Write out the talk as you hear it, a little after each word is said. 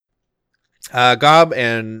Gob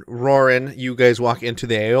and Roran, you guys walk into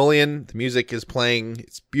the Aeolian. The music is playing.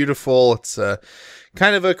 It's beautiful. It's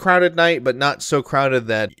kind of a crowded night, but not so crowded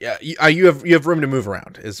that you have room to move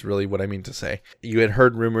around, is really what I mean to say. You had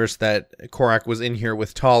heard rumors that Korak was in here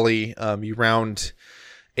with Tali. You round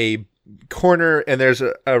a corner, and there's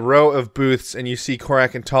a row of booths, and you see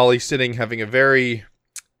Korak and Tali sitting having a very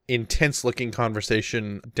intense-looking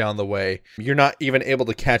conversation down the way. You're not even able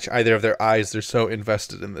to catch either of their eyes. They're so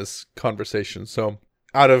invested in this conversation. So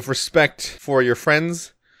out of respect for your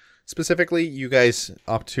friends, specifically, you guys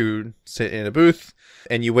opt to sit in a booth,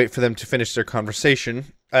 and you wait for them to finish their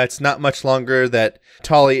conversation. It's not much longer that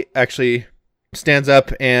Tali actually stands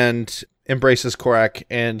up and embraces Korak,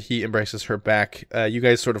 and he embraces her back. You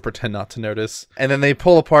guys sort of pretend not to notice. And then they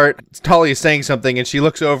pull apart. Tali is saying something, and she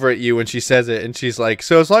looks over at you when she says it, and she's like,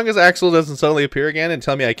 so as long as Axel doesn't suddenly appear again and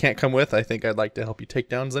tell me I can't come with, I think I'd like to help you take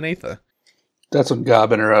down Zenatha. That's when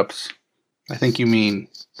Gob interrupts. I think you mean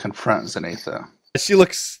confront Zenatha. She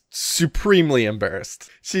looks supremely embarrassed.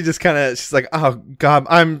 She's like, oh, Gob,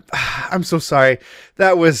 I'm so sorry.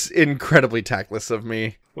 That was incredibly tactless of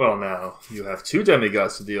me. Well, now, you have 2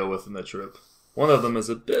 demigods to deal with in the trip. One of them is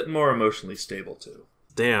a bit more emotionally stable, too.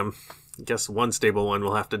 Damn. Guess one stable one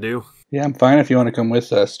will have to do. Yeah, I'm fine if you want to come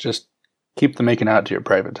with us. Just keep the making out to your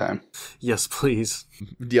private time. Yes, please.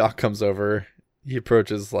 Diak comes over. He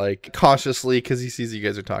approaches, like, cautiously, because he sees you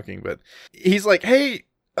guys are talking, but he's like, hey,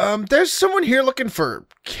 there's someone here looking for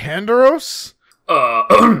Kandaros?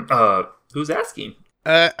 Who's asking?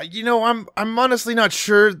 I'm honestly not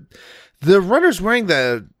sure. The runner's wearing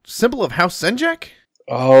the symbol of House Senjak?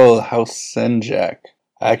 Oh, House Senjak.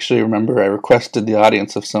 I actually remember I requested the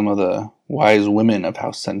audience of some of the wise women of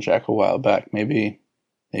House Senjak a while back. Maybe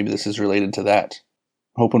this is related to that.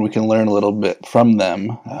 Hoping we can learn a little bit from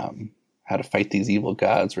them, how to fight these evil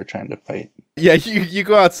gods we're trying to fight. Yeah, you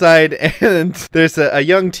go outside, and there's a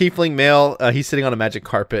young tiefling male. He's sitting on a magic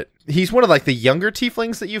carpet. He's one of, like, the younger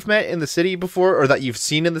tieflings that you've met in the city before, or that you've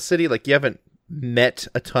seen in the city. Like, you haven't met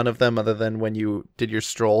a ton of them other than when you did your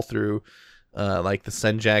stroll through like the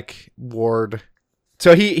Senjak ward.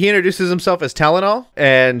 So he introduces himself as Talinol,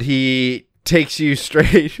 and he takes you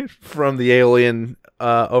straight from the Aeolian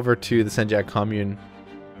over to the Senjak commune.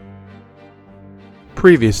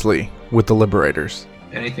 Previously with the Liberators.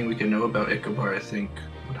 Anything we can know about Ichabod, I think,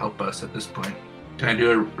 would help us at this point. Can I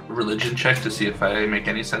do a religion check to see if I make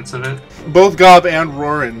any sense of it? Both Gob and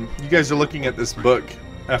Roran, you guys are looking at this book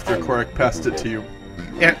after Korak passed it to you.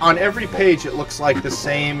 And on every page, it looks like the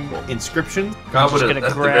same inscription. Gob would, at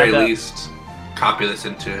the very least, copy this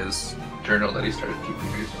into his journal that he started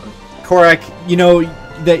keeping recently. Korak, you know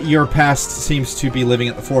that your past seems to be living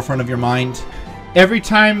at the forefront of your mind. Every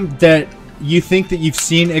time that you think that you've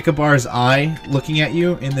seen Ichabod's eye looking at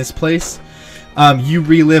you in this place, you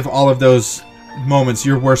relive all of those moments,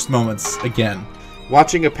 your worst moments, again.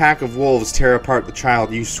 Watching a pack of wolves tear apart the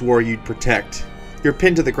child you swore you'd protect. You're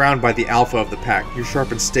pinned to the ground by the alpha of the pack. Your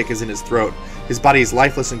sharpened stick is in his throat. His body is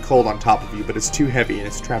lifeless and cold on top of you, but it's too heavy and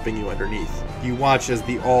it's trapping you underneath. You watch as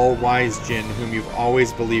the all-wise Jinn, whom you've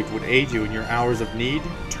always believed would aid you in your hours of need,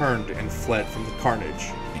 turned and fled from the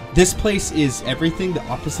carnage. This place is everything the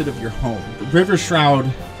opposite of your home. River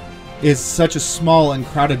Shroud is such a small and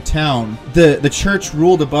crowded town. The church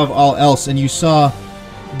ruled above all else, and you saw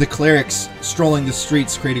the clerics strolling the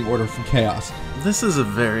streets creating order from chaos. This is a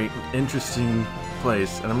very interesting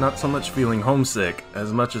place, and I'm not so much feeling homesick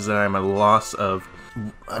as much as I'm at a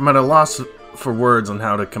loss for words on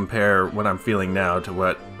how to compare what I'm feeling now to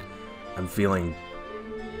what I'm feeling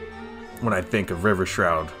when I think of River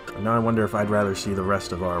Shroud. And now I wonder if I'd rather see the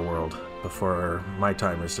rest of our world before my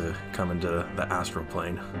time is to come into the astral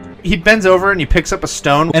plane. He bends over and he picks up a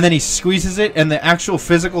stone, and then he squeezes it, and the actual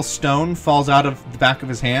physical stone falls out of the back of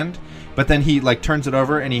his hand, but then he turns it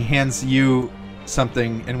over and he hands you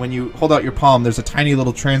something, and when you hold out your palm, there's a tiny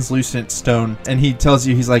little translucent stone, and he tells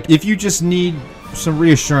you, he's like, if you just need some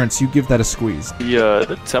reassurance, you give that a squeeze.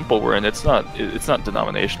 The temple we're in, it's not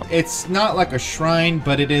denominational. It's not like a shrine,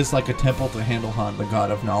 but it is like a temple to Handelhan, the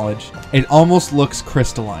god of knowledge. It almost looks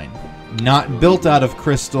crystalline. Not built out of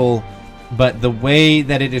crystal, but the way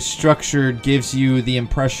that it is structured gives you the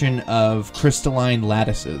impression of crystalline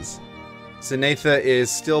lattices. Zenatha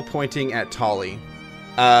is still pointing at Tali.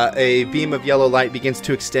 A beam of yellow light begins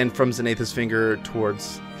to extend from Zenatha's finger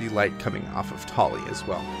towards the light coming off of Tali as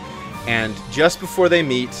well. And just before they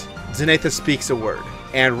meet, Zenatha speaks a word.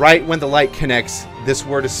 And right when the light connects, this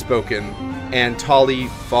word is spoken, and Tali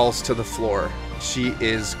falls to the floor. She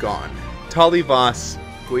is gone. Tali Voss,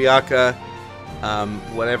 Guyaka,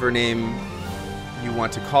 whatever name you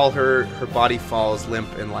want to call her, her body falls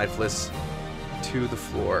limp and lifeless to the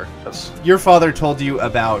floor. Yes. Your father told you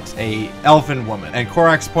about a elven woman, and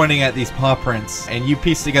Korak's pointing at these paw prints, and you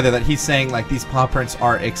piece together that he's saying like these paw prints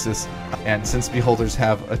are Ixis, and since beholders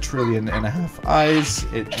have 1.5 trillion eyes,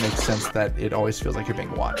 it makes sense that it always feels like you're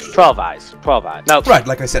being watched. 12 eyes. 12 eyes. No. Right,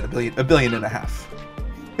 like I said, 1.5 billion.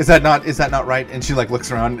 Is that not right? And she like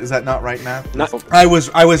looks around. Is that not right, math? No. I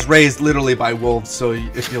was raised literally by wolves, so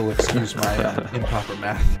if you'll excuse my improper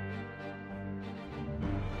math.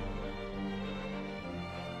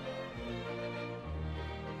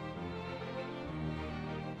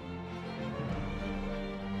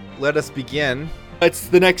 Let us begin. It's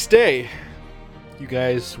the next day. You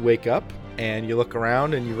guys wake up and you look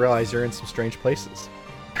around and you realize you're in some strange places.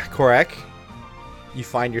 Korak, you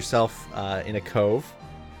find yourself in a cove,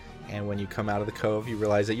 and when you come out of the cove, you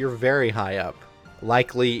realize that you're very high up,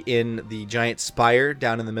 likely in the giant spire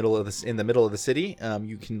down in the middle of the city.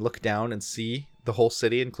 You can look down and see the whole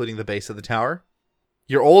city, including the base of the tower.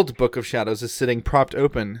 Your old Book of Shadows is sitting propped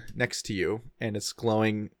open next to you, and it's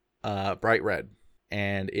glowing bright red.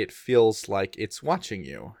 And it feels like it's watching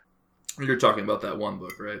you. You're talking about that one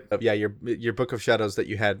book, right? Yeah, your Book of Shadows that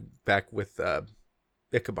you had back with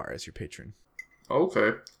Ickabar as your patron.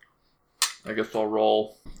 Okay. I guess I'll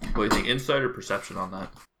roll. What do you think, insight or perception on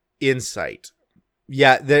that? Insight.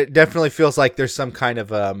 Yeah, there definitely feels like there's some kind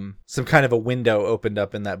of a window opened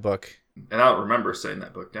up in that book. And I don't remember setting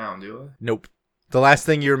that book down, do I? Nope. The last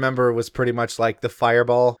thing you remember was pretty much like the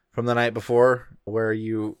fireball from the night before, where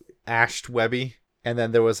you ashed Webby. And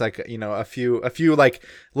then there was like, a few like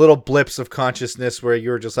little blips of consciousness where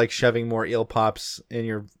you were just like shoving more eel pops in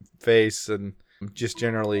your face and just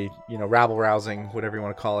generally, rabble rousing, whatever you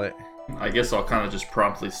want to call it. I guess I'll kind of just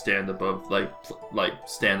promptly stand above,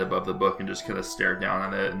 stand above the book and just kind of stare down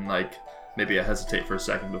on it, and maybe I hesitate for a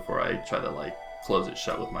second before I try to close it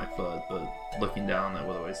shut with my foot. But looking down at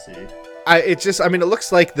what do I see? It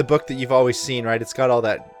looks like the book that you've always seen, right? It's got all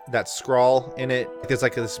that scrawl in it. There's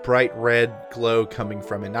like this bright red glow coming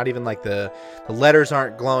from it. Not even like the letters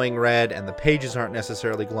aren't glowing red and the pages aren't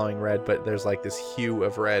necessarily glowing red, but there's like this hue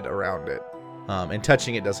of red around it. And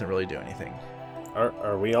touching it doesn't really do anything.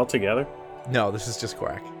 Are we all together? No, this is just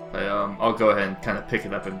Quack. I'll go ahead and kind of pick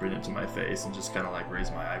it up and bring it to my face and just kind of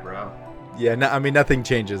raise my eyebrow. Yeah, nothing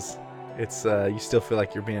changes. It's you still feel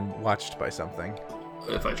like you're being watched by something.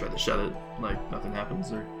 If I try to shut it, nothing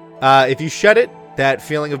happens, or? If you shut it, that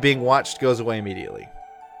feeling of being watched goes away immediately.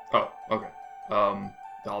 Oh, okay.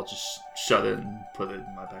 I'll just shut it and put it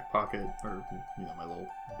in my back pocket, or my little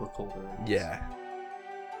book holder. Yeah.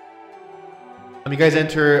 You guys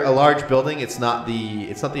enter a large building. It's not the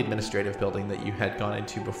administrative building that you had gone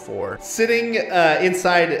into before. Sitting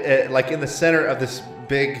inside, in the center of this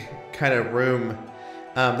big kind of room,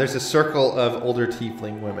 there's a circle of older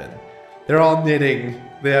tiefling women. They're all knitting.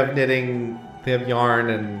 They have yarn,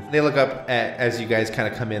 and they look up as you guys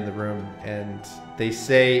kind of come in the room, and they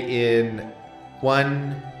say in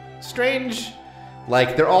one strange,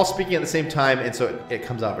 they're all speaking at the same time, and so it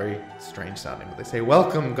comes out very strange sounding, but they say,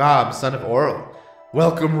 "Welcome, Gob, son of Oral.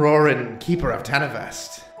 Welcome, Rorin, keeper of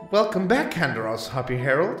Tanavast. Welcome back, Kandaros, Harpy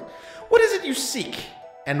Herald. What is it you seek,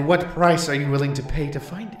 and what price are you willing to pay to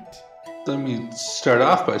find it?" Let me start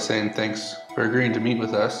off by saying thanks for agreeing to meet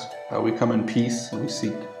with us. We come in peace and we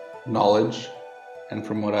seek knowledge, and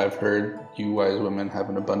from what I've heard, you wise women have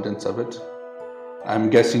an abundance of it.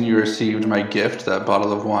 I'm guessing you received my gift, that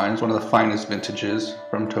bottle of wine. It's one of the finest vintages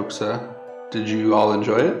from Toxa. Did you all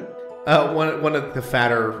enjoy it? One of the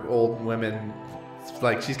fatter old women,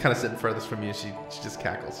 she's kind of sitting furthest from you. She just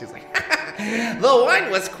cackles. She's like, "The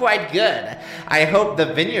wine was quite good. I hope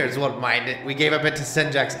the vineyards won't mind it. We gave a bit to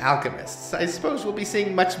Senjak's alchemists. I suppose we'll be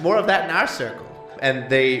seeing much more of that in our circle." And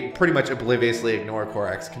they pretty much obliviously ignore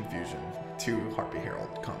Korak's confusion to Harpy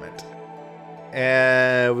Herald comment.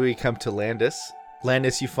 And we come to Landis.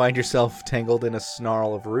 Landis, you find yourself tangled in a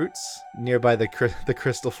snarl of roots nearby the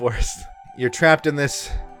crystal forest. You're trapped in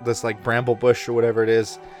this bramble bush or whatever it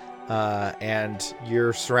is. And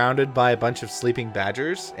you're surrounded by a bunch of sleeping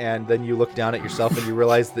badgers, and then you look down at yourself and you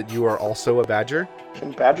realize that you are also a badger.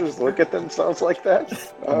 Can badgers look at themselves like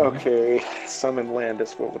that? Okay, summon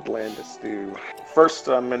Landis. What would Landis do? First,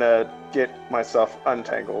 I'm gonna get myself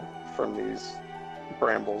untangled from these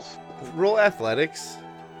brambles. Roll athletics.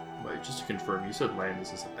 Wait, just to confirm, you said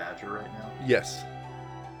Landis is a badger right now? Yes.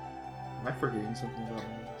 Am I forgetting something about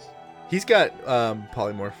Landis? He's got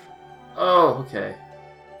polymorph. Oh, okay.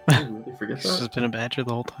 Did you really forget This has that? been a badger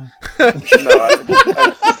the whole time.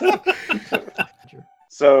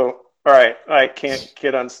 So, alright, I can't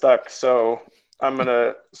get unstuck, so I'm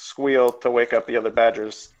gonna squeal to wake up the other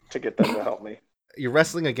badgers to get them to help me. You're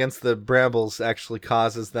wrestling against the brambles actually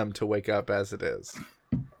causes them to wake up as it is.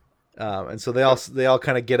 And so they all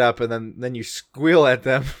kind of get up, and then you squeal at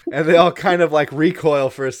them, and they all kind of like recoil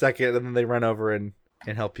for a second, and then they run over and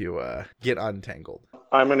help you get untangled.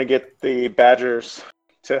 I'm going to get the badgers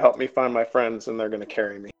to help me find my friends, and they're going to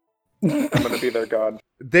carry me. I'm going to be their god.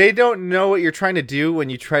 They don't know what you're trying to do when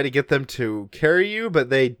you try to get them to carry you, but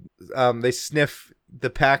they sniff the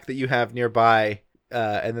pack that you have nearby,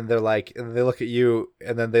 and then they look at you,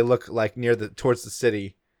 and then they look like towards the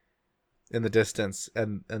city in the distance,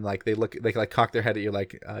 and like they cock their head at you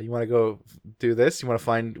like, you want to go do this? You want to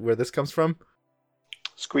find where this comes from?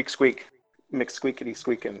 Squeak, squeak. McSqueakity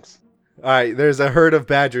squeakins. All right, there's a herd of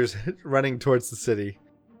badgers running towards the city.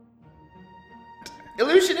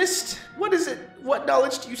 Illusionist, what is it? What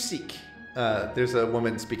knowledge do you seek? There's a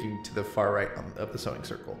woman speaking to the far right of the sewing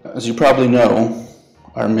circle. As you probably know,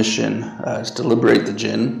 our mission is to liberate the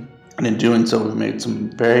Jinn, and in doing so, we've made some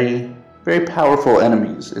very, very powerful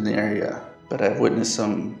enemies in the area. But I've witnessed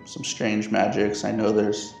some strange magics. I know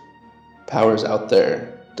there's powers out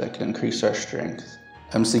there that can increase our strength.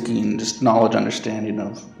 I'm seeking just knowledge, understanding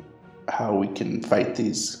of how we can fight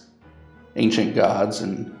these ancient gods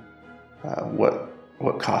and what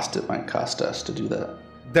cost it might cost us to do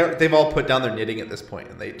that. They've all put down their knitting at this point,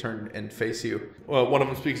 and they turn and face you. Well, one of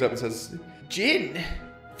them speaks up and says, Jinn,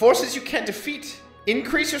 forces you can't defeat.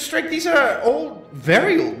 Increase your strength. These are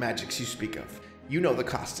very old magics you speak of. You know the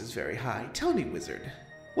cost is very high. Tell me, wizard,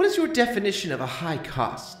 what is your definition of a high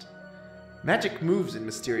cost? Magic moves in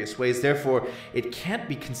mysterious ways, therefore it can't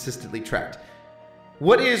be consistently tracked.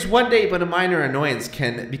 What is one day but a minor annoyance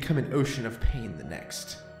can become an ocean of pain the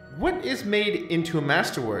next. What is made into a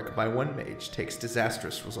masterwork by one mage takes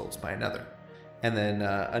disastrous results by another. And then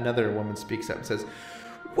another woman speaks up and says,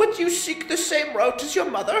 Would you seek the same route as your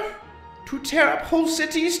mother? To tear up whole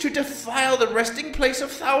cities, to defile the resting place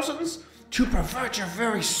of thousands? To pervert your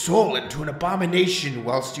very soul into an abomination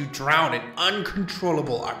whilst you drown in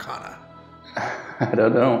uncontrollable arcana? I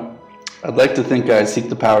don't know. I'd like to think I'd seek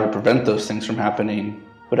the power to prevent those things from happening,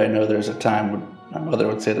 but I know there's a time when my mother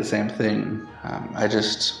would say the same thing. I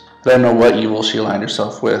don't know what evil she aligned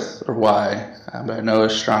herself with or why, but I know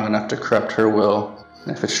it's strong enough to corrupt her will.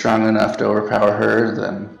 And if it's strong enough to overpower her,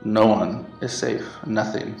 then no one is safe.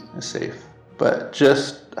 Nothing is safe. But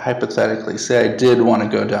just hypothetically, say I did want to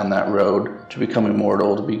go down that road to become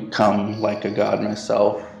immortal, to become like a god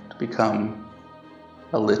myself, to become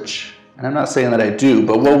a lich. And I'm not saying that I do,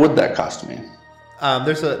 but what would that cost me?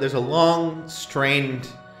 There's a long, strained,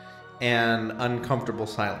 and uncomfortable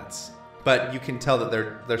silence. But you can tell that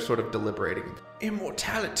they're sort of deliberating.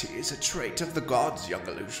 Immortality is a trait of the gods, young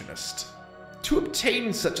illusionist. To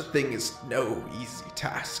obtain such a thing is no easy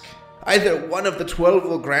task. Either one of the 12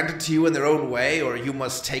 will grant it to you in their own way, or you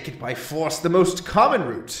must take it by force. The most common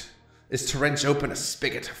route is to wrench open a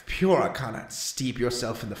spigot of pure arcana and steep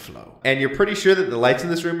yourself in the flow. And you're pretty sure that the lights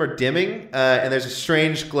in this room are dimming, and there's a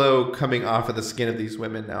strange glow coming off of the skin of these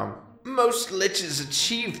women now. Most liches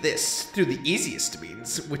achieve this through the easiest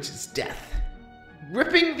means, which is death.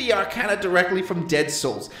 Ripping the arcana directly from dead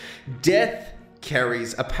souls. Death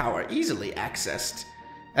carries a power easily accessed,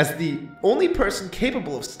 as the only person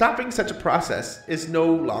capable of stopping such a process is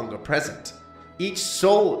no longer present. Each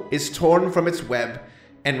soul is torn from its web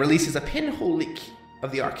and releases a pinhole leak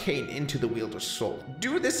of the arcane into the wielder's soul.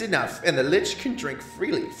 Do this enough, and the lich can drink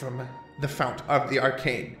freely from the fount of the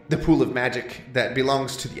arcane, the pool of magic that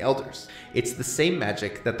belongs to the elders. It's the same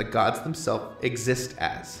magic that the gods themselves exist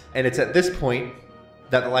as. And it's at this point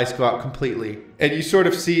that the lights go out completely, and you sort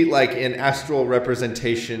of see like an astral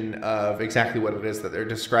representation of exactly what it is that they're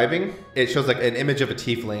describing. It shows like an image of a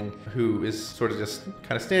tiefling who is sort of just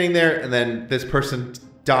kind of standing there, and then this person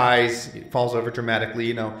dies, it falls over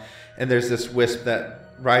dramatically, and there's this wisp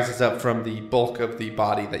that rises up from the bulk of the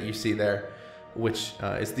body that you see there, which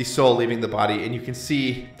is the soul leaving the body, and you can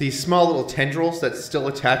see these small little tendrils that still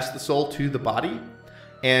attach the soul to the body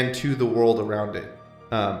and to the world around it.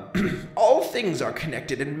 All things are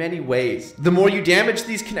connected in many ways. The more you damage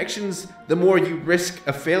these connections, the more you risk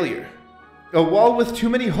a failure. A wall with too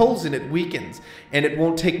many holes in it weakens, and it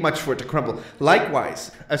won't take much for it to crumble.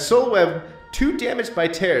 Likewise, a soul web too damaged by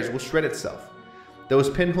tears will shred itself. Those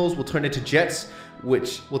pinholes will turn into jets,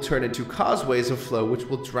 which will turn into causeways of flow, which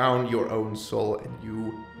will drown your own soul, and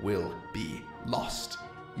you will be lost.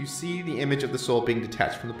 You see the image of the soul being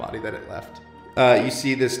detached from the body that it left. You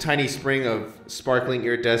see this tiny spring of sparkling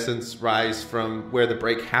iridescence rise from where the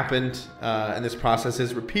break happened, and this process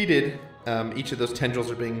is repeated. Each of those tendrils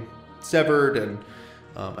are being severed, and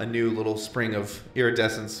a new little spring of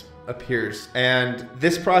iridescence appears. And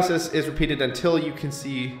this process is repeated until you can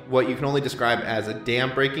see what you can only describe as a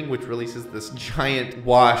dam breaking, which releases this giant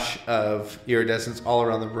wash of iridescence all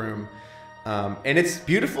around the room. And it's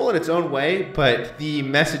beautiful in its own way, but the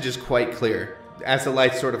message is quite clear. As the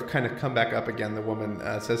lights sort of kind of come back up again, the woman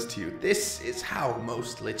says to you, "This is how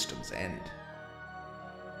most lichdoms end."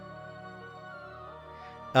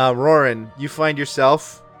 Roran, you find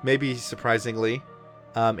yourself, maybe surprisingly,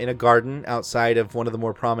 in a garden outside of one of the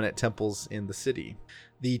more prominent temples in the city.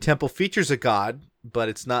 The temple features a god, but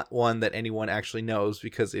it's not one that anyone actually knows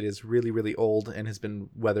because it is really, really old and has been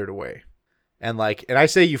weathered away. And I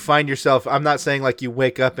say you find yourself, I'm not saying like you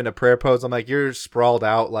wake up in a prayer pose. I'm like, you're sprawled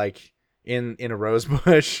out like in a rose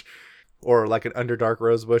bush or like an underdark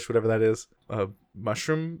rose bush, whatever that is. A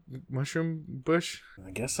mushroom bush.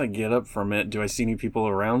 I guess I get up from it. Do I see any people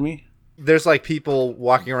around me? There's like people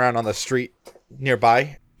walking around on the street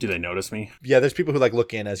nearby. Do they notice me? Yeah, there's people who like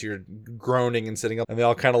look in as you're groaning and sitting up, and they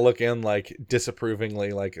all kind of look in like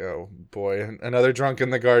disapprovingly, like, "Oh boy, another drunk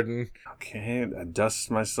in the garden." Okay, I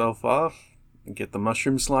dust myself off, get the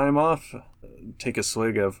mushroom slime off, take a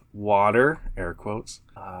swig of water, air quotes,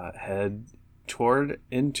 head toward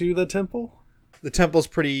into the temple. The temple's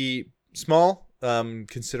pretty small,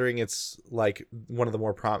 considering it's like one of the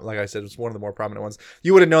more like I said, it's one of the more prominent ones.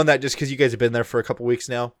 You would have known that just because you guys have been there for a couple weeks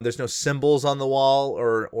now. There's no symbols on the wall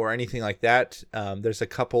or anything like that. There's a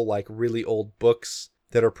couple like really old books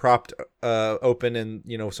that are propped open in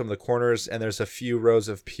some of the corners, and there's a few rows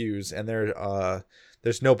of pews, and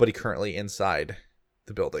there's nobody currently inside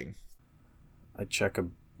the building. I check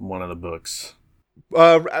one of the books.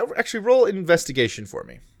 Actually, roll investigation for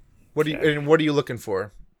me. What are you looking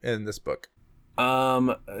for in this book?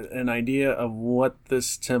 An idea of what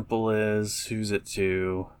this temple is, who's it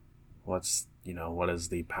to, what is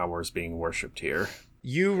the powers being worshipped here?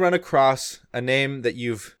 You run across a name that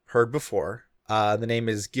you've heard before. The name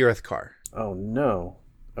is Girithkar. Oh no.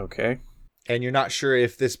 Okay. And you're not sure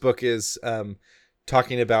if this book is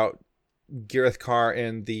talking about Girithkar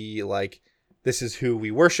and the this is who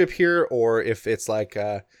we worship here, or if it's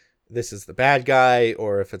this is the bad guy,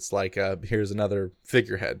 or if it's here's another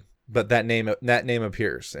figurehead. But that name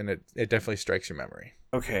appears, and it definitely strikes your memory.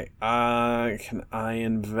 Okay. Can I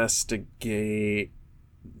investigate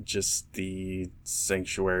just the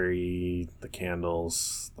sanctuary, the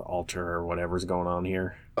candles, the altar, or whatever's going on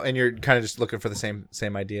here? And you're kind of just looking for the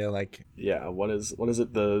same idea, Yeah. What is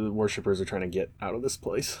it the worshippers are trying to get out of this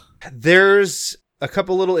place? There's a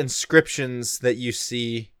couple little inscriptions that you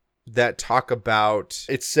see that talk about,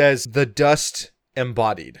 it says the dust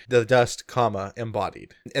embodied,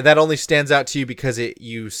 embodied. And that only stands out to you because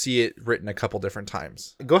you see it written a couple different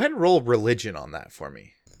times. Go ahead and roll religion on that for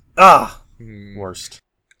me. Worst.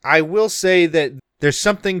 I will say that there's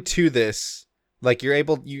something to this.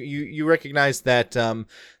 You recognize that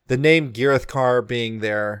the name Girithkar being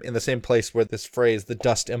there in the same place where this phrase, the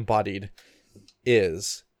dust embodied,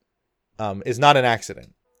 is not an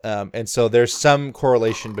accident. And so there's some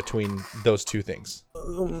correlation between those two things.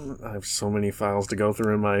 I have so many files to go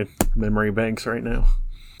through in my memory banks right now.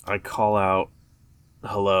 I call out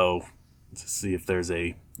hello to see if there's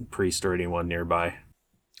a priest or anyone nearby.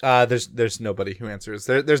 There's nobody who answers.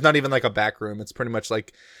 There's not even a back room. It's pretty much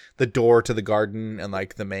like the door to the garden and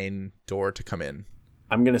the main door to come in.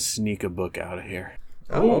 I'm gonna sneak a book out of here.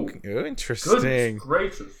 Oh, interesting. Goodness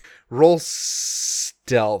gracious. Roll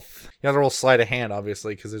stealth. You have to roll sleight of hand,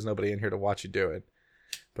 obviously, because there's nobody in here to watch you do it.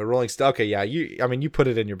 But rolling stealth, okay, yeah. You put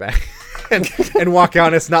it in your bag and walk out.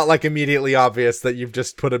 And it's not immediately obvious that you've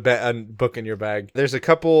just put a book in your bag. There's a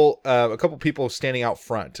couple people standing out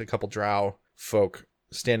front. A couple drow folk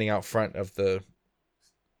standing out front of the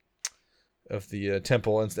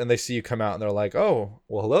temple, and they see you come out, and they're like, "Oh,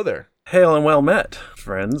 well, hello there. Hail and well met,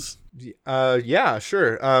 friends." Yeah,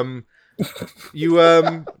 sure. Are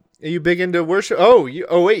you big into worship?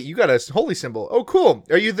 Wait, you got a holy symbol. Oh, cool.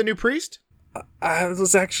 Are you the new priest? I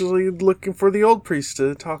was actually looking for the old priest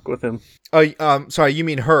to talk with him. Sorry, you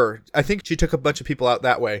mean her. I think she took a bunch of people out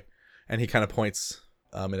that way, and he kind of points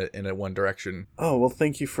in a one direction. Oh, well,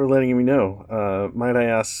 thank you for letting me know. Might I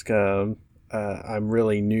ask, I'm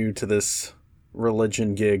really new to this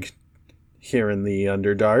religion gig here in the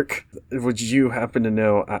Underdark. Would you happen to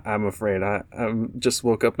know, I'm afraid, I just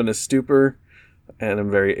woke up in a stupor, and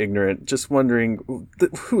I'm very ignorant. Just wondering,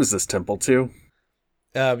 who is this temple to?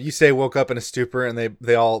 You say woke up in a stupor, and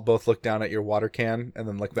they all both look down at your water can, and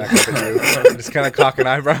then look back up at you, just kind of cock an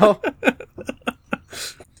eyebrow.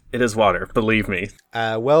 It is water, believe me.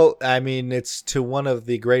 Well, I mean, it's to one of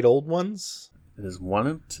the great old ones. It is one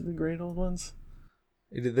of the great old ones?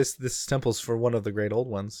 This temple's for one of the great old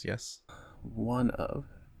ones, yes. One of.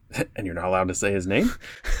 And you're not allowed to say his name?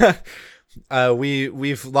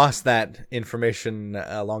 We've lost that information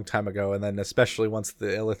a long time ago, and then especially once the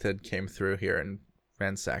Illithid came through here and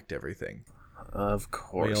ransacked everything. Of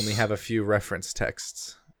course. We only have a few reference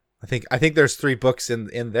texts. I think there's 3 books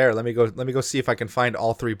in there. Let me go see if I can find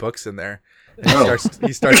all 3 books in there. And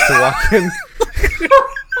he starts to walk in.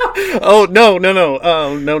 Oh no!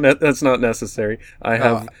 No, that's not necessary. I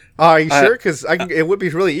have. Are you sure? Because it would be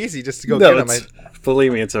really easy just to go get them.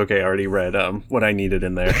 Believe me, it's okay. I already read what I needed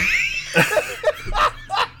in there.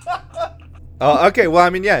 Oh, okay. Well,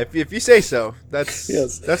 I mean, yeah. If you say so,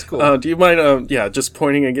 that's cool. Do you mind? Just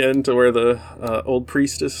pointing again to where the old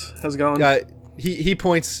priestess has gone. He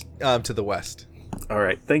points to the west. All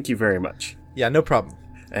right. Thank you very much. Yeah, no problem.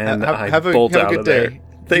 And I bolt out of there.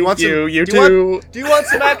 Thank you. You too. Do you want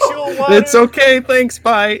some actual water? It's okay. Thanks.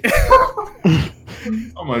 Bye.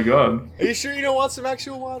 Oh my god. Are you sure you don't want some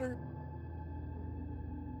actual water?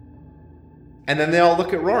 And then they all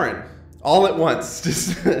look at Roran, all at once.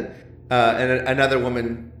 Just and another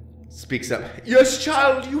woman speaks up. Yes,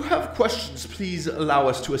 child, you have questions. Please allow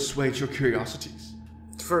us to assuage your curiosities.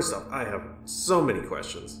 First off, I have so many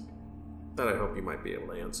questions that I hope you might be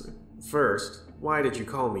able to answer. First, why did you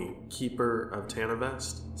call me Keeper of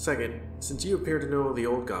Tanavest? Second, since you appear to know the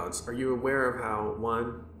old gods, are you aware of how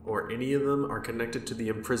one or any of them are connected to the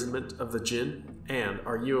imprisonment of the Jinn? And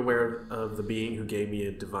are you aware of the being who gave me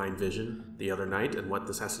a divine vision the other night and what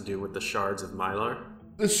this has to do with the shards of Mylar?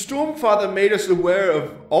 The Stormfather made us aware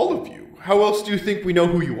of all of you. How else do you think we know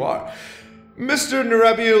who you are? Mr.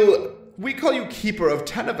 Narabil, we call you Keeper of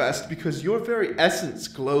Tanavest because your very essence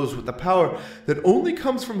glows with the power that only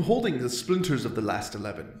comes from holding the splinters of the last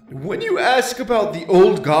 11. When you ask about the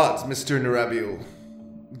old gods, Mr. Narabil,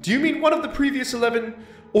 do you mean one of the previous 11,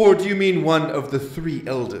 or do you mean one of the 3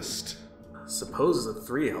 eldest? Suppose the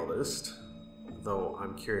 3 eldest, though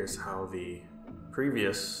I'm curious how the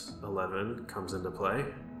previous 11 comes into play.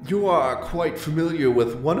 You are quite familiar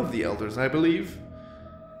with one of the elders, I believe.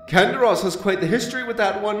 Kandaros has quite the history with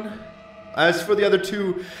that one. As for the other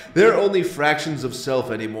 2, they're only fractions of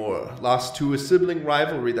self anymore, lost to a sibling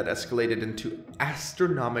rivalry that escalated into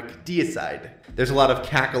astronomic deicide. There's a lot of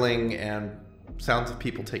cackling and sounds of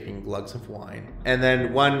people taking glugs of wine. And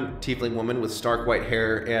then one tiefling woman with stark white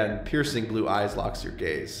hair and piercing blue eyes locks your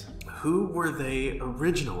gaze. Who were they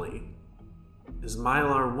originally? Is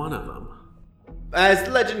Mylar one of them? As the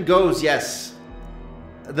legend goes, yes.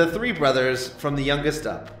 The 3 brothers from the youngest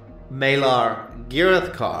up. Malar,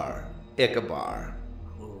 Girithkar, Ikabar.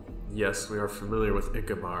 Oh, yes, we are familiar with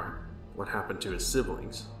Ikabar. What happened to his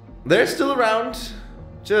siblings? They're still around.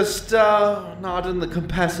 Just, not in the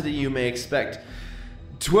capacity you may expect.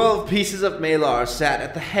 12 pieces of Malar sat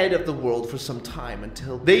at the head of the world for some time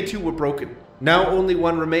until they too were broken. Now only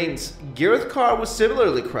one remains. Girithkar was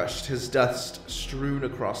similarly crushed, his dust strewn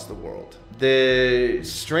across the world. The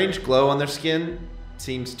strange glow on their skin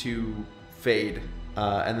seems to fade,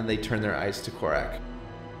 and then they turn their eyes to Korak.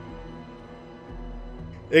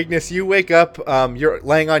 Ignis, you wake up, you're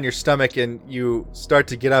laying on your stomach, and you start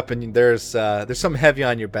to get up, and there's something heavy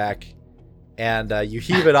on your back, and you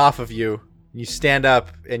heave it off of you. You stand up,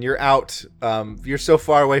 and you're out. You're so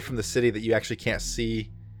far away from the city that you actually can't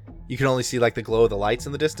see. You can only see like the glow of the lights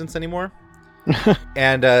in the distance anymore.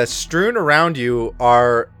 And strewn around you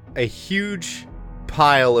are a huge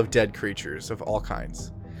pile of dead creatures of all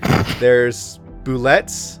kinds. There's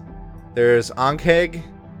boulettes, there's Ankheg,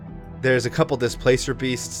 there's a couple displacer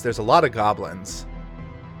beasts, there's a lot of goblins.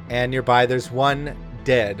 And nearby there's one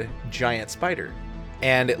dead giant spider.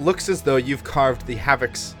 And it looks as though you've carved the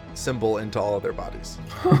Havoc's symbol into all of their bodies.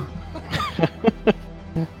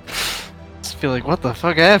 Just feel like, what the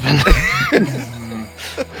fuck happened?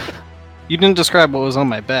 You didn't describe what was on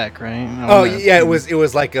my back, right? Oh yeah, it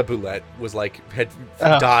was like a boulette had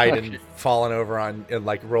died and fallen over on and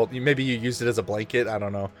like rolled. Maybe you used it as a blanket. I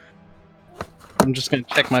don't know. I'm just gonna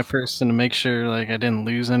check my person to make sure like I didn't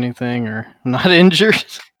lose anything or I'm not injured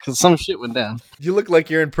because some shit went down. You look like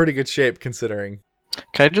you're in pretty good shape considering.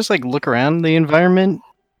 Can I just like look around the environment?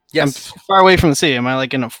 Yes. I'm far away from the sea. Am I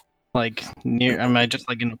like in a near? Am I just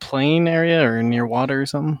like in a plain area or near water or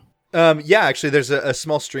something? Yeah, actually, there's a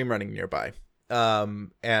small stream running nearby.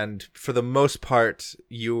 And for the most part,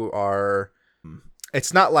 you are.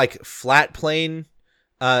 It's not like flat plain.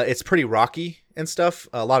 It's pretty rocky and stuff.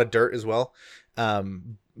 A lot of dirt as well.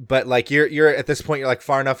 But like you're at this point, you're like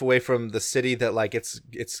far enough away from the city that like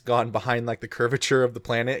it's gone behind like the curvature of the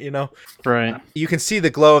planet, you know? Right. You can see the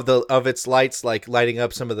glow of its lights like lighting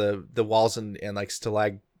up some of the walls and like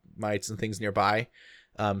stalagmites and things nearby.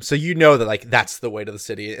 So you know that like that's the way to the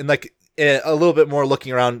city, and like a little bit more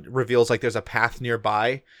looking around reveals like there's a path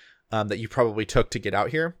nearby that you probably took to get out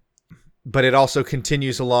here. But it also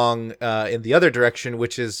continues along in the other direction,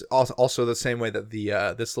 which is also the same way that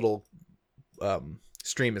the this little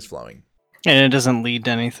stream is flowing. And it doesn't lead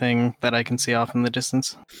to anything that I can see off in the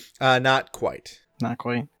distance? Not quite. Not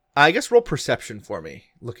quite. I guess roll perception for me,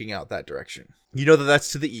 looking out that direction. You know that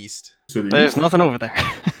that's to the east. There's nothing over there.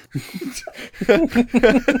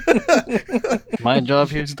 My job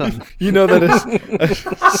here's done. You know that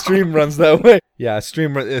a stream runs that way. Yeah, a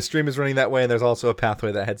stream is running that way, and there's also a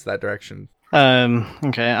pathway that heads that direction.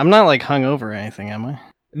 Okay. I'm not like hungover or anything, am I?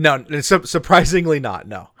 No, surprisingly not.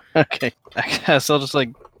 No. Okay. I guess I'll just like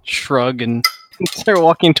shrug and start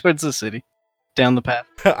walking towards the city, down the path.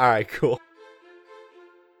 All right, cool.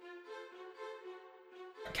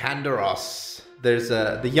 Kandaros. There's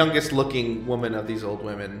the youngest looking woman of these old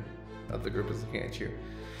women of the group is looking at you.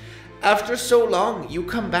 After so long, you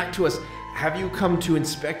come back to us. Have you come to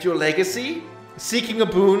inspect your legacy? Seeking a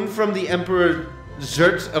boon from the Emperor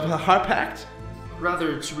Zert of the Harpact?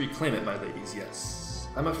 Rather to reclaim it, my ladies, yes.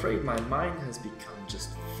 I'm afraid my mind has become just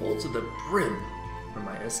full to the brim from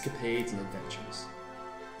my escapades and adventures.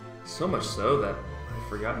 So much so that I've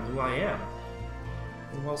forgotten who I am.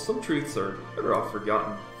 And while some truths are better off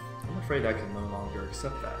forgotten, I'm afraid I can no longer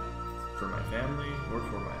accept that, for my family or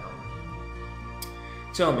for my home.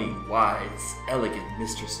 Tell me, wise, elegant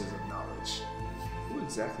mistresses of knowledge, who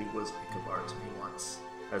exactly was Ichabod to me once?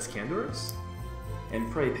 As Candoros?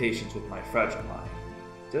 And pray patience with my fragile mind.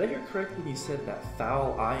 Did I hear correct when you said that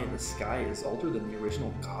foul eye in the sky is older than the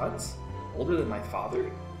original gods? Older than my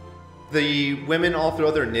father? The women all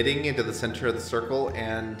throw their knitting into the center of the circle,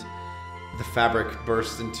 and the fabric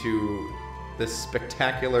bursts into this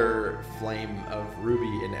spectacular flame of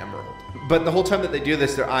ruby and emerald. But the whole time that they do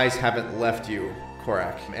this, their eyes haven't left you,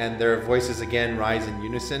 Korak, and their voices again rise in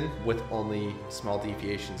unison with only small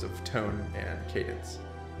deviations of tone and cadence.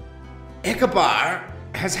 Ichabod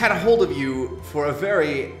has had a hold of you for a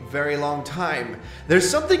very, very long time. There's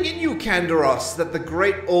something in you, Kandaros, that the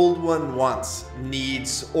great old one wants,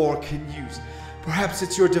 needs, or can use. Perhaps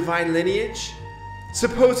it's your divine lineage?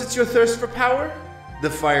 Suppose it's your thirst for power? The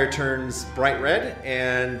fire turns bright red,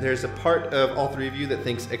 and there's a part of all three of you that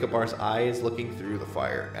thinks Ichabod's eye is looking through the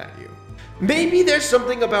fire at you. Maybe there's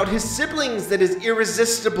something about his siblings that is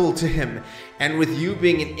irresistible to him, and with you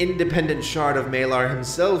being an independent shard of Malar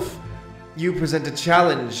himself, you present a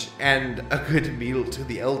challenge and a good meal to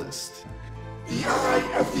the eldest. The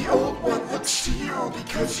eye of the old one looks to you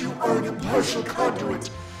because you are an impartial conduit.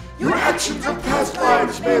 Your actions of past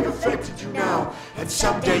lives may have affected you now, and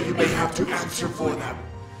someday you may have to answer for them.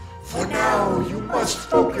 For now, you must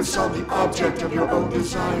focus on the object of your own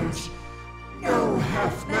desires. No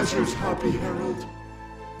half measures, Harpy Herald.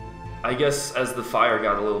 I guess as the fire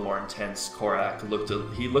got a little more intense, Korak looked a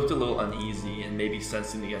little uneasy, and maybe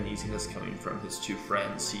sensing the uneasiness coming from his two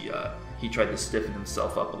friends, he tried to stiffen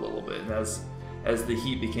himself up a little bit. And as the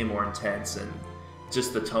heat became more intense, and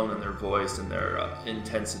just the tone in their voice and their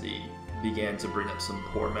intensity began to bring up some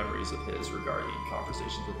poor memories of his regarding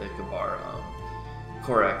conversations with Ichabod,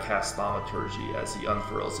 Korak casts thaumaturgy as he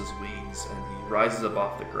unfurls his wings and he rises up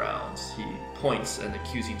off the ground. He points an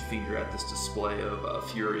accusing finger at this display of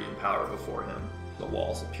fury and power before him. The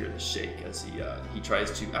walls appear to shake as he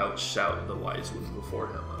tries to outshout the wise women before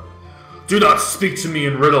him. Do not speak to me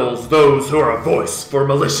in riddles, those who are a voice for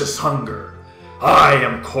malicious hunger. I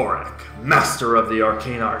am Korak, master of the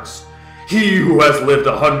arcane arts, he who has lived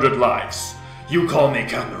 100 lives. You call me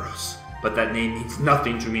Kandaros, but that name means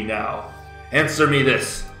nothing to me now. Answer me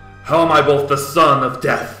this, how am I both the son of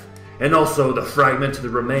death, and also the fragment of the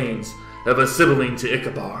remains of a sibling to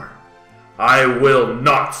Ichabod? I will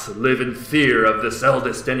not live in fear of this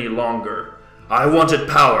eldest any longer. I wanted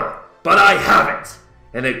power, but I have it,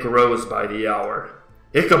 and it grows by the hour.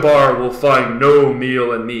 Ichabod will find no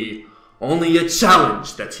meal in me, only a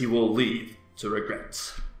challenge that he will leave to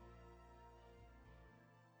regret.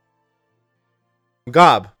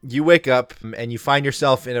 Gob, you wake up and you find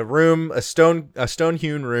yourself in a room, a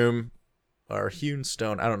stone-hewn room, or hewn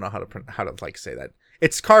stone. I don't know how to say that.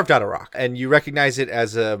 It's carved out of rock, and you recognize it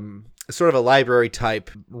as sort of a library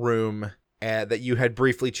type room that you had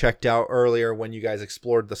briefly checked out earlier when you guys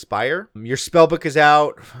explored the spire. Your spellbook is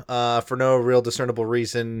out for no real discernible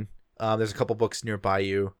reason. There's a couple books nearby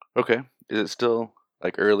you. Okay. Is it still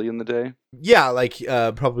like early in the day? Yeah, like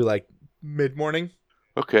probably like mid-morning.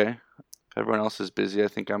 Okay. Everyone else is busy. I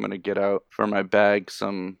think I'm going to get out from my bag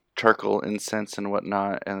some charcoal, incense, and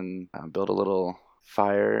whatnot, and build a little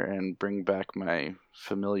fire and bring back my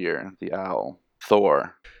familiar, the owl,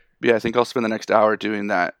 Thor. Yeah, I think I'll spend the next hour doing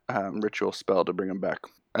that ritual spell to bring him back.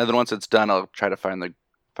 And then once it's done, I'll try to find the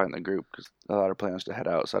group because a lot of plans to head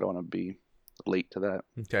out, so I don't want to be late to that.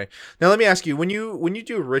 Okay. Now let me ask you: when you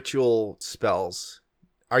do ritual spells,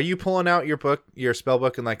 are you pulling out your spell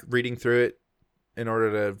book, and like reading through it in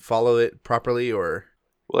order to follow it properly, or?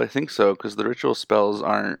 Well, I think so because the ritual spells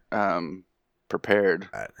aren't prepared.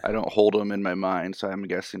 I don't hold them in my mind, so I'm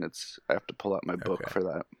guessing I have to pull out my book for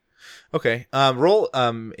that. Okay. Roll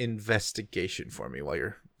investigation for me while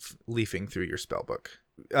you're leafing through your spell book.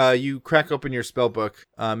 You crack open your spell book,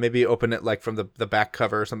 maybe open it like from the back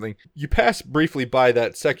cover or something. You pass briefly by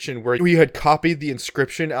that section where we had copied the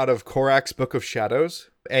inscription out of Korak's Book of Shadows,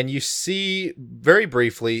 and you see very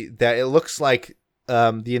briefly that it looks like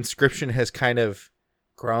the inscription has kind of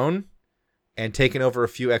grown and taken over a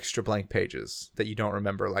few extra blank pages that you don't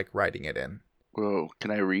remember like writing it in. Whoa,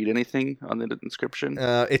 can I read anything on the inscription?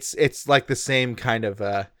 It's like the same kind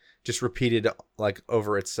of just repeated like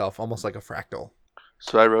over itself, almost like a fractal.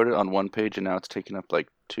 So I wrote it on one page and now it's taken up like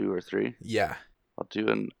 2 or 3? Yeah. I'll do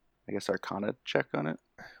an, I guess, Arcana check on it.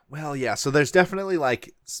 Well, yeah, so there's definitely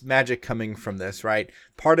like magic coming from this, right?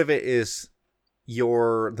 Part of it is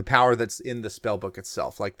the power that's in the spell book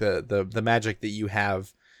itself, like the magic that you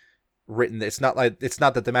have written. It's not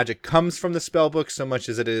that the magic comes from the spell book so much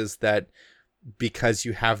as it is that because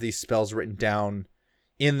you have these spells written down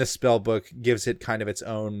in the spell book gives it kind of its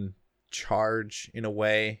own charge in a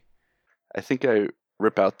way. I think I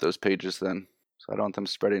rip out those pages then, so I don't want them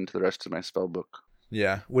spreading to the rest of my spell book.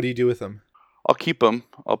 Yeah. What do you do with them? I'll keep them.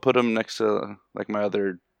 I'll put them next to like my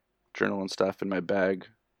other journal and stuff in my bag.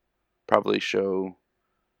 Probably show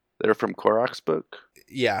they're from Korak's book.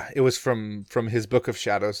 Yeah, it was from his Book of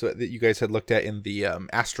Shadows that you guys had looked at in the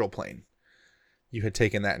astral plane. You had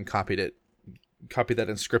taken that and copied that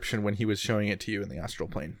inscription when he was showing it to you in the astral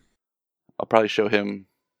plane. I'll probably show him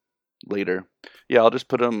later. Yeah, I'll just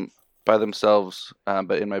put them by themselves,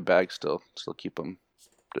 but in my bag still keep them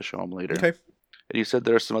to show them later. Okay. And you said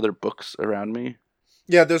there are some other books around me?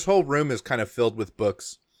 Yeah, this whole room is kind of filled with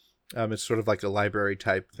books. It's sort of like a library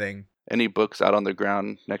type thing. Any books out on the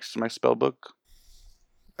ground next to my spell book?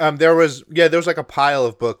 There was like a pile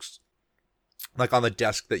of books like on the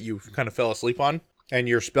desk that you kind of fell asleep on, and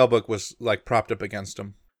your spell book was like propped up against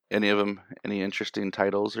them. Any of them, any interesting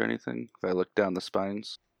titles or anything? If I look down the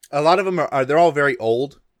spines? A lot of them they're all very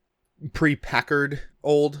old. Pre-Packard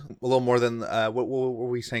old, a little more than what were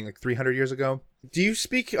we saying, like 300 years ago? Do you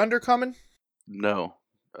speak Undercommon? No,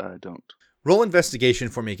 I don't. Roll investigation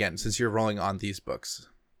for me again, since you're rolling on these books.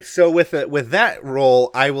 So with that roll,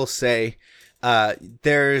 I will say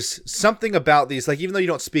there's something about these, like even though you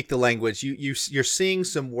don't speak the language, you're seeing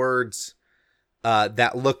some words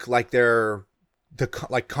that look like they're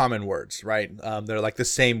like common words, right? They're like the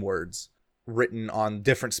same words written on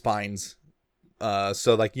different spines.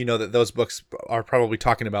 So like, you know that those books are probably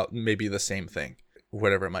talking about maybe the same thing,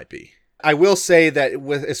 whatever it might be. I will say that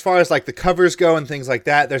as far as like the covers go and things like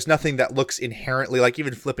that, there's nothing that looks inherently, like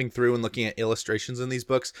even flipping through and looking at illustrations in these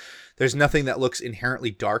books, there's nothing that looks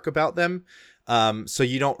inherently dark about them. So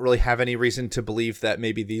you don't really have any reason to believe that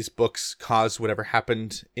maybe these books caused whatever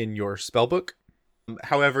happened in your spell book.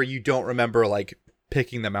 However, you don't remember like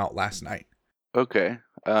picking them out last night. Okay.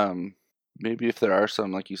 Maybe if there are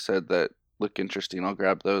some, like you said, that look interesting, I'll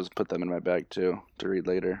grab those and put them in my bag too to read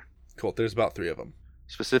later. Cool. There's about 3 of them.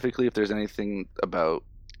 Specifically, if there's anything about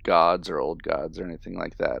gods or old gods or anything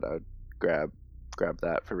like that, I would grab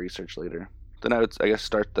that for research later. Then I would, I guess,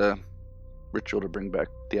 start the ritual to bring back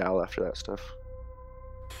the owl after that stuff.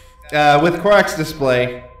 With Korak's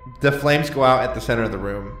display, the flames go out at the center of the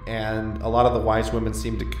room, and a lot of the wise women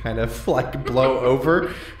seem to kind of like blow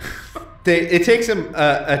over. It takes them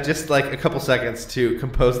just like a couple seconds to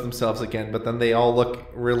compose themselves again, but then they all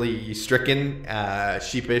look really stricken,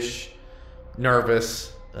 sheepish,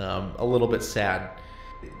 nervous, a little bit sad.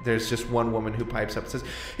 There's just one woman who pipes up and says,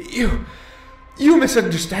 You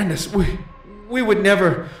misunderstand us. We would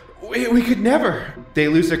never... We could never. They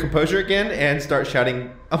lose their composure again and start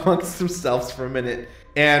shouting amongst themselves for a minute.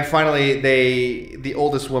 And finally, the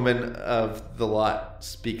oldest woman of the lot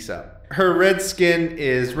speaks up. Her red skin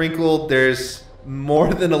is wrinkled. There's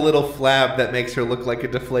more than a little flab that makes her look like a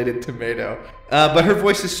deflated tomato. But her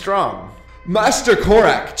voice is strong. Master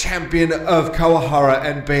Korak, champion of Kawahara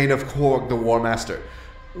and bane of Korg, the War Master.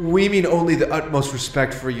 We mean only the utmost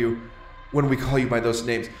respect for you when we call you by those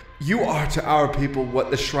names. You are to our people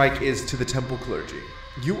what the Shrike is to the temple clergy.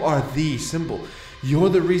 You are the symbol. You're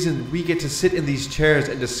the reason we get to sit in these chairs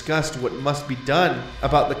and discuss what must be done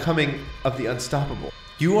about the coming of the unstoppable.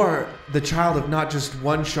 You are the child of not just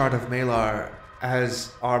one shard of Malar,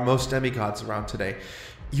 as are most demigods around today.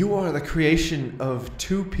 You are the creation of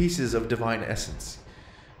 2 pieces of divine essence.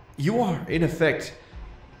 You are, in effect,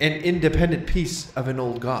 an independent piece of an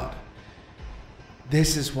old god.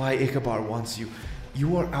 This is why Ichabod wants you.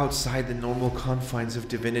 You are outside the normal confines of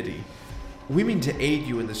divinity. We mean to aid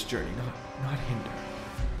you in this journey, not hinder.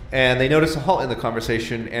 And they notice a halt in the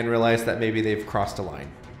conversation and realize that maybe they've crossed a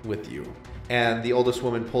line with you. And the oldest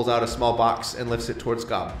woman pulls out a small box and lifts it towards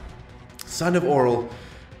Gob. Son of Oral,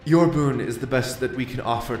 your boon is the best that we can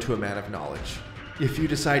offer to a man of knowledge. If you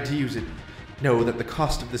decide to use it, know that the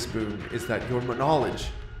cost of this boon is that your knowledge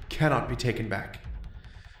cannot be taken back.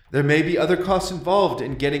 There may be other costs involved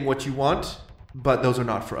in getting what you want, but those are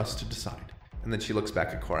not for us to decide. And then she looks back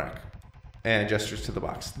at Korak and gestures to the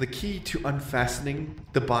box. The key to unfastening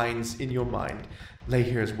the binds in your mind lay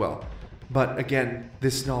here as well. But again,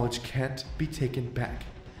 this knowledge can't be taken back.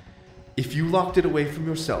 If you locked it away from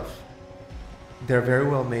yourself, there very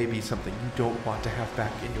well may be something you don't want to have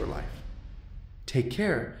back in your life. Take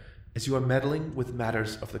care, as you are meddling with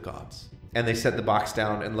matters of the gods. And they set the box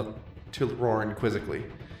down and look to Roran quizzically.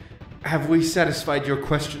 Have we satisfied your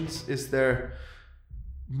questions? Is there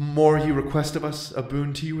more you request of us, a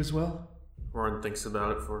boon to you as well? Roran thinks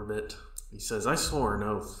about it for a bit. He says, I swore an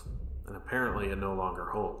oath, and apparently it no longer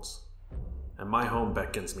holds. And my home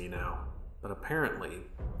beckons me now, but apparently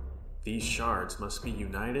these shards must be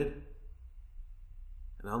united,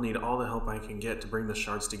 and I'll need all the help I can get to bring the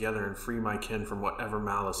shards together and free my kin from whatever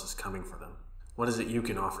malice is coming for them. What is it you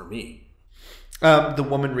can offer me? The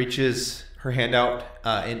woman reaches her hand out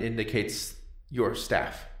and indicates your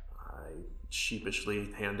staff. I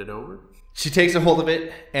sheepishly hand it over. She takes a hold of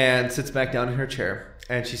it and sits back down in her chair,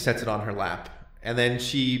 and she sets it on her lap. And then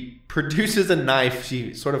she produces a knife.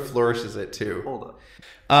 She sort of flourishes it too. Hold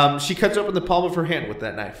up. She cuts open the palm of her hand with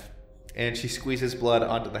that knife, and she squeezes blood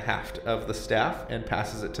onto the haft of the staff and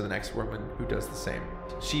passes it to the next woman, who does the same.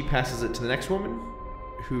 She passes it to the next woman,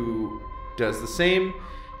 who does the same,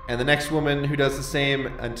 and the next woman, who does the same,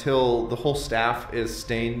 until the whole staff is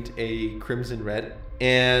stained a crimson red.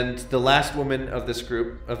 And the last woman of this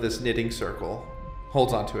group, of this knitting circle,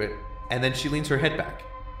 holds onto it, and then she leans her head back.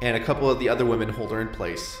 And a couple of the other women hold her in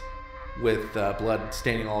place, with blood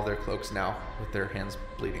staining all of their cloaks now, with their hands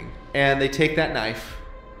bleeding. And they take that knife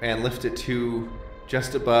and lift it to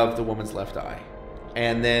just above the woman's left eye.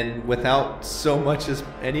 And then, without so much as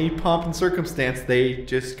any pomp and circumstance, they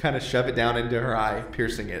just kind of shove it down into her eye,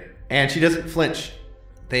 piercing it. And she doesn't flinch.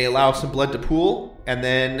 They allow some blood to pool, and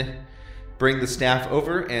then bring the staff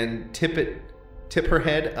over and tip her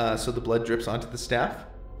head so the blood drips onto the staff.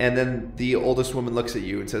 And then the oldest woman looks at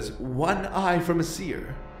you and says, "One eye from a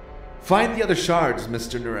seer. Find the other shards,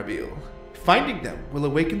 Mr. Nurabil. Finding them will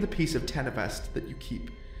awaken the piece of Tanavest that you keep.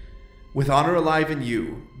 With honor alive in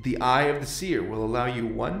you, the eye of the seer will allow you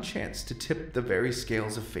one chance to tip the very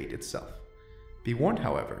scales of fate itself. Be warned,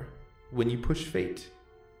 however, when you push fate,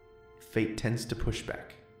 fate tends to push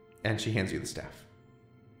back." And she hands you the staff.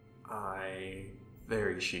 I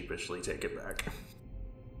very sheepishly take it back.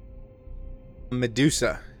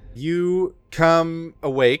 Medusa, you come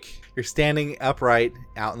awake. You're standing upright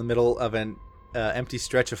out in the middle of an empty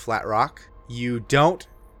stretch of flat rock. You don't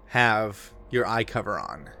have your eye cover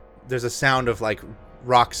on. There's a sound of like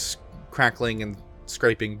rocks crackling and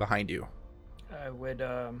scraping behind you. I would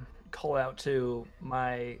call out to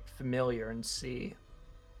my familiar and see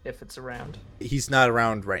if it's around. He's not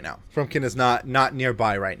around right now. Frumpkin is not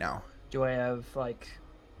nearby right now. Do I have like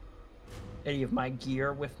any of my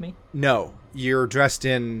gear with me? No, you're dressed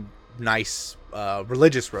in nice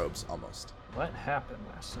religious robes almost. What happened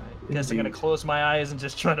last night? I guess I'm gonna close my eyes and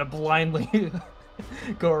just try to blindly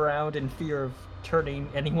go around in fear of turning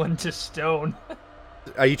anyone to stone.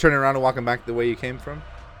 Are you turning around and walking back the way you came from?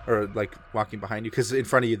 Or like walking behind you? Because in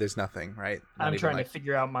front of you there's nothing, right? I'm trying to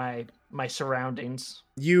figure out my surroundings.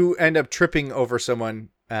 You end up tripping over someone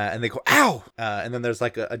and they go, "Ow!" And then there's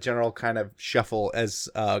like a general kind of shuffle as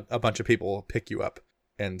a bunch of people pick you up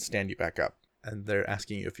and stand you back up. And they're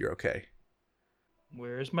asking you if you're okay.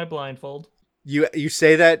 Where's my blindfold? You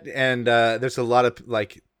say that, and there's a lot of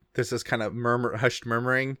like there's this kind of hushed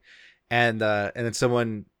murmuring, and then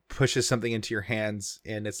someone pushes something into your hands,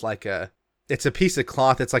 and it's a piece of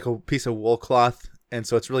cloth. It's like a piece of wool cloth, and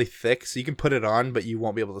so it's really thick, so you can put it on, but you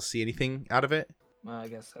won't be able to see anything out of it. Well, I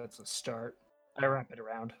guess that's a start. I wrap it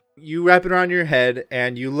around. You wrap it around your head,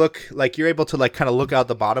 and you look like you're able to like kind of look out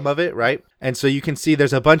the bottom of it, right? And so you can see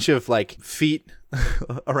there's a bunch of like feet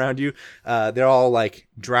around you. They're all like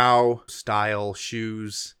drow style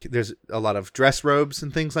shoes. There's a lot of dress robes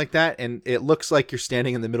and things like that, and it looks like you're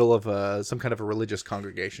standing in the middle of some kind of a religious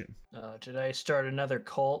congregation. Did I start another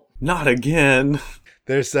cult? Not again.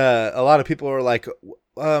 There's a lot of people who are like,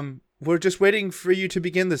 we're just waiting for you to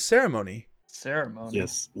begin the ceremony. Ceremony.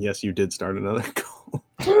 Yes, you did start another goal.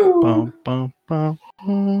 Bum, bum, bum,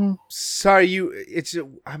 bum. Sorry,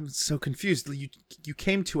 I'm so confused. You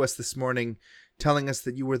came to us this morning telling us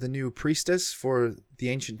that you were the new priestess for the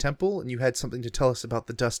ancient temple, and you had something to tell us about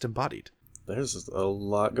the dust embodied. There's a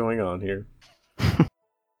lot going on here.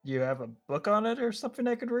 You have a book on it or something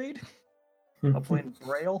I could read? Hopefully in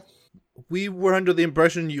Braille. We were under the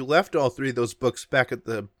impression you left all three of those books back at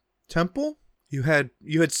the temple. You had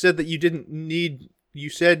said that you didn't need. You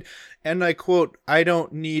said, and I quote, "I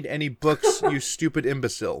don't need any books, you stupid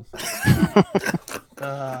imbecile."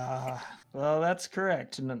 Well, that's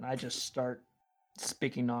correct. And then I just start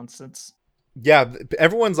speaking nonsense. Yeah,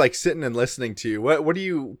 everyone's like sitting and listening to you. What do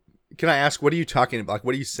you? Can I ask? What are you talking about? Like,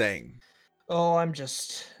 what are you saying? Oh, I'm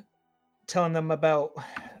just telling them about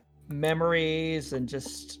memories and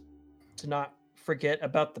just to not forget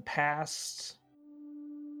about the past.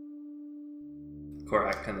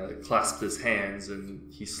 Korak kind of clasped his hands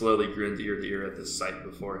and he slowly grinned ear to ear at the sight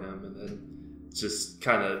before him, and then just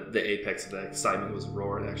kind of the apex of that excitement was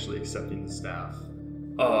Roran actually accepting the staff.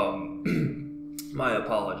 My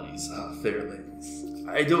apologies, fair ladies.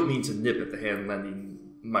 I don't mean to nip at the hand lending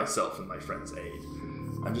myself and my friend's aid.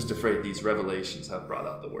 I'm just afraid these revelations have brought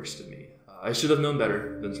out the worst in me. I should have known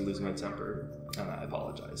better than to lose my temper, and I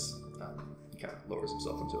apologize. He kind of lowers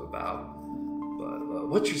himself into a bow. But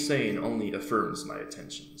what you're saying only affirms my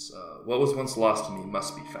attentions. What was once lost to me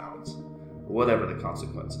must be found, whatever the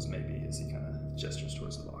consequences may be, as he kind of gestures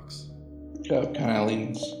towards the box. Gov kind of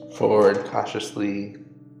leans forward, cautiously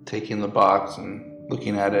taking the box and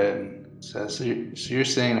looking at it, and says, so you're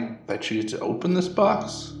saying if I choose to open this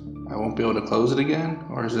box, I won't be able to close it again?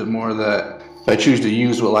 Or is it more that if I choose to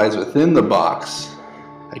use what lies within the box,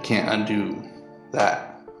 I can't undo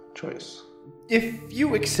that choice? If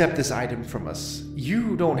you accept this item from us,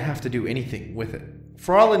 you don't have to do anything with it.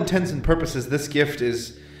 For all intents and purposes, this gift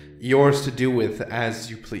is yours to do with as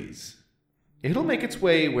you please. It'll make its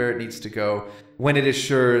way where it needs to go when it is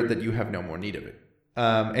sure that you have no more need of it.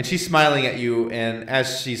 And she's smiling at you, and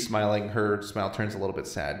as she's smiling, her smile turns a little bit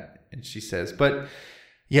sad, and she says, but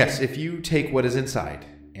yes, if you take what is inside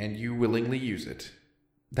and you willingly use it,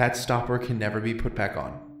 that stopper can never be put back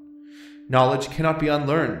on. Knowledge cannot be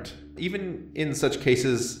unlearned. Even in such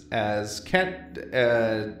cases as can't,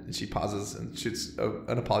 she pauses and shoots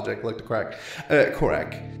an apologetic look to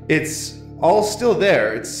Korak. It's all still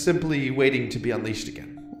there. It's simply waiting to be unleashed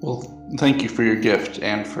again. Well, thank you for your gift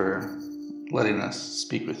and for letting us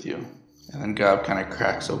speak with you. And then Gob kind of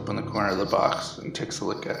cracks open the corner of the box and takes a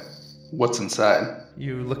look at what's inside.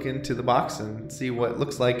 You look into the box and see what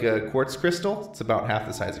looks like a quartz crystal. It's about half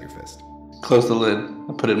the size of your fist. Close the lid.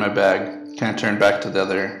 I put it in my bag. Kind of turn back to the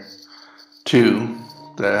other two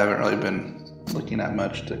that I haven't really been looking at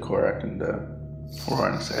much, to Korak and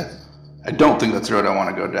Roran, and say, I don't think that's the road I want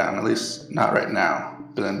to go down, at least not right now.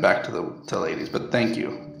 But then back to the ladies, but thank you.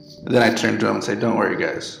 And then I turn to them and say, don't worry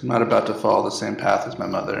guys, I'm not about to follow the same path as my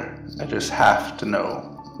mother. I just have to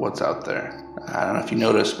know what's out there. I don't know if you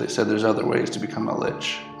noticed, but they said there's other ways to become a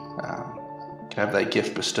lich. To have that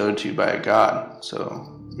gift bestowed to you by a god,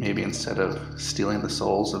 so maybe instead of stealing the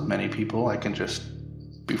souls of many people, I can just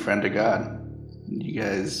befriend a god. You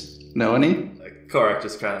guys know any? Korak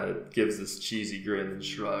just kind of gives this cheesy grin and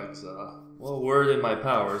shrugs. Well, word in my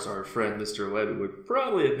powers, our friend Mr. Webby would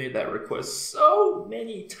probably have made that request so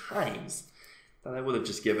many times that I would have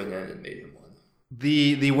just given in and made him one.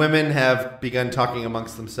 The women have begun talking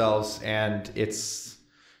amongst themselves, and it's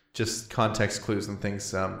just context clues and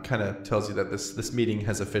things kind of tells you that this meeting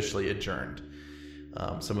has officially adjourned.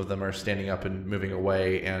 Some of them are standing up and moving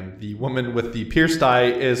away, and the woman with the pierced eye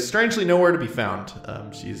is strangely nowhere to be found.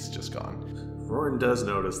 She's just gone. Roran does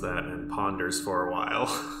notice that and ponders for a while.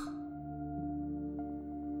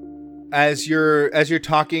 As you're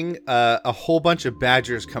talking, a whole bunch of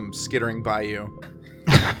badgers come skittering by you.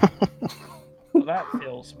 Well, that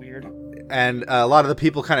feels weird. And a lot of the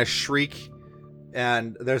people kind of shriek,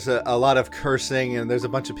 and there's a lot of cursing, and there's a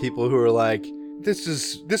bunch of people who are like, This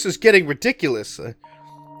is getting ridiculous.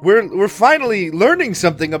 We're finally learning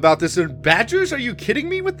something about this. And badgers? Are you kidding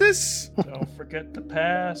me with this? Don't forget the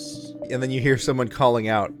past. And then you hear someone calling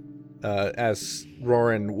out as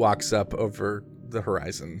Roran walks up over the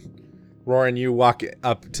horizon. Roran, you walk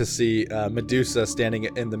up to see Medusa standing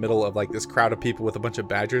in the middle of like this crowd of people with a bunch of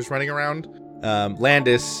badgers running around.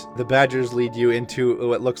 Landis, the badgers lead you into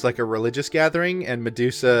what looks like a religious gathering, and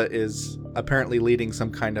Medusa is apparently leading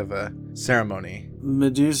some kind of a ceremony.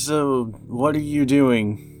 Medusa, what are you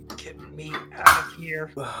doing? Get me out of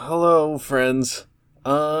here. Hello, friends.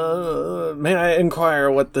 May I inquire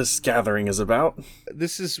what this gathering is about?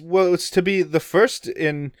 This is, well, it's to be the first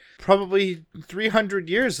in probably 300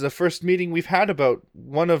 years, the first meeting we've had about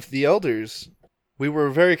one of the elders. We were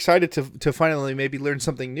very excited to finally maybe learn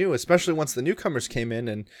something new, especially once the newcomers came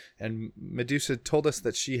in and Medusa told us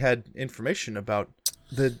that she had information about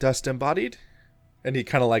the dust embodied. And he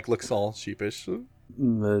kind of like looks all sheepish.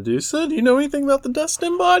 Medusa, do you know anything about the dust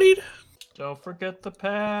embodied? Don't forget the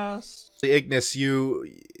past. Ignis, you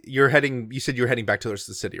said you're heading back towards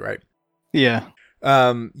the city, right? Yeah.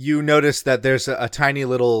 You notice that there's a tiny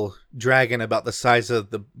little dragon about the size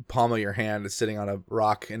of the palm of your hand. It's sitting on a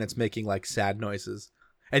rock and it's making like sad noises.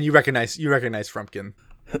 And you recognize Frumpkin.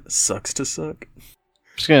 Sucks to suck.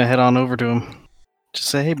 Just gonna head on over to him. Just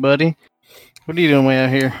say, hey, buddy, what are you doing way out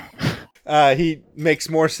here? He makes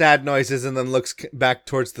more sad noises and then looks back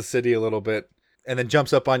towards the city a little bit. And then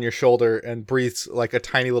jumps up on your shoulder and breathes like a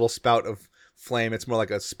tiny little spout of flame. It's more like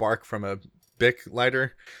a spark from a Bic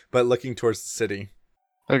lighter, but looking towards the city.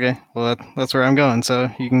 Okay, well that's where I'm going, so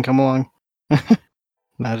you can come along.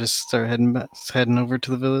 Now just start heading over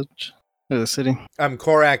to the village or the city.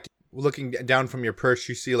 Korak, looking down from your perch,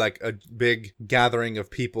 you see like a big gathering of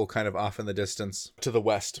people kind of off in the distance to the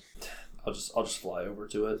west. I'll just fly over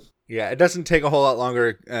to it. Yeah, it doesn't take a whole lot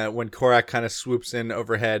longer when Korak kind of swoops in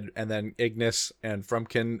overhead, and then Ignis and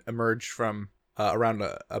Frumpkin emerge from around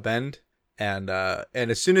a bend. And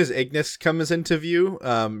as soon as Ignis comes into view,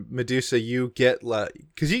 Medusa, you get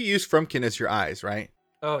because you use Frumpkin as your eyes, right?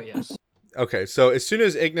 Oh yes. Okay, so as soon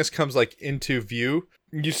as Ignis comes like into view,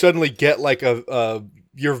 you suddenly get like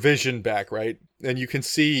your vision back, right? And you can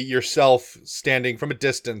see yourself standing from a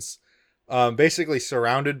distance. Basically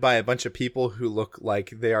surrounded by a bunch of people who look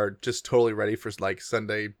like they are just totally ready for like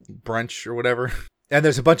Sunday brunch or whatever. And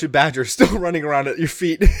there's a bunch of badgers still running around at your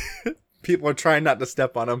feet. People are trying not to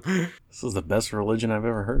step on them. This is the best religion I've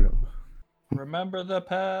ever heard of. Remember the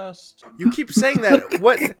past. You keep saying that.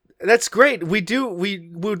 What? That's great. We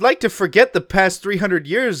would like to forget the past 300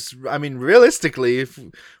 years. I mean, realistically, if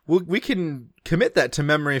we can commit that to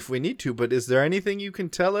memory if we need to, but is there anything you can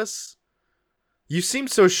tell us? You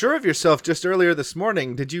seemed so sure of yourself just earlier this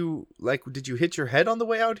morning. Did you hit your head on the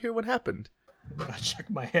way out here? What happened? I check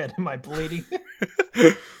my head. Am I bleeding?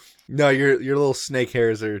 No, your little snake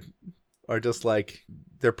hairs are just like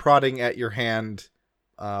they're prodding at your hand,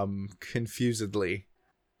 confusedly.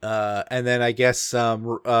 And then I guess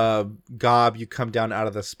Gob, you come down out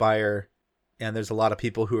of the spire, and there's a lot of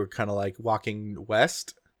people who are kind of like walking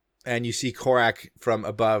west, and you see Korak from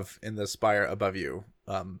above in the spire above you.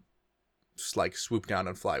 Just like swoop down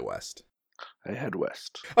and fly west. I head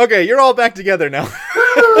west. Okay, you're all back together now.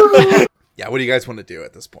 Yeah, what do you guys want to do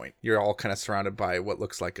at this point? You're all kind of surrounded by what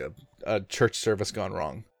looks like a church service gone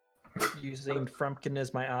wrong. Using Frumpkin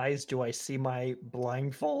as my eyes, do I see my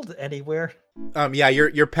blindfold anywhere? Yeah,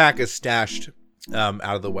 your pack is stashed out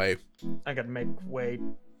of the way. I gotta make way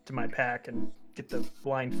to my pack and get the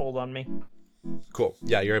blindfold on me. Cool.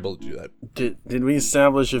 Yeah, you're able to do that. Did we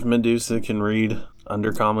establish if Medusa can read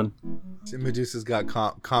Undercommon? Medusa's got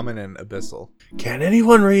common and abyssal. Can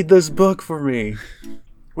anyone read this book for me?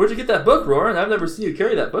 Where'd you get that book, Roran? I've never seen you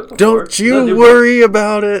carry that book before. Don't you worry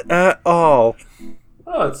about it at all.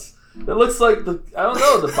 Oh, it looks like I don't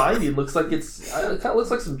know, the binding looks like it kind of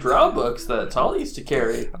looks like some drow books that Tali used to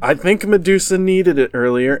carry. I think Medusa needed it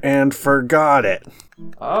earlier and forgot it.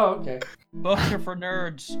 Oh, okay. Books are for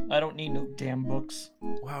nerds. I don't need no damn books.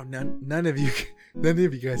 Wow, none of you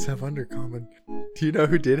guys have Undercommon. Do you know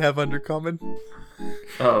who did have Undercommon?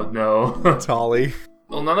 Oh no. Tali.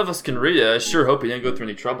 Well, none of us can read it. I sure hope he didn't go through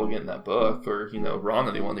any trouble getting that book, or wrong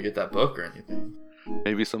anyone to get that book or anything.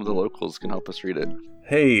 Maybe some of the locals can help us read it.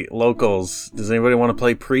 Hey, locals, does anybody want to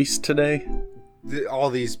play priest today? All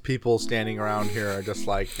these people standing around here are just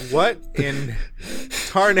like, what in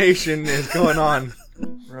tarnation is going on?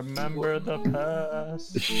 Remember the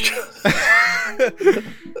past.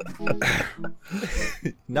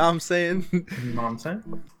 Know what I'm saying?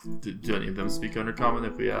 Do any of them speak Undercommon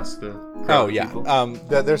if we ask the Oh yeah.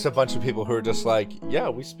 There's a bunch of people who are just like, yeah,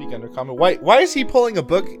 we speak Undercommon. Why is he pulling a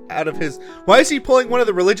book out of his why is he pulling one of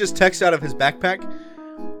the religious texts out of his backpack?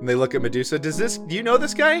 And they look at Medusa. Do you know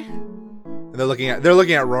this guy? And they're looking at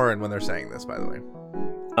Roran when they're saying this, by the way.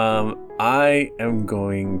 I am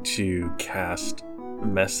going to cast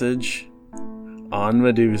message on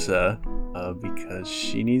Medusa because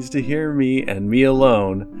she needs to hear me and me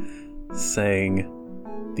alone saying,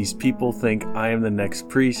 these people think I am the next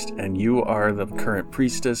priest and you are the current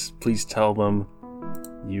priestess. Please tell them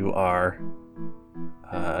you are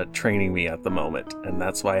training me at the moment, and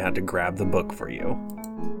that's why I had to grab the book for you.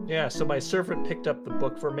 Yeah, so my servant picked up the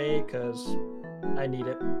book for me because I need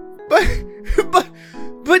it.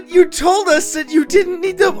 But you told us that you didn't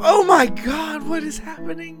need the. Oh my God! What is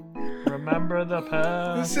happening? Remember the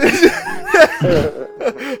past.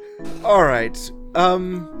 All right.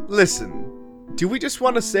 Listen. Do we just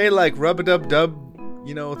want to say like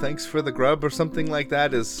rub-a-dub-dub? Thanks for the grub or something like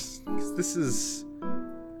that? This is.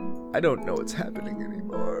 I don't know what's happening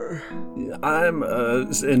anymore. I'm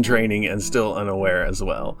in training and still unaware as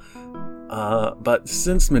well. But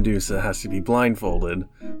since Medusa has to be blindfolded,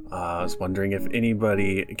 I was wondering if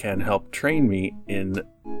anybody can help train me in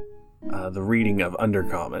the reading of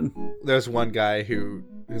Undercommon. There's one guy who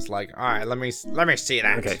is like, all right, let me see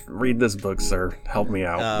that. Okay, read this book, sir. Help me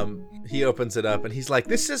out. He opens it up and he's like,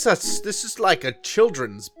 this is like a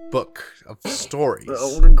children's book of stories.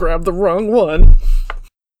 Oh, grab the wrong one.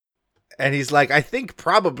 And he's like, I think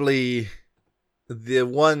probably the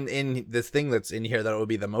one in the thing that's in here that would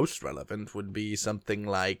be the most relevant would be something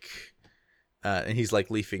like, and he's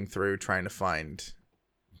like leafing through trying to find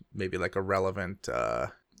maybe like a relevant,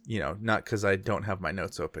 not because I don't have my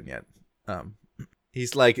notes open yet.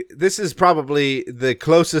 He's like, this is probably the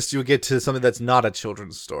closest you'll get to something that's not a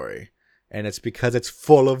children's story. And it's because it's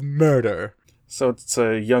full of murder. So it's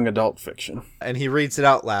a young adult fiction. And he reads it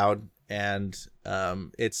out loud. And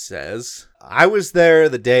it says, I was there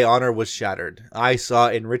the day honor was shattered. I saw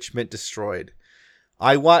enrichment destroyed.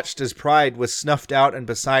 I watched as pride was snuffed out and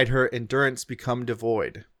beside her endurance become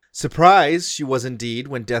devoid. Surprised she was indeed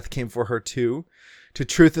when death came for her too. To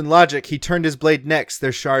truth and logic he turned his blade next,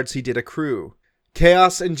 their shards he did accrue.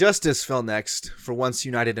 Chaos and justice fell next, for once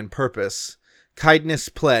united in purpose. Kindness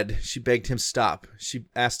pled, she begged him stop, she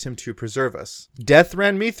asked him to preserve us. Death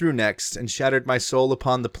ran me through next, and shattered my soul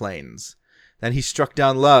upon the plains. Then he struck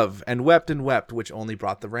down love, and wept, which only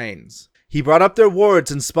brought the rains. He brought up their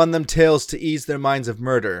wards, and spun them tales to ease their minds of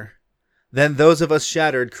murder. Then those of us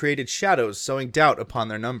shattered created shadows, sowing doubt upon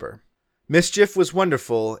their number. Mischief was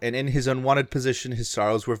wonderful, and in his unwanted position his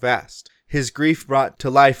sorrows were vast. His grief brought to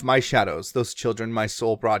life my shadows, those children my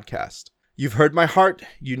soul broadcast. You've heard my heart,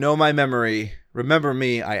 you know my memory. Remember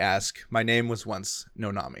me, I ask. My name was once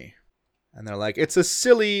Nonami. And they're like, it's a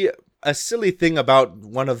silly thing about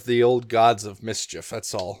one of the old gods of mischief,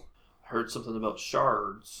 that's all. I heard something about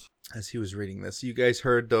shards. As he was reading this, you guys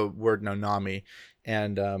heard the word Nonami.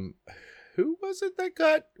 And who was it that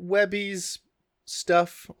got Webby's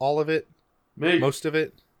stuff? All of it? Me. Most of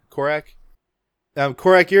it? Korak?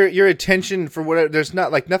 Korak, your attention for whatever, there's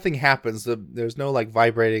not like nothing happens. There's no like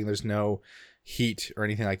vibrating, there's no heat or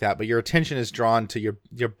anything like that, but your attention is drawn to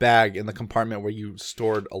your bag in the compartment where you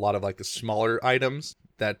stored a lot of like the smaller items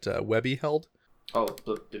that Webby held. Oh,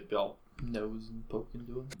 the bell nose and poke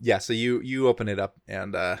into it. Yeah, so you open it up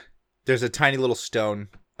and there's a tiny little stone.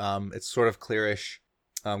 It's sort of clearish,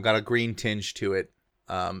 got a green tinge to it,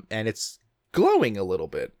 and it's glowing a little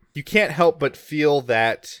bit. You can't help but feel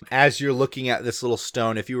that as you're looking at this little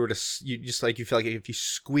stone, if you were to, you feel like if you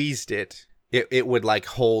squeezed it, it would like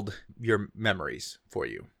hold your memories for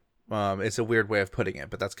you. It's a weird way of putting it,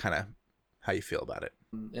 but that's kind of how you feel about it.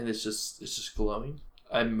 And it's just glowing.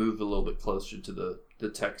 I move a little bit closer to the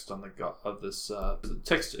text on the god of this. The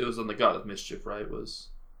text, it was on the god of mischief, right? Was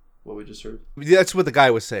what we just heard. That's what the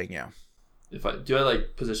guy was saying. Yeah. Do I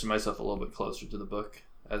like position myself a little bit closer to the book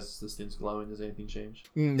as this thing's glowing? Does anything change?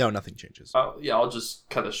 No, nothing changes. Yeah, I'll just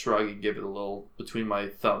kind of shrug and give it a little, between my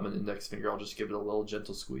thumb and index finger, I'll just give it a little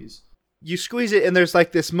gentle squeeze. You squeeze it, and there's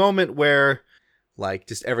like this moment where, like,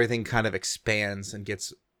 just everything kind of expands and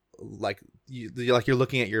gets like you're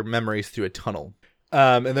looking at your memories through a tunnel.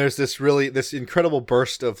 And there's this incredible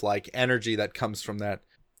burst of like energy that comes from that,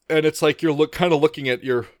 and it's like you're kind of looking at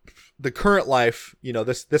the current life,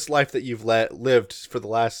 this life that you've lived for the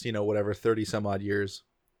last 30 some odd years,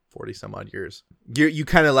 40 some odd years. You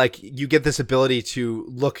kind of like you get this ability to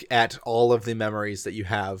look at all of the memories that you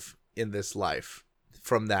have in this life.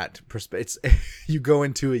 From that perspective, you go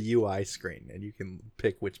into a UI screen and you can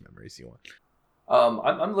pick which memories you want.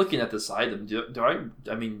 I'm looking at this item.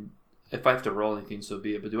 I mean, if I have to roll anything, so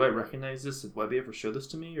be it. But do I recognize this? Did Webby ever show this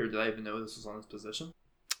to me, or did I even know this was on his position?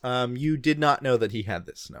 You did not know that he had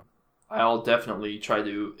this. No. I'll definitely try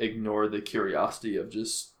to ignore the curiosity of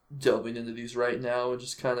just delving into these right now and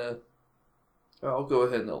just kind of. I'll go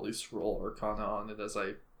ahead and at least roll Arcana on it as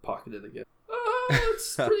I pocket it again.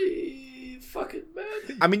 It's pretty fucking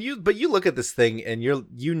bad. I mean, you look at this thing and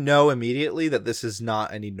you know immediately that this is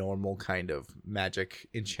not any normal kind of magic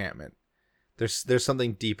enchantment. There's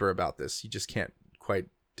something deeper about this. You just can't quite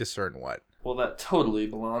discern what. Well, that totally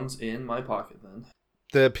belongs in my pocket then.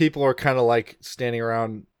 The people are kind of like standing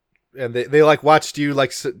around, and they like watched you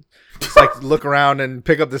like like look around and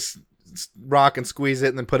pick up this rock and squeeze it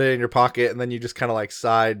and then put it in your pocket, and then you just kind of like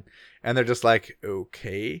sighed, and they're just like,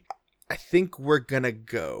 okay, I think we're gonna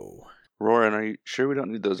go. Roran, are you sure we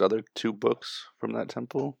don't need those other 2 books from that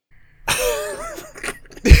temple?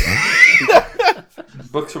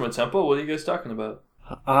 Books from a temple? What are you guys talking about?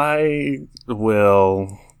 I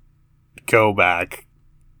will go back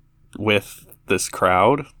with this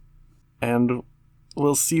crowd, and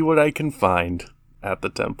we'll see what I can find at the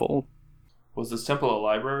temple. Was this temple a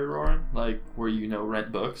library, Roran? Like, where you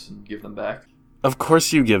rent books and give them back? Of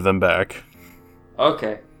course you give them back.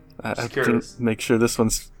 Okay. I Just can curious. make sure this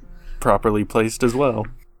one's properly placed as well.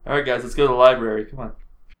 Alright, guys, let's go to the library. Come on.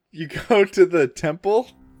 You go to the temple?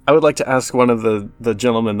 I would like to ask one of the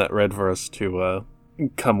gentlemen that read for us to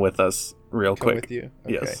come with us real Come quick. with you?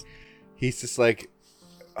 Okay. Yes. He's just like,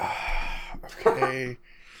 okay.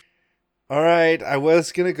 All right, I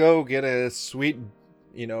was going to go get a sweet,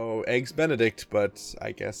 Eggs Benedict, but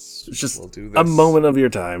I guess Just we'll do this. a moment of your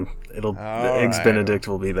time. The All Eggs right. Benedict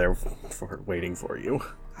will be there waiting for you.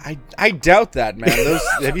 I doubt that, man.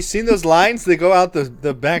 Have you seen those lines? They go out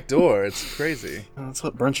the back door. It's crazy. That's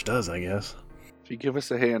what brunch does, I guess. If you give us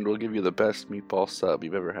a hand, we'll give you the best meatball sub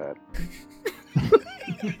you've ever had.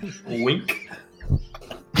 Wink.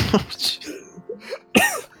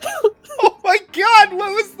 Oh my god,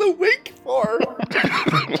 what was the wink for?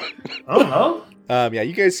 I don't know. Yeah,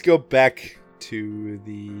 you guys go back to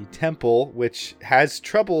the temple, which has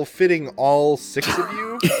trouble fitting all 6 of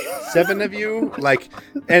you, 7 of you,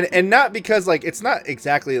 and not because it's not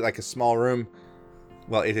exactly like a small room.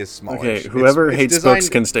 Well, it is small. Okay, whoever hates books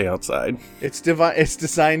can stay outside. It's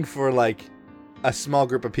designed for a small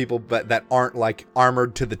group of people, but that aren't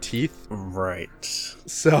armored to the teeth. Right.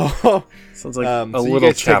 So Sounds like so a you little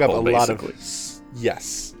guys take up chapel, a lot of- basically.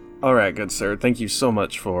 yes. All right, good sir. Thank you so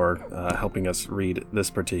much for helping us read this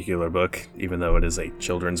particular book, even though it is a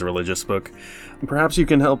children's religious book. Perhaps you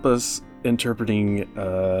can help us interpreting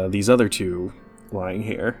these other 2 lying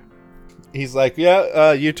here. He's like,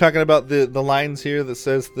 yeah, you're talking about the lines here that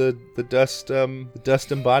says the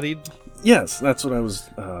dust embodied. Yes, that's what I was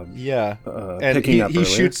Yeah, and picking up he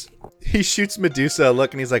earlier. shoots Medusa a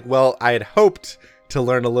look, and he's like, well, I had hoped to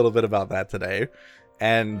learn a little bit about that today,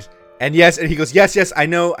 and yes, and he goes, yes, I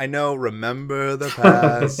know, remember the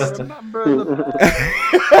past.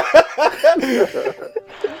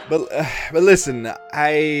 but listen,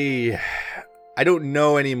 I don't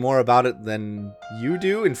know any more about it than you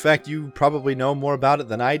do. In fact, you probably know more about it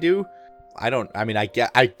than I do.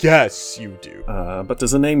 I guess you do. But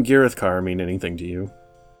does the name Girithkar mean anything to you?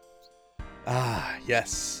 Ah,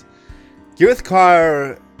 yes.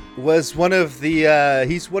 Girithkar was one of the,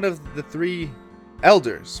 he's one of the 3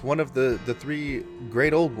 elders, one of the 3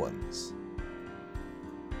 great old ones.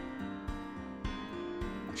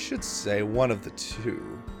 I should say one of the 2,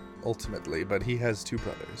 ultimately, but he has 2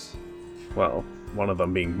 brothers. Well, one of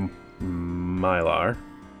them being Mylar.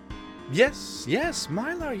 Yes,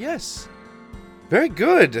 Mylar, yes. Very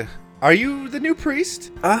good. Are you the new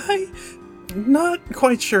priest? I'm not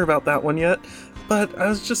quite sure about that one yet, but I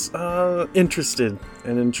was just interested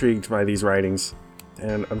and intrigued by these writings.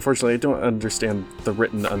 And unfortunately, I don't understand the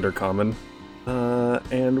written Undercommon.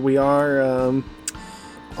 And we are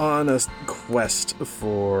on a quest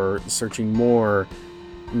for searching more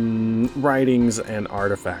writings and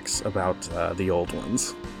artifacts about the old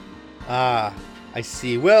ones. Ah, I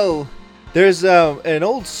see. Well, there's an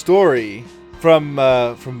old story from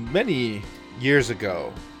many years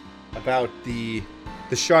ago about the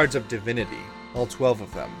shards of divinity, all 12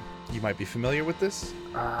 of them. You might be familiar with this?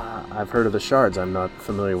 I've heard of the shards. I'm not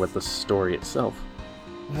familiar with the story itself.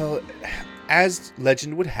 Well, as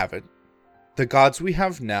legend would have it, the gods we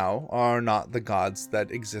have now are not the gods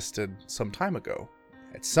that existed some time ago.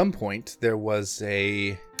 At some point, there was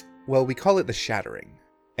we call it the Shattering.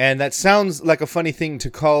 And that sounds like a funny thing to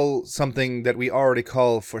call something that we already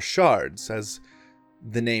call for shards, as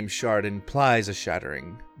the name shard implies a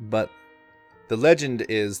shattering. But the legend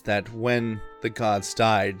is that when the gods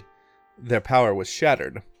died, their power was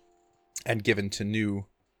shattered and given to new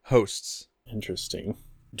hosts. Interesting.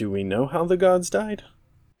 Do we know how the gods died?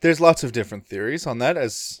 There's lots of different theories on that,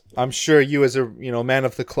 as I'm sure you as a man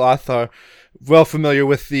of the cloth are well familiar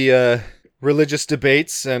with the religious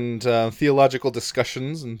debates and theological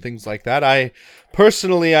discussions and things like that.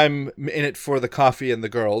 I'm in it for the coffee and the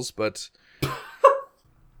girls, but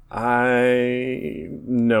I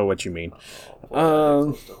know what you mean.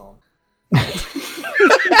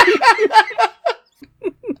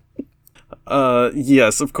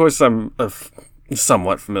 Yes, of course I'm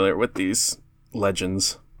somewhat familiar with these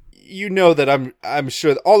legends. You know that I'm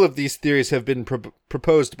sure that all of these theories have been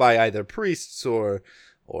proposed by either priests or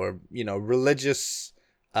religious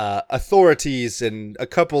authorities and a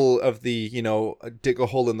couple of the, dig a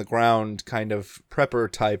hole in the ground kind of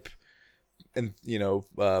prepper type and,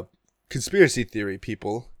 conspiracy theory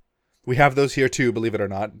people. We have those here too, believe it or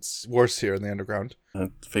not. It's worse here in the underground. I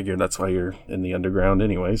figured that's why you're in the underground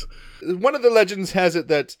anyways. One of the legends has it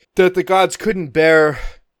that the gods couldn't bear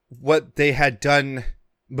what they had done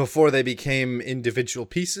before they became individual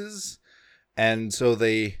pieces, and so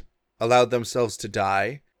they allowed themselves to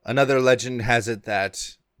die. Another legend has it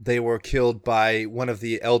that they were killed by one of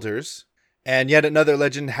the elders, and yet another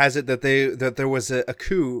legend has it that there was a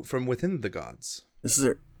coup from within the gods. Is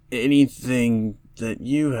there anything that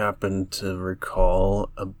you happen to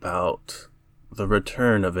recall about the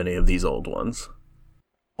return of any of these old ones?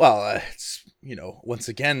 Well, it's, once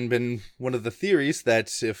again been one of the theories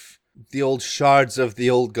that if the old shards of the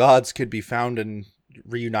old gods could be found and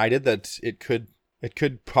reunited, that it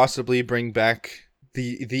could possibly bring back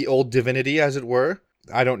the old divinity, as it were.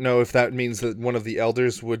 I don't know if that means that one of the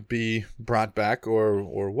elders would be brought back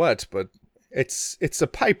or what, but it's a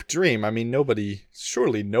pipe dream. I mean,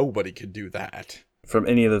 surely nobody could do that. From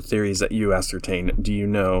any of the theories that you ascertain, do you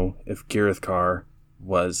know if Girithkar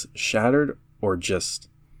was shattered or just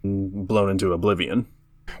blown into oblivion?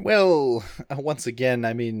 Well, once again,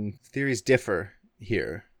 I mean, theories differ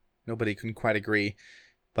here. Nobody can quite agree.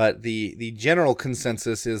 But the general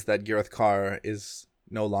consensus is that Girithkar is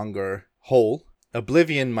no longer whole.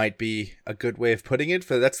 Oblivion might be a good way of putting it,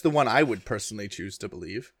 for that's the one I would personally choose to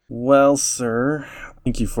believe. Well, sir,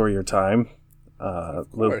 thank you for your time.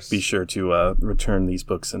 We'll be sure to return these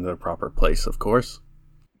books in their proper place, of course.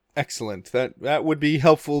 Excellent. That would be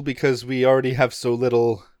helpful because we already have so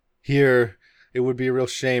little here. It would be a real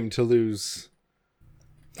shame to lose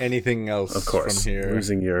anything else of course, from here.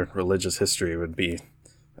 Losing your religious history would be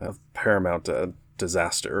a paramount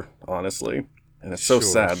disaster, honestly. And it's so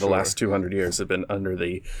sad the last 200 years have been under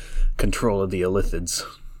the control of the Illithids.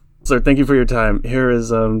 Sir, thank you for your time. Here is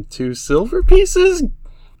 2 silver pieces.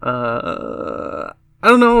 I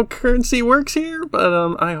don't know how currency works here,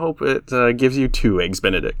 but I hope it gives you 2 eggs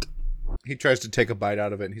Benedict. He tries to take a bite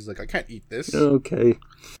out of it, and he's like, I can't eat this. Okay.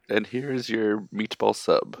 And here's your meatball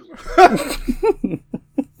sub.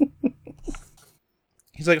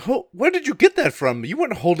 He's like, where did you get that from? You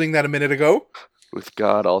weren't holding that a minute ago. With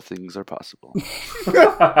God, all things are possible.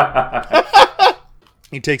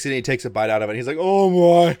 He takes it and he takes a bite out of it. He's like, oh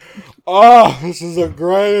my, this is the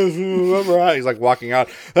greatest thing I've ever had. He's like walking out.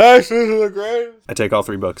 This is the greatest. I take all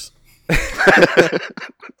 3 books.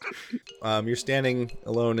 You're standing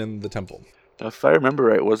alone in the temple. If I remember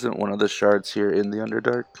right, wasn't one of the shards here in the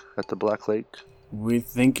Underdark at the Black Lake? We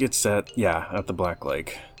think it's at the Black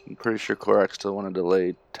Lake. I'm pretty sure Korak still wanted to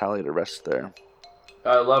lay Tally to rest there.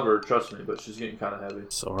 I love her, trust me, but she's getting kind of heavy.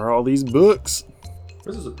 So are all these books.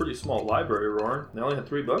 This is a pretty small library, Roran. They only had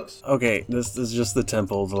 3 books? Okay, this is just the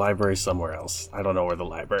temple. The library's somewhere else. I don't know where the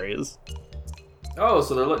library is. Oh,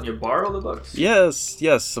 so they're letting you borrow the books?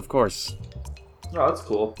 Yes, of course. Oh, that's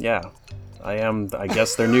cool. Yeah. I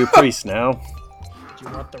guess, their new priest now. Do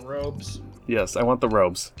you want the robes? Yes, I want the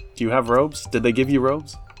robes. Do you have robes? Did they give you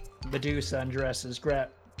robes? Medusa undresses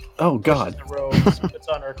Gret. Oh, God. The robes, puts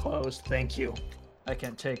on her clothes. Thank you. I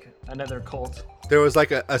can't take another cult. There was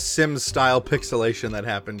like a Sims-style pixelation that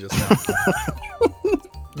happened just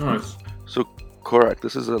now. Nice. So, Korak,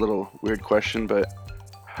 this is a little weird question, but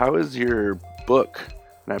how is your book?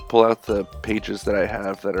 And I pull out the pages that I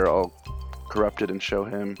have that are all corrupted and show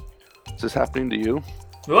him. Is this happening to you?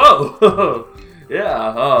 Whoa!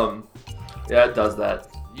 Yeah, it does that.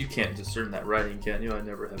 You can't discern that writing, can you? I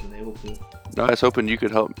never have been able to. No, I was hoping you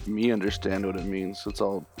could help me understand what it means. It's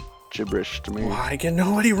all gibberish to me. Why can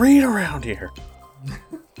nobody read around here?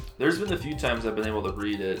 There's been a few times I've been able to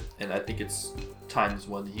read it, and I think it's times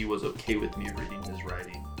when he was okay with me reading his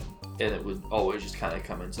writing. And it would always just kind of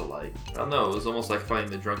come into like, I don't know, it was almost like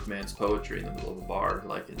finding the drunk man's poetry in the middle of a bar.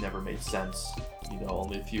 Like, it never made sense.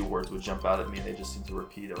 Only a few words would jump out at me, and they just seem to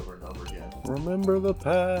repeat over and over again. Remember the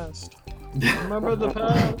past. Remember the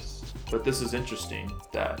past. But this is interesting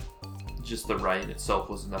that just the writing itself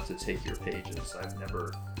was enough to take your pages.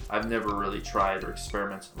 I've never really tried or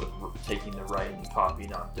experimented with taking the writing and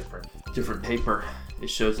copying on different paper. It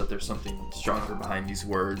shows that there's something stronger behind these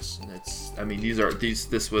words, and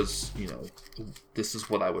this is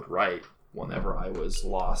what I would write whenever I was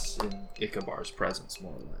lost in Ikabar's presence,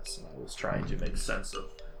 more or less, and I was trying to make sense of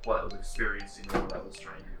what I was experiencing and what I was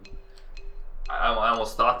trying to. I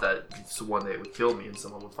almost thought that one day it would kill me and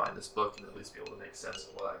someone would find this book and at least be able to make sense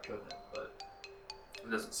of what I couldn't, but it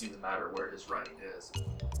doesn't seem to matter where his writing is.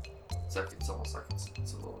 It's almost like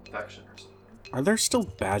it's a little infection or something. Are there still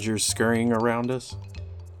badgers scurrying around us?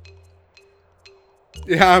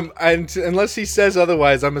 Yeah, and unless he says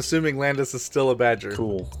otherwise, I'm assuming Landis is still a badger.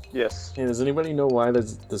 Cool. Yes. Hey, does anybody know why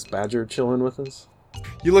there's this badger chilling with us?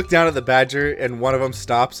 You look down at the badger, and one of them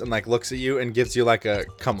stops and like looks at you and gives you like a,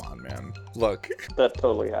 come on, man, look. That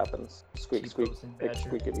totally happens. Squeak, Keep squeak. posting, Big badger.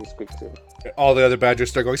 squeak and you squeak too. All the other badgers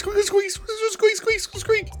start going squeak, squeak, squeak, squeak, squeak,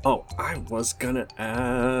 squeak. Oh, I was gonna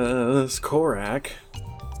ask Korak.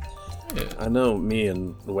 Yeah. I know me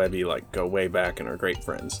and Webby like go way back and are great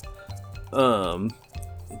friends.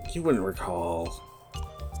 You wouldn't recall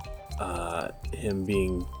him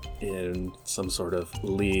being in some sort of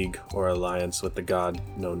league or alliance with the god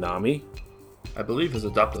Nonami? I believe his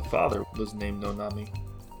adoptive father was named Nonami,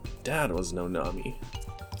 Dad was Nonami.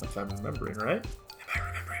 if I'm remembering right.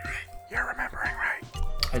 You're remembering right.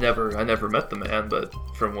 I never met the man, but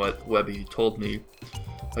from what Webby told me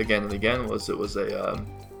again and again was it was a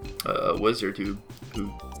wizard who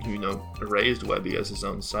raised Webby as his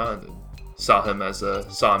own son and saw him as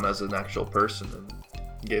an actual person and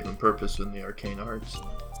gave him purpose in the arcane arts.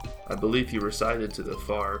 I believe he resided to the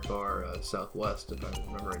far southwest, if I'm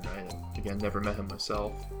remembering right. And again, never met him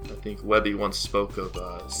myself. I think Webby once spoke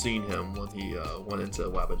of seeing him when he went into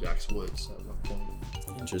Wabajack's woods at one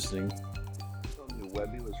point. Interesting.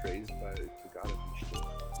 Webby was raised by the god of Ishtar.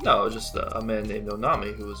 No, just a man named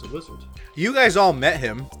Onami who was a wizard. You guys all met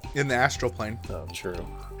him in the astral plane. Oh, true.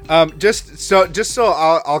 Just so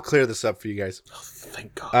I'll clear this up for you guys. Oh,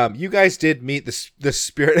 thank God. You guys did meet the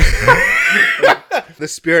spirit, the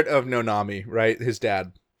spirit of Nonami, right? His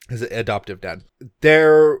dad, his adoptive dad.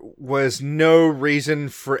 There was no reason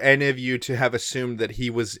for any of you to have assumed that he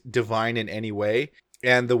was divine in any way.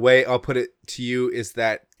 And the way I'll put it to you is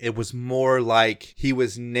that it was more like he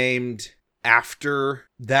was named after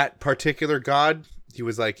that particular god. He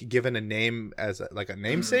was like given a name as a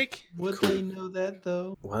namesake. Would they know that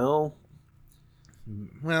though? Well,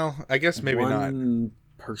 I guess maybe not. one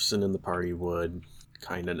person in the party would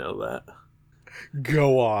kind of know that.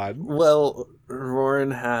 Go on. Well,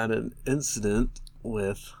 Roran had an incident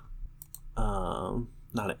with, not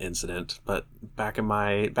an incident, but back in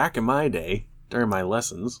my day, during my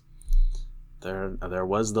lessons, there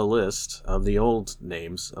was the list of the old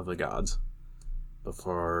names of the gods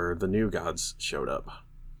before the new gods showed up,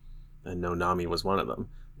 and Nonami was one of them.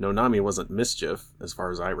 Nonami wasn't mischief, as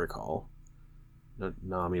far as I recall.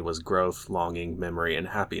 Nonami was growth, longing, memory, and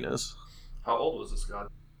happiness. How old was this god?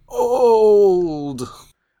 Old.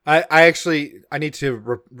 I need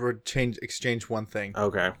to exchange one thing.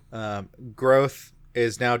 Okay. Growth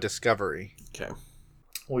is now discovery. Okay.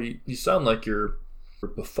 Well, you sound like you're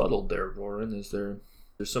befuddled there, Roran. Is there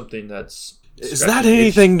something that's... Is that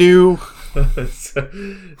anything new? is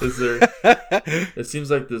there... It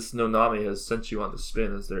seems like this Nonami has sent you on the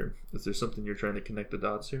spin. Is there something you're trying to connect the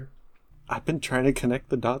dots here? I've been trying to connect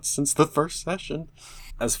the dots since the first session.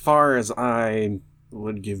 As far as I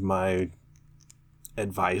would give my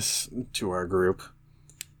advice to our group,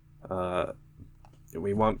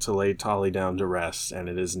 we want to lay Tali down to rest, and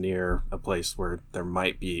it is near a place where there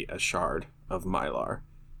might be a shard of Mylar,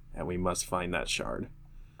 and we must find that shard.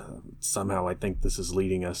 Somehow I think this is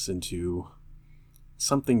leading us into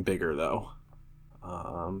something bigger, though,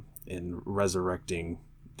 in resurrecting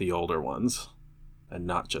the older ones, and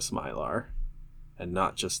not just Mylar, and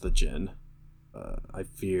not just the Jinn. I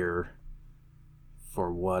fear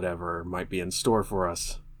for whatever might be in store for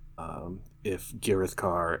us if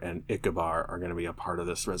Girithkar and Ikabar are going to be a part of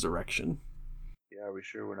this resurrection. Yeah, are we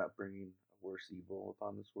sure we're not bringing a worse evil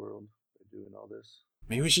upon this world by doing all this?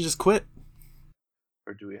 Maybe we should just quit.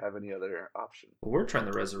 Or do we have any other option? Well, we're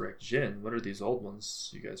trying to resurrect Jinn. What are these old ones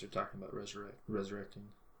you guys are talking about resurrecting?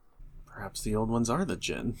 Perhaps the old ones are the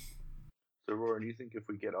Jinn. So, Roran, you think if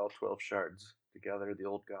we get all 12 shards to gather the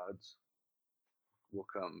old gods, we'll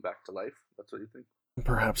come back to life? That's what you think?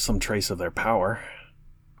 Perhaps some trace of their power.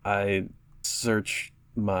 I searched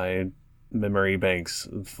my memory banks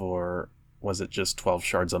for, was it just 12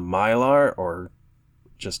 shards of Mylar or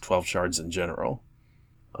just 12 shards in general?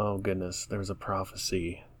 Oh goodness, there's a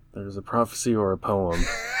prophecy. There's a prophecy or a poem.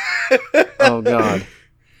 Oh god.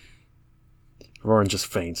 Roran just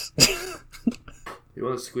faints. You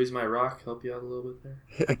want to squeeze my rock? Help you out a little bit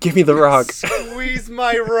there? Give me the rock. Squeeze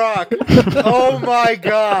my rock. Oh my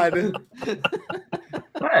god.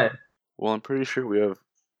 What? Well, I'm pretty sure we have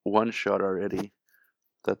one shot already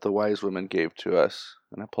that the wise women gave to us.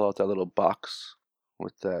 And I pull out that little box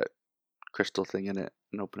with that crystal thing in it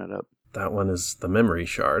and open it up. That one is the memory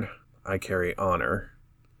shard. I carry honor.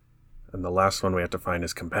 And the last one we have to find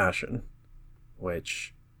is compassion,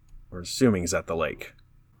 which we're assuming is at the lake.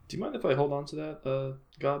 Do you mind if I hold on to that,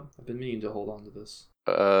 God? I've been meaning to hold on to this.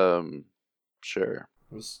 Sure.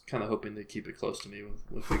 I was kind of hoping to keep it close to me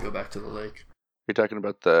if we go back to the lake. You're talking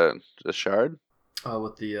about the shard?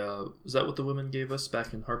 With the is that what the women gave us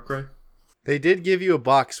back in Harpgrey? They did give you a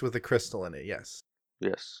box with a crystal in it, yes.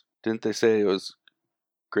 Yes. Didn't they say it was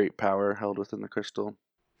great power held within the crystal?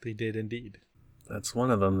 They did indeed. That's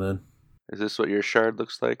one of them, then. Is this what your shard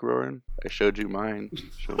looks like, Roran? I showed you mine.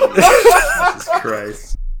 Jesus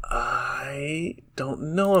Christ. I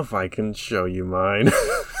don't know if I can show you mine.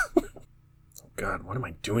 Oh God, what am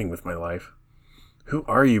I doing with my life? Who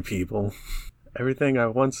are you people? Everything I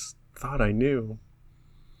once thought I knew.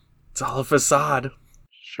 It's all a facade.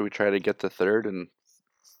 Should we try to get the third and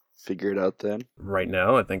figure it out then? Right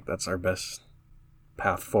now, I think that's our best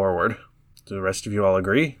path forward. Do the rest of you all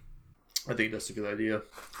agree? I think that's a good idea.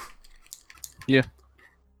 Yeah.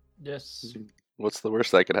 Yes. What's the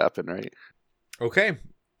worst that could happen, right? Okay.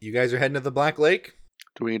 You guys are heading to the Black Lake?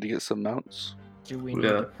 Do we need to get some mounts? Do we need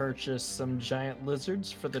to purchase some giant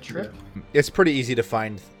lizards for the trip? It's pretty easy to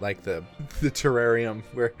find, like, the terrarium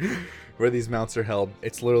where these mounts are held.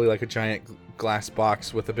 It's literally like a giant glass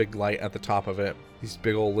box with a big light at the top of it. These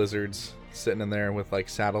big old lizards sitting in there with, like,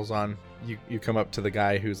 saddles on. You come up to the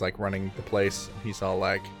guy who's, like, running the place. He's all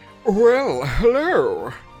like, Well,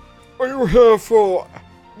 hello. Are you here for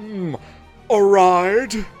a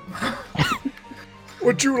ride?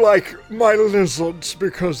 Would you like my lizards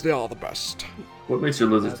because they are the best? What makes your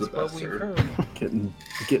lizards the best, sir?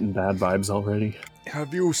 Getting bad vibes already.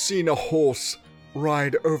 Have you seen a horse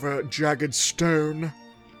ride over jagged stone?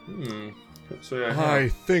 So I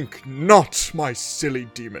think not, my silly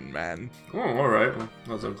demon man. Oh, alright. Well,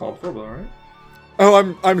 that was uncalled for, but alright.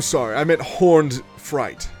 Oh, I'm sorry. I meant horned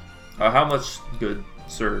fright. How much good,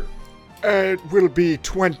 sir? It will be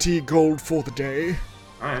 20 gold for the day.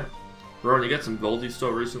 Alright. Rowan, you got some gold you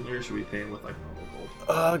stole recently, or should we pay him with, like, normal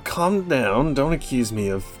gold? Calm down. Don't accuse me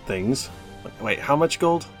of things. Wait, how much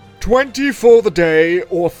gold? 20 for the day,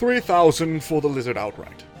 or 3,000 for the lizard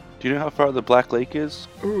outright. Do you know how far the Black Lake is?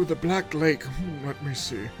 Ooh, the Black Lake. Let me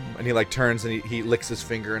see. and he, like, turns and he licks his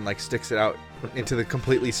finger and, like, sticks it out into the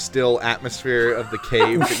completely still atmosphere of the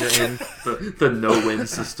cave that you're in. The no-wind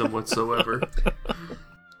system whatsoever.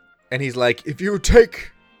 And he's like, If you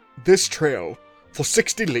take this trail for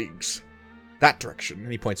 60 leagues, that direction,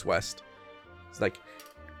 and he points west. It's like,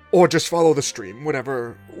 or just follow the stream,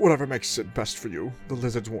 whatever makes it best for you. The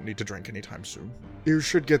lizards won't need to drink anytime soon. You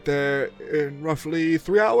should get there in roughly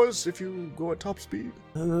 3 hours if you go at top speed.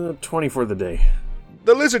 20 for the day.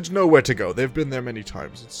 The lizards know where to go. They've been there many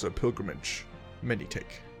times. It's a pilgrimage. Many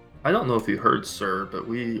take. I don't know if you heard, sir, but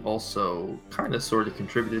we also kind of sort of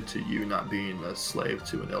contributed to you not being a slave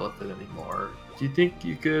to an elephant anymore. Do you think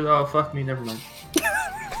you could, fuck me? Never mind.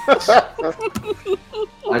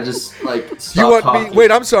 I just, like, stop You want talking. me?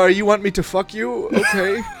 Wait, I'm sorry. You want me to fuck you?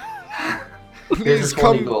 Okay. Please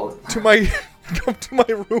come to my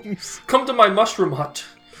rooms. Come to my mushroom hut.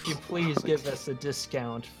 Could you please give us a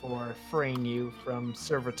discount for freeing you from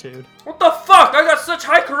servitude? What the fuck? I got such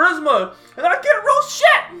high charisma, and I can't roll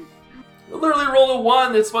shit! I literally rolled a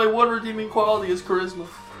 1. It's my one redeeming quality is charisma.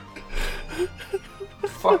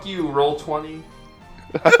 Fuck you, roll 20.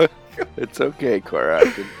 It's okay, Cora. I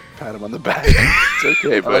can pat him on the back. It's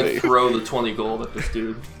okay, buddy. I throw the 20 gold at this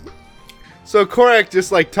dude. So Korak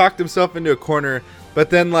just, like, talked himself into a corner, but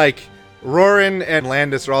then, like, Roran and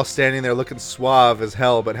Landis are all standing there looking suave as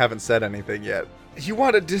hell, but haven't said anything yet. You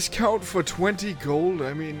want a discount for 20 gold?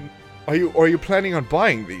 I mean, are you planning on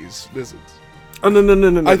buying these lizards? Oh,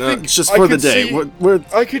 no. I think it's just for the day.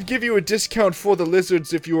 I could give you a discount for the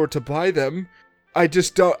lizards if you were to buy them. I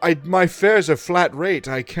just my fare's a flat rate.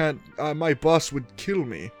 I can't. My boss would kill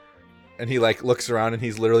me. And he, like, looks around and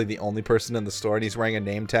he's literally the only person in the store, and he's wearing a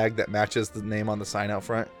name tag that matches the name on the sign out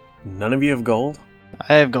front. None of you have gold?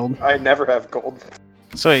 I have gold. I never have gold.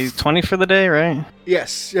 So he's 20 for the day, right?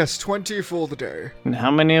 Yes, 20 for the day. And how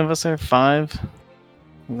many of us are 5? Is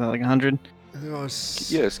that like 100?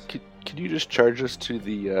 Yes. Could you just charge us to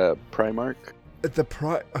the Primark?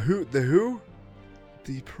 Who?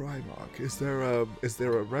 The Primark. Is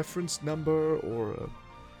there a reference number or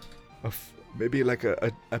maybe like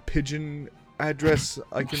a pigeon address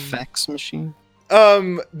I can fax machine?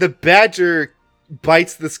 The badger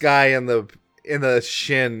bites this guy in the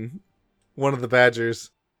shin. One of the badgers.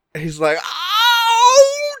 He's like,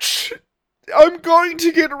 ouch! I'm going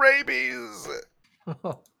to get rabies.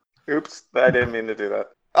 Oops, I didn't mean to do that.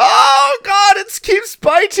 Oh God! It keeps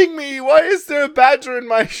biting me. Why is there a badger in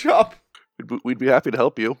my shop? We'd be happy to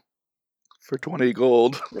help you for 20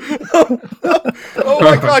 gold. Oh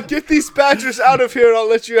my God! Get these badgers out of here. I'll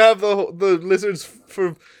let you have the lizards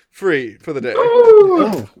for free for the day.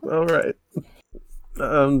 Oh, all right.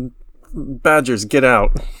 Badgers, get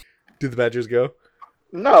out. Do the badgers go?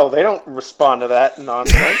 No, they don't respond to that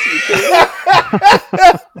nonsense. You kidding me?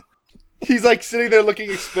 He's like sitting there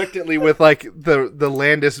looking expectantly with like the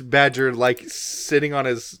Landis badger like sitting on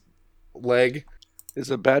his leg. Is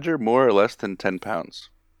a badger more or less than 10 pounds?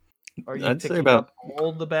 Are you I'd say picking about up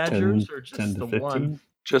all the badgers 10 or just 10 to the 15. one?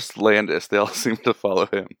 Just Landis. They all seem to follow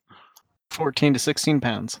him. 14 to 16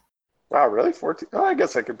 pounds. Wow, really? 14? Oh, I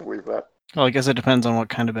guess I could believe that. Well, I guess it depends on what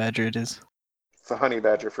kind of badger it is. It's a honey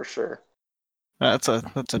badger for sure. That's a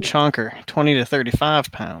chonker. 20 to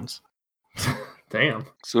 35 pounds. Damn.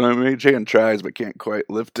 So my mage hand tries but can't quite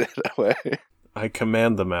lift it that way. I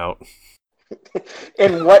command them out.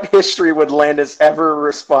 In what history would Landis ever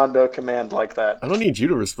respond to a command like that? I don't need you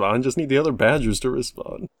to respond, just need the other badgers to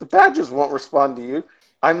respond. The badgers won't respond to you.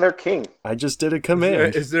 I'm their king. I just did a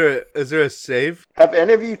command. Is there a save? Have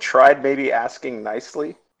any of you tried maybe asking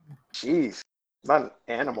nicely? Jeez, I'm not an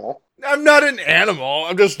animal. I'm not an animal.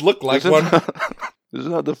 I just look like one.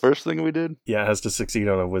 Isn't that the first thing we did? Yeah, it has to succeed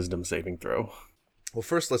on a wisdom saving throw. Well,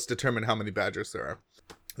 first let's determine how many badgers there are.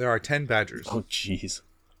 There are 10 badgers. Oh, jeez.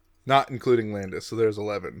 Not including Landis, so there's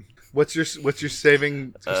 11. What's your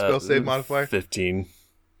saving spell save modifier? 15.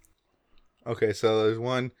 Okay, so there's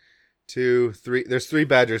 1, 2, 3. There's 3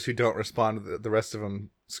 badgers who don't respond. The rest of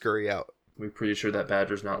them scurry out. We pretty sure that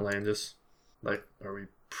badger's not Landis? Like, are we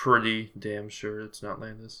pretty damn sure it's not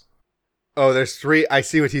Landis? Oh, there's 3. I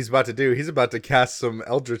see what he's about to do. He's about to cast some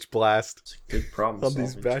Eldritch Blast. It's a good problem. On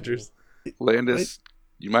these badgers. Landis,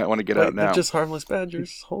 you might want to get out now. They're just harmless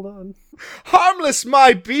badgers. Hold on. Harmless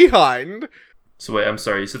my behind! So wait, I'm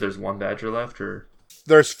sorry, you said there's 1 badger left, or?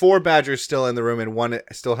 There's 4 badgers still in the room, and one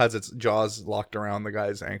still has its jaws locked around the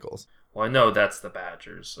guy's ankles. Well, I know that's the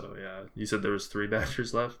badgers, so yeah. You said there was 3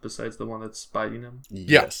 badgers left besides the one that's biting him?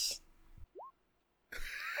 Yes.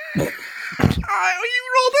 You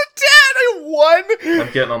rolled a 10! A 1!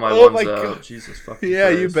 I'm getting all my Oh ones my out. God. Jesus fucking Yeah,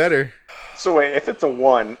 Christ. you better. So wait, if it's a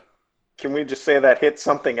 1, can we just say that hit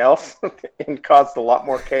something else and caused a lot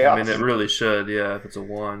more chaos? I mean, it really should, yeah, if it's a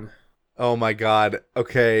 1. Oh my god.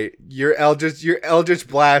 Okay, your Eldritch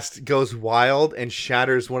Blast goes wild and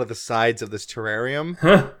shatters one of the sides of this terrarium.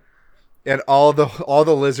 Huh. And all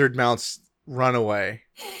the lizard mounts run away.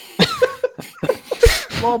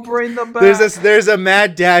 We'll bring them back. There's a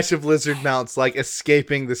mad dash of lizard mounts like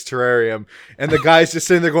escaping this terrarium, and the guy's just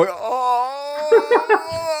sitting there going, "Oh!"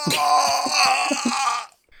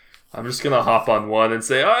 I'm just gonna hop on one and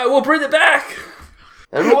say, alright, we'll bring it back!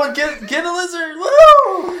 Everyone get a lizard!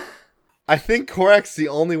 Woo! I think Korak's the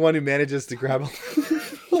only one who manages to grab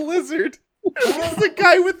a lizard. It's the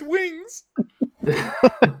guy with wings.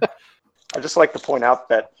 I'd just like to point out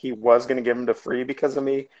that he was going to give him to free because of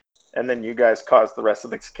me, and then you guys caused the rest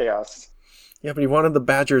of this chaos. Yeah, but he wanted the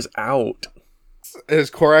badgers out. Is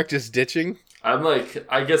Korak just ditching? I'm like,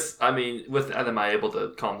 I guess, I mean, with that, am I able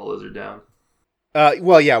to calm the lizard down?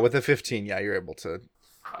 Well, yeah, with a 15, yeah, you're able to.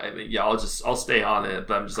 I mean, yeah, I'll stay on it,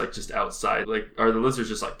 but I'm just outside. Like, are the lizards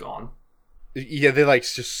just like gone? Yeah, they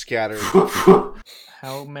just scattered.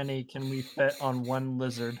 How many can we fit on one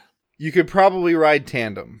lizard? You could probably ride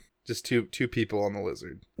tandem. Just two people on the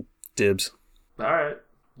lizard. Dibs. Alright,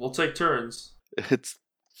 we'll take turns. It's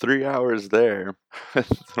 3 hours there. The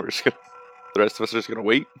rest of us are just gonna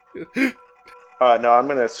wait. No, I'm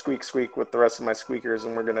gonna squeak with the rest of my squeakers,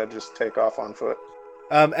 and we're gonna just take off on foot.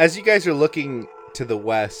 As you guys are looking to the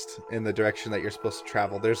west in the direction that you're supposed to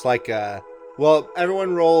travel, there's like well,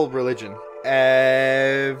 everyone roll religion.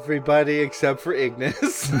 Everybody except for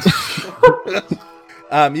Ignis.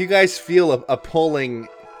 You guys feel a pulling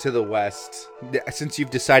to the west. Since you've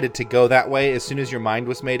decided to go that way, as soon as your mind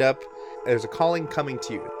was made up, there's a calling coming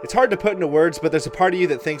to you. It's hard to put into words, but there's a part of you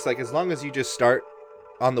that thinks, like, as long as you just start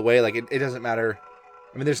on the way, like, it doesn't matter.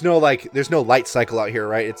 I mean, there's no light cycle out here,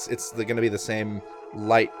 right? It's going to be the same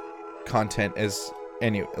light content as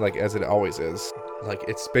it always is. Like,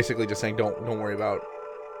 it's basically just saying, don't worry about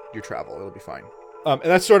your travel. It'll be fine. And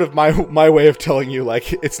that's sort of my way of telling you,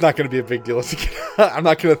 like, it's not going to be a big deal. I'm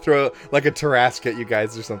not going to throw, like, a Tarask at you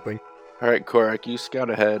guys or something. All right, Korak, you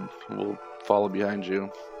scout ahead. We'll follow behind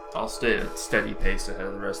you. I'll stay at steady pace ahead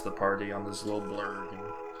of the rest of the party on this little blurb and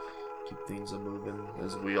keep things moving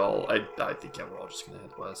as we all... I think we're all just going to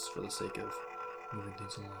head west for the sake of moving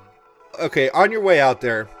things along. Okay, on your way out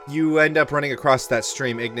there, you end up running across that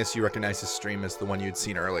stream. Ignis, you recognize this stream as the one you'd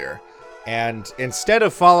seen earlier. And instead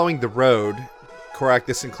of following the road... Korak,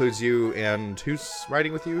 this includes you, and who's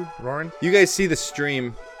riding with you? Roran? You guys see the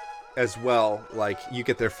stream as well. Like, you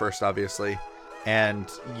get there first, obviously. And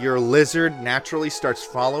your lizard naturally starts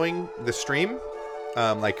following the stream,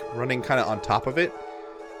 like running kind of on top of it.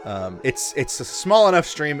 It's a small enough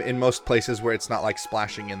stream in most places where it's not like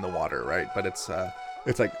splashing in the water, right? But it's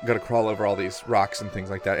like got to crawl over all these rocks and things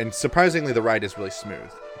like that. And surprisingly, the ride is really smooth.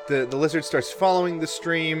 The lizard starts following the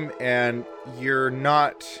stream, and you're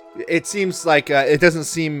not. It seems like it doesn't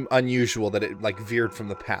seem unusual that it like veered from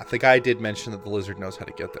the path. The guy did mention that the lizard knows how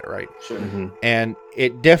to get there, right? Sure. Mm-hmm. And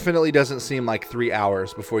it definitely doesn't seem like 3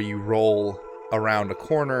 hours before you roll around a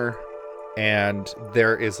corner, and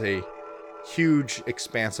there is a huge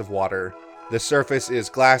expanse of water. The surface is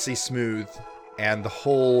glassy smooth, and the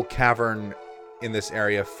whole cavern in this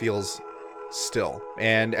area feels still.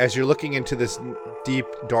 And as you're looking into this deep,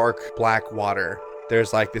 dark, black water,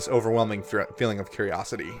 there's like this overwhelming feeling of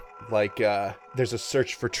curiosity. Like there's a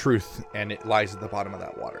search for truth, and it lies at the bottom of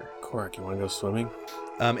that water. Korak, you want to go swimming?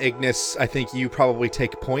 Ignis, I think you probably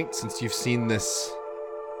take point since you've seen this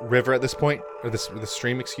river at this point, or the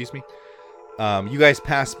stream, excuse me. You guys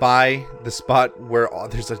pass by the spot where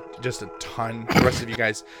there's just a ton. The rest of you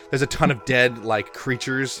guys, there's a ton of dead like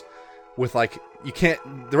creatures with like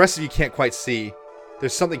the rest of you can't quite see.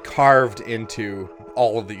 There's something carved into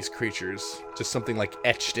all of these creatures, just something like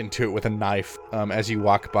etched into it with a knife as you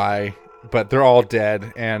walk by. But they're all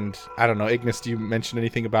dead, and I don't know, Ignis, do you mention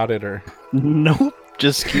anything about it or? Nope.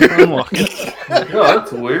 Just keep on walking. Yeah,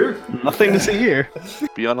 that's weird. Nothing to see here.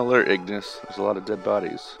 Be on alert, Ignis. There's a lot of dead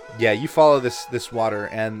bodies. Yeah, you follow this water,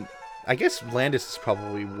 and I guess Landis is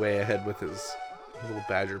probably way ahead with his little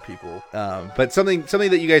badger people. But something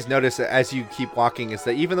that you guys notice as you keep walking is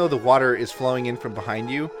that even though the water is flowing in from behind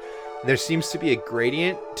you, there seems to be a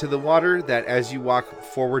gradient to the water that as you walk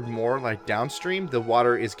forward more, like downstream, the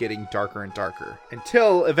water is getting darker and darker.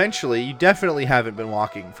 Until eventually, you definitely haven't been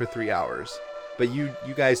walking for 3 hours. But you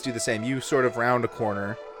guys do the same. You sort of round a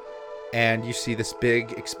corner, and you see this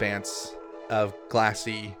big expanse of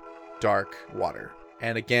glassy, dark water.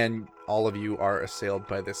 And again, all of you are assailed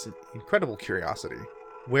by this incredible curiosity.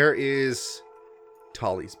 Where is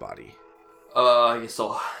Tali's body? I guess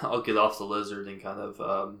I'll get off the lizard and kind of,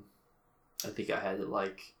 I think I had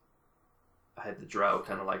the drow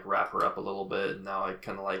kind of like wrap her up a little bit, and now I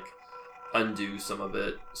kind of like undo some of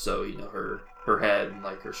it, so her head and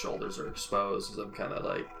like her shoulders are exposed as I'm kind of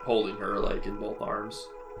like holding her like in both arms.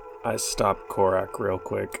 I stop Korak real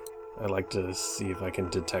quick. I like to see if I can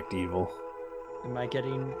detect evil. Am I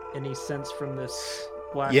getting any sense from this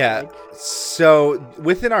black Yeah. lake? So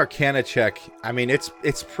with an Arcana check, I mean it's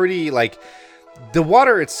pretty like the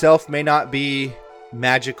water itself may not be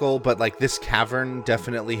magical, but like this cavern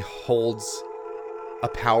definitely holds a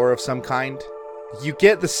power of some kind. You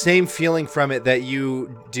get the same feeling from it that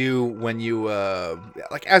you do when you,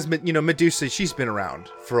 like, as Medusa, she's been around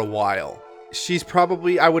for a while. She's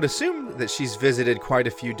probably, I would assume that she's visited quite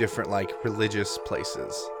a few different, like, religious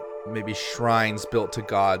places. Maybe shrines built to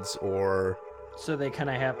gods or... So they kind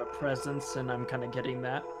of have a presence, and I'm kind of getting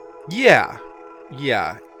that? Yeah.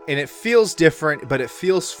 And it feels different, but it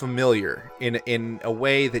feels familiar in a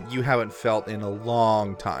way that you haven't felt in a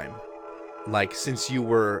long time. Like, since you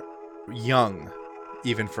were young.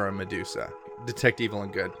 Even for a Medusa. Detect evil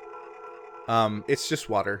and good. It's just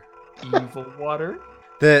water. Evil water?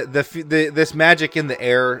 This magic in the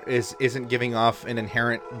air isn't giving off an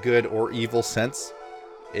inherent good or evil sense.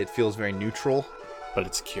 It feels very neutral. But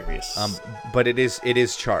it's curious. But it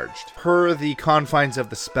is charged. Per the confines of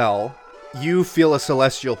the spell, you feel a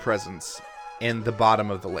celestial presence in the bottom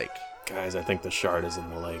of the lake. Guys, I think the shard is in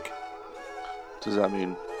the lake. Does that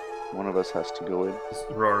mean one of us has to go in?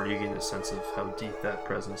 Roar, you get a sense of how deep that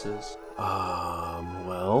presence is?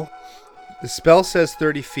 Well... The spell says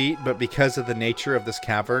 30 feet, but because of the nature of this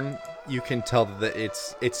cavern, you can tell that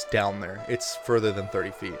it's down there. It's further than 30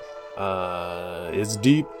 feet. It's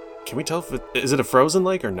deep. Can we tell if is it a frozen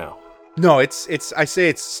lake or no? No, it's I say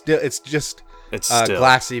it's still. It's just still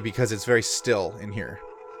glassy because it's very still in here.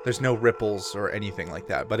 There's no ripples or anything like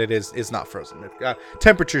that, but it's not frozen.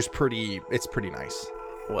 Temperature's pretty. It's pretty nice.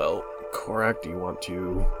 Well, Korak, do you want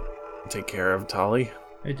to take care of Tali?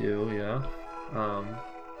 I do, yeah.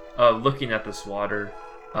 Looking at this water,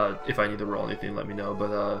 if I need to roll anything, let me know.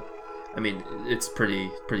 But I mean, it's pretty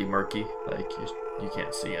murky. Like you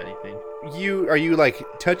can't see anything. Are you like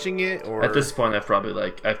touching it, or at this point I've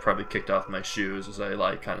probably kicked off my shoes as I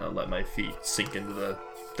like kind of let my feet sink into the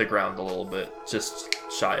ground a little bit, just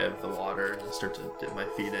shy of the water, and start to dip my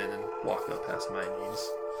feet in and walk up past my knees.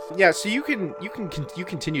 Yeah, so you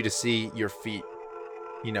continue to see your feet.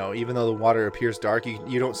 You know, even though the water appears dark,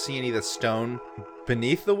 you don't see any of the stone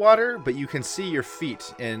beneath the water, but you can see your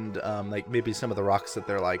feet and like maybe some of the rocks that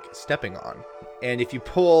they're like stepping on. And if you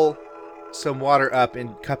pull some water up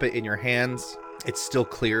and cup it in your hands, it's still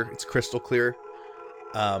clear. It's crystal clear.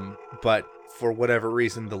 But for whatever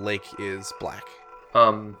reason, the lake is black.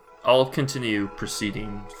 I'll continue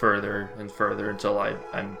proceeding further and further until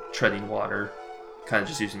I'm treading water, kind of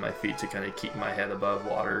just using my feet to kind of keep my head above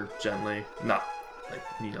water gently. Not like,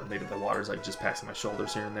 maybe the water's like just passing my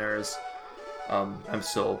shoulders here and there as I'm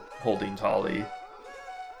still holding Tolly,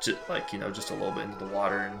 just a little bit into the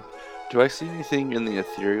water. And do I see anything in the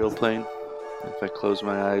ethereal plane if I close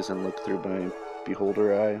my eyes and look through my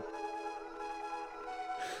beholder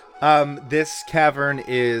eye? This cavern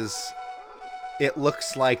it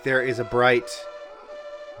looks like there is a bright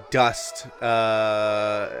dust.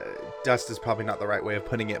 Dust is probably not the right way of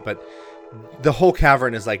putting it, but the whole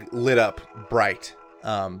cavern is like lit up bright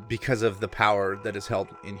because of the power that is held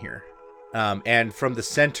in here. And from the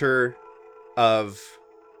center of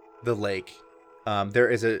the lake, there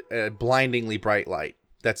is a blindingly bright light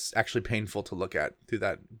that's actually painful to look at through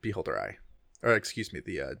that beholder eye. Or excuse me,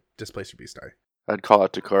 the displacer beast eye. I'd call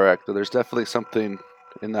out to Korak, but there's definitely something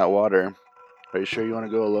in that water. Are you sure you want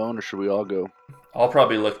to go alone, or should we all go? I'll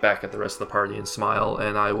probably look back at the rest of the party and smile,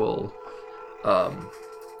 and I will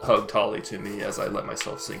hug Tolly to me as I let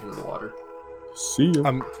myself sink into the water. See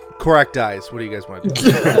ya. Korak dies. What do you guys want to do?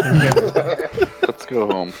 Let's go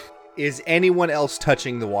home. Is anyone else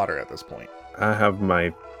touching the water at this point? I have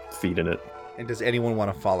my feet in it. And does anyone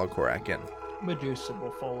want to follow Korak in? Medusa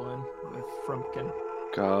will follow in with Frumpkin.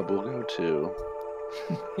 Gob will go too.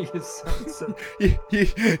 You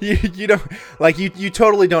don't like you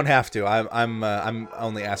totally don't have to. I'm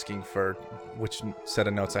only asking for which set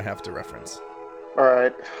of notes I have to reference. All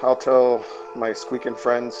right, I'll tell my squeaking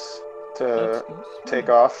friends to take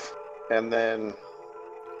off, and then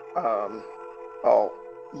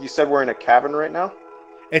you said we're in a cavern right now?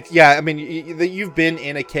 I mean, you've been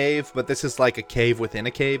in a cave, but this is like a cave within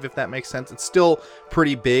a cave, if that makes sense. It's still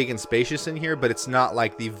pretty big and spacious in here, but it's not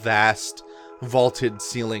like the vast vaulted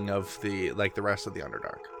ceiling of the rest of the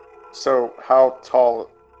Underdark. So how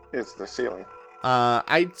tall is the ceiling?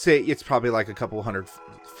 I'd say it's probably like a couple 100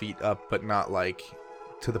 feet up, but not like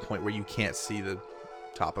to the point where you can't see the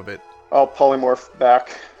top of it. I'll polymorph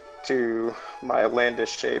back to my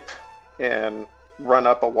landish shape and run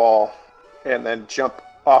up a wall and then jump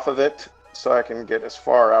off of it so I can get as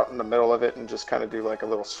far out in the middle of it and just kind of do like a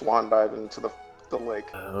little swan dive into the lake.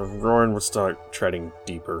 Roran would start treading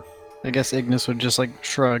deeper. I guess Ignis would just like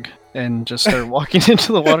shrug and just start walking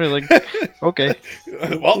into the water like, okay.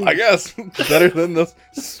 Well, I guess. Better than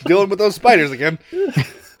dealing with those spiders again.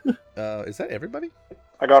 Is that everybody?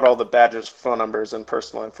 I got all the badges, phone numbers, and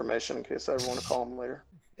personal information in case I ever want to call them later.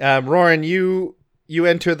 Roran, you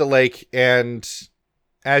enter the lake, and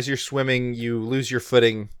as you're swimming, you lose your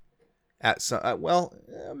footing at some...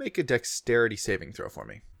 make a dexterity saving throw for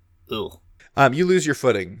me. Ugh. You lose your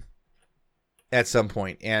footing at some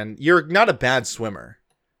point, and you're not a bad swimmer,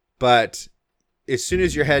 but as soon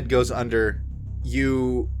as your head goes under,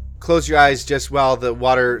 you close your eyes just while the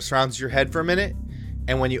water surrounds your head for a minute,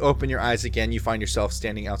 and when you open your eyes again, you find yourself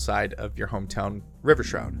standing outside of your hometown River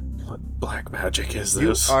Shroud. What black magic is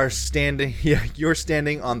this? You're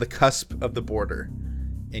standing on the cusp of the border,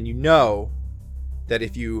 and you know that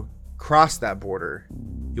if you cross that border,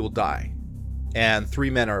 you will die. And 3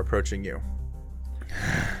 men are approaching you.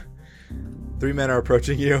 3 men are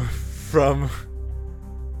approaching you from...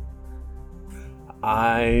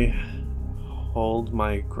 I hold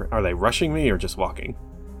my... Are they rushing me or just walking?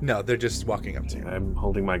 No, they're just walking up to you. I'm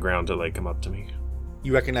holding my ground till they come up to me.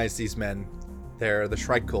 You recognize these men. They're the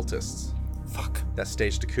Shrike cultists. Fuck. That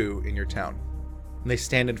staged a coup in your town. And they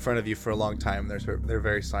stand in front of you for a long time. They're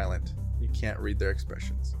very silent. You can't read their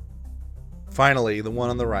expressions. Finally, the one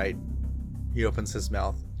on the right, he opens his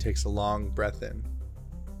mouth, takes a long breath in,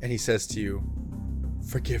 and he says to you,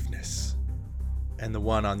 "Forgiveness." And the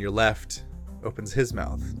one on your left opens his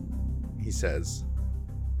mouth. He says,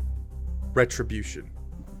 "Retribution."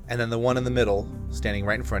 And then the one in the middle, standing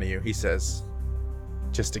right in front of you, he says,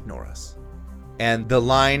 "Just ignore us." And the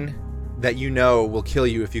line that you know will kill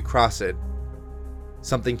you if you cross it,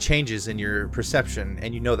 something changes in your perception,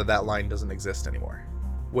 and you know that line doesn't exist anymore.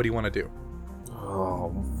 What do you want to do? Oh,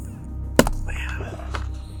 man.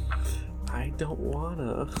 I don't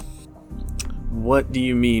wanna. What do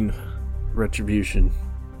you mean, retribution?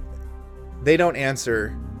 They don't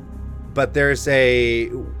answer, but there's I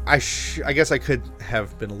guess I could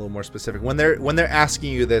have been a little more specific. When they're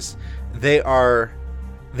asking you this, they are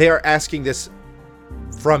asking this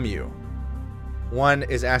from you. One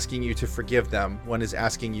is asking you to forgive them, one is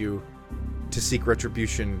asking you to seek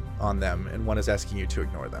retribution on them, and one is asking you to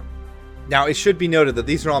ignore them. Now, it should be noted that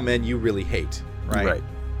these are all men you really hate, right? Right.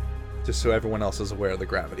 Just so everyone else is aware of the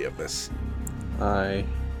gravity of this. I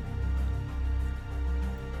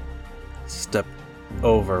step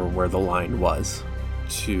over where the line was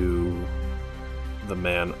to the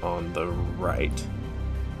man on the right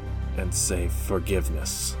and say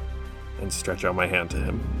forgiveness and stretch out my hand to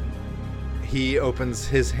him. He opens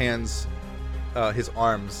his hands, his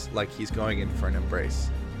arms, like he's going in for an embrace.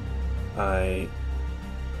 I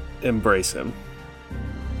embrace him.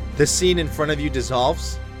 The scene in front of you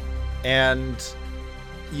dissolves, and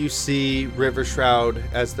you see River Shroud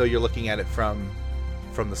as though you're looking at it from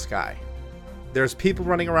the sky. There's people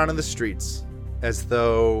running around in the streets as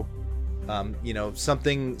though,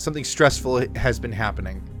 something stressful has been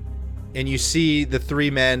happening. And you see the three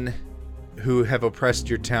men who have oppressed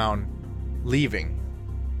your town leaving.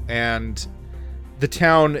 And the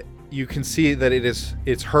town, you can see that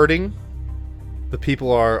it's hurting. The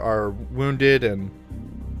people are wounded and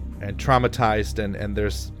traumatized, and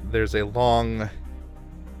there's a long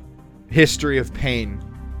history of pain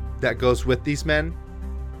that goes with these men,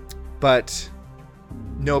 but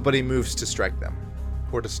nobody moves to strike them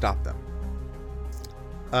or to stop them.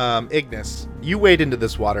 Ignis, you wade into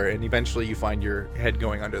this water, and eventually you find your head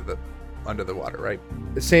going under the water, right?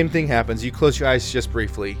 The same thing happens. You close your eyes just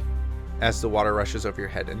briefly as the water rushes over your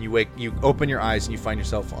head, and you open your eyes and you find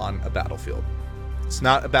yourself on a battlefield. It's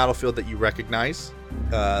not a battlefield that you recognize,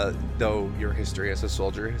 though your history as a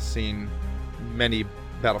soldier has seen many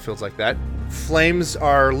battlefields like that. Flames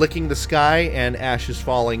are licking the sky, and ash is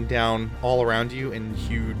falling down all around you in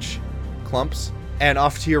huge clumps. And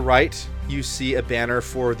off to your right, you see a banner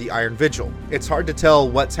for the Iron Vigil. It's hard to tell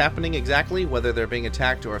what's happening exactly, whether they're being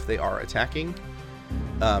attacked or if they are attacking,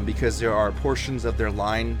 because there are portions of their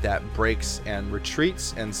line that breaks and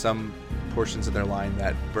retreats, and some portions of their line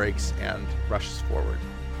that breaks and rushes forward.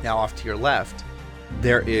 Now off to your left,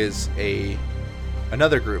 there is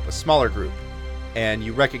another group, a smaller group, and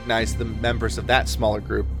you recognize the members of that smaller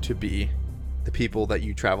group to be the people that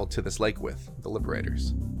you traveled to this lake with, the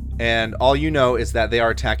Liberators. And all you know is that they are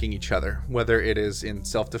attacking each other, whether it is in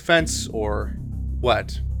self-defense or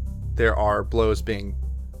what. There are blows being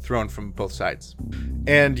thrown from both sides.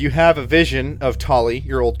 And you have a vision of Tali,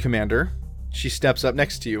 your old commander. She steps up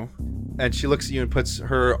next to you, and she looks at you and puts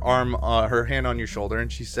her hand on your shoulder,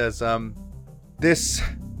 and she says, this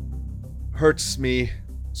hurts me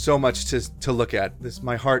so much to look at.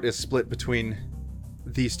 My heart is split between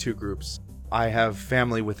these two groups. I have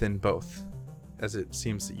family within both, as it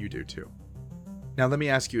seems that you do too. Now let me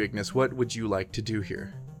ask you, Ignis, what would you like to do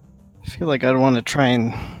here? I feel like I'd want to try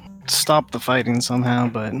and stop the fighting somehow,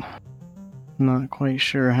 but I'm not quite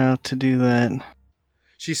sure how to do that.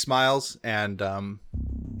 She smiles and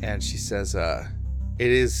she says,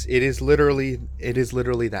 it is literally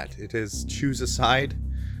that. It is choose a side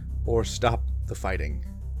or stop the fighting.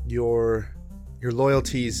 Your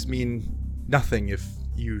loyalties mean nothing if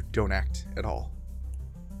you don't act at all.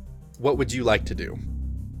 What would you like to do?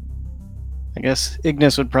 I guess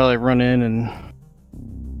Ignis would probably run in and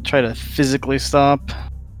try to physically stop.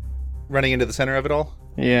 Running into the center of it all?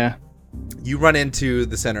 Yeah. You run into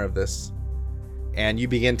the center of this, and you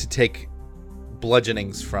begin to take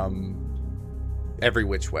bludgeonings from every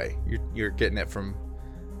which way. You're getting it from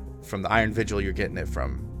the Iron Vigil, you're getting it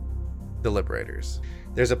from the Liberators.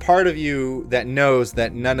 There's a part of you that knows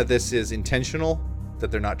that none of this is intentional,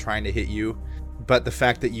 that they're not trying to hit you, but the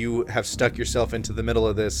fact that you have stuck yourself into the middle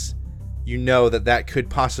of this, you know that could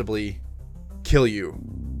possibly kill you.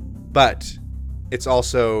 But it's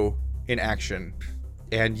also in action,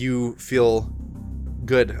 and you feel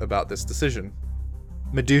good about this decision.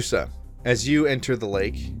 Medusa, as you enter the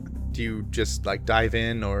lake, do you just dive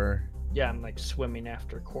in, or? Yeah, I'm swimming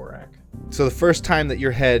after Korak. So the first time that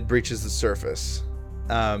your head breaches the surface,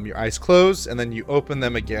 your eyes close, and then you open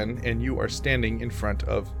them again, and you are standing in front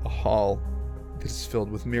of a hall that is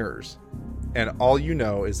filled with mirrors. And all you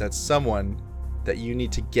know is that someone that you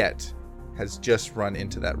need to get has just run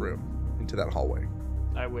into that room, into that hallway.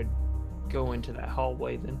 I would go into that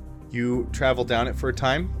hallway then. You travel down it for a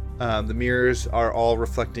time. The mirrors are all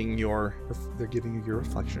reflecting they're giving you your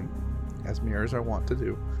reflection, as mirrors are wont to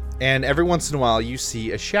do. And every once in a while you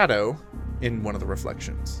see a shadow in one of the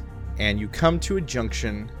reflections. And you come to a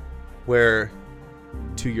junction where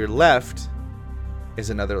to your left is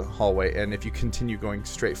another hallway, and if you continue going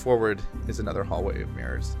straight forward is another hallway of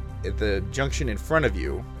mirrors. At the junction in front of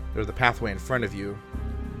you, or the pathway in front of you,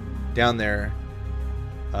 down there,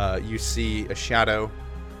 you see a shadow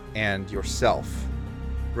and yourself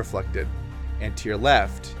reflected. And to your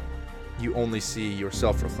left, you only see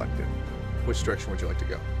yourself reflected. Which direction would you like to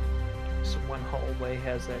go? So one hallway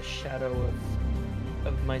has a shadow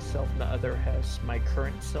of myself, and the other has my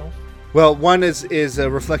current self. Well, one is a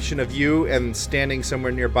reflection of you, and standing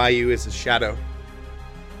somewhere nearby you is a shadow.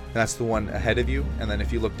 That's the one ahead of you. And then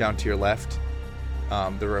if you look down to your left,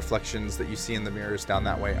 the reflections that you see in the mirrors down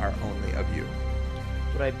that way are only of you.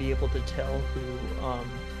 Would I be able to tell who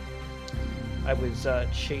I was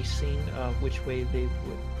chasing, which way they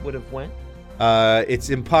would have went? It's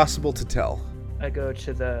impossible to tell. I go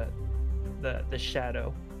to the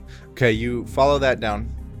shadow. Okay, you follow that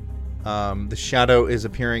down. The shadow is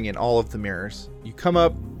appearing in all of the mirrors. You come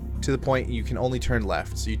up to the point you can only turn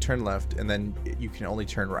left. So you turn left, and then you can only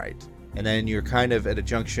turn right. And then you're kind of at a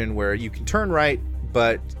junction where you can turn right,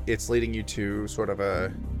 but it's leading you to sort of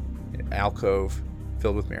an alcove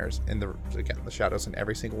filled with mirrors. And the shadows in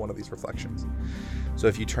every single one of these reflections. So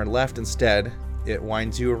if you turn left instead, it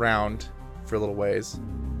winds you around for a little ways,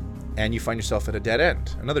 and you find yourself at a dead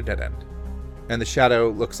end, another dead end. And the shadow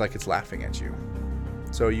looks like it's laughing at you.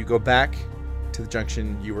 So you go back to the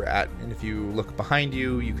junction you were at, and if you look behind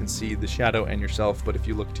you, you can see the shadow and yourself, but if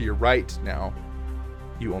you look to your right now,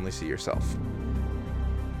 you only see yourself.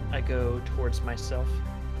 I go towards myself.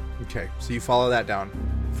 Okay, so you follow that down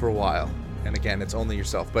for a while, and again, it's only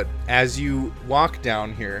yourself. But as you walk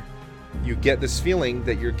down here, you get this feeling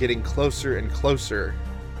that you're getting closer and closer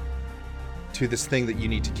to this thing that you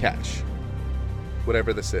need to catch,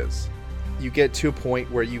 whatever this is. You get to a point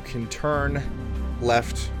where you can turn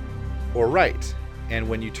left or right, and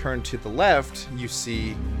when you turn to the left, you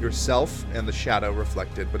see yourself and the shadow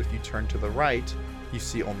reflected, but if you turn to the right, you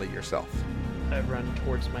see only yourself. I run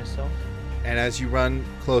towards myself. And as you run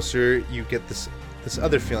closer, you get this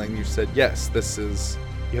other feeling. You said, yes,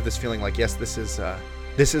 you have this feeling like, yes, this is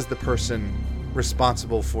the person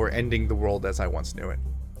responsible for ending the world as I once knew it.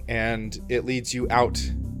 And it leads you out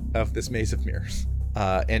of this maze of mirrors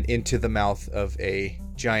and into the mouth of a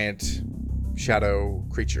giant shadow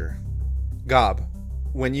creature. Gob,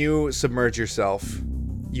 when you submerge yourself,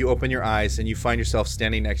 you open your eyes and you find yourself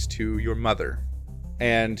standing next to your mother.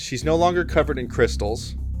 And she's no longer covered in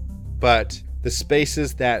crystals, but the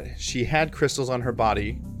spaces that she had crystals on her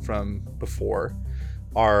body from before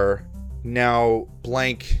are now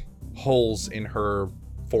blank holes in her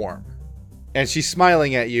form. And she's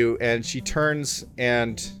smiling at you, and she turns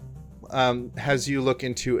and has you look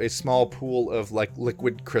into a small pool of like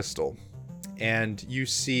liquid crystal. And you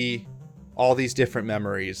see all these different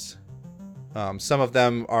memories. Some of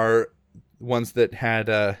them are ones that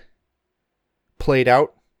had played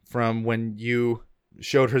out from when you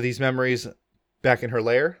showed her these memories back in her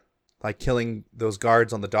lair, like killing those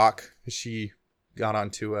guards on the dock as she got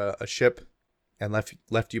onto a ship and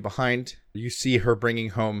left you behind. You see her bringing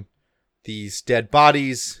home these dead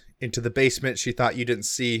bodies into the basement she thought you didn't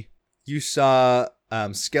see. You saw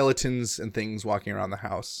skeletons and things walking around the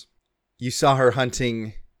house. You saw her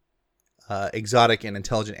hunting exotic and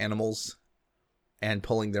intelligent animals and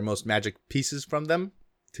pulling their most magic pieces from them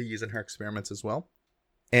to use in her experiments as well.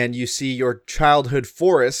 And you see your childhood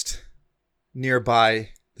forest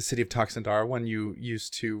nearby the city of Toxandar, one you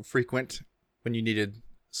used to frequent when you needed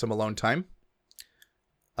some alone time,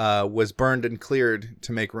 was burned and cleared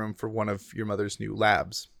to make room for one of your mother's new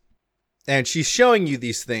labs. And she's showing you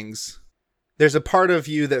these things. There's a part of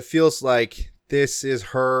you that feels like this is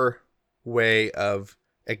her way of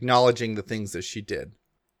acknowledging the things that she did.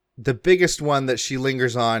 The biggest one that she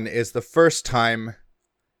lingers on is the first time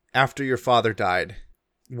after your father died,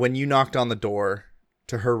 when you knocked on the door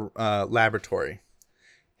to her laboratory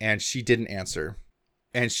and she didn't answer.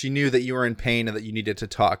 And she knew that you were in pain and that you needed to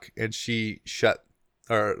talk, and she shut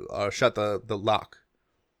the lock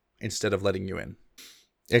instead of letting you in.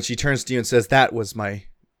 And she turns to you and says, "That was my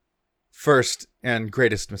first and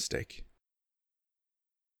greatest mistake."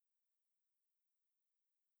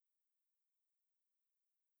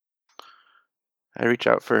 I reach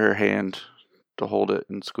out for her hand to hold it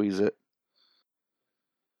and squeeze it.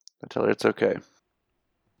 I tell her it's okay.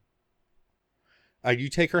 You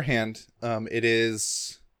take her hand. It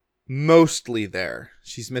is mostly there.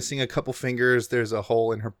 She's missing a couple fingers. There's a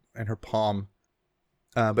hole in her palm.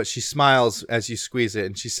 But she smiles as you squeeze it,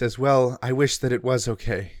 and she says, "Well, I wish that it was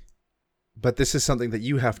okay. But this is something that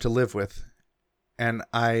you have to live with, and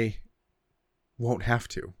I won't have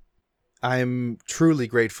to. I'm truly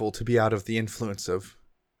grateful to be out of the influence of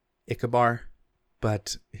Ickabar,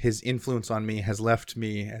 but his influence on me has left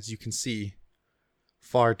me, as you can see,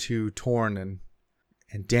 far too torn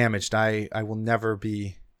and damaged. I will never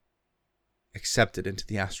be accepted into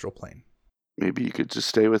the astral plane." Maybe you could just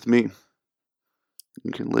stay with me.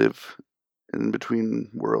 You can live in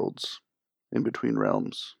between worlds, in between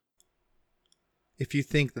realms. If you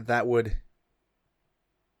think that would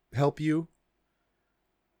help you,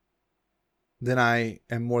 then I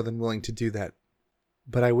am more than willing to do that.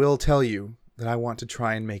 But I will tell you that I want to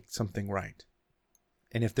try and make something right.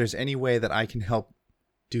 And if there's any way that I can help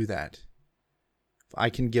do that, if I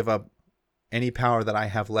can give up any power that I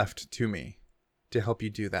have left to me to help you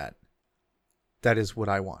do that, that is what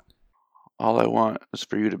I want. All I want is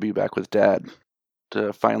for you to be back with Dad,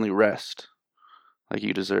 to finally rest like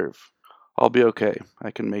you deserve. I'll be okay.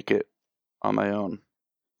 I can make it on my own.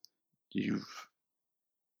 You've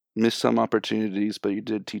missed some opportunities, but you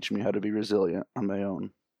did teach me how to be resilient on my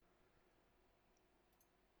own.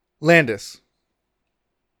 Landis,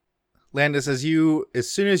 as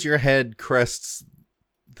soon as your head crests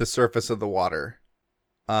the surface of the water,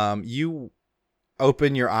 you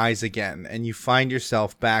open your eyes again, and you find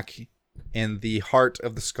yourself back in the heart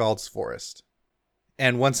of the Scald's Forest.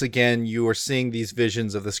 And once again, you are seeing these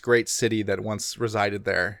visions of this great city that once resided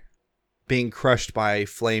there, being crushed by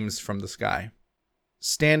flames from the sky.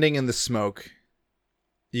 Standing in the smoke,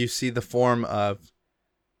 you see the form of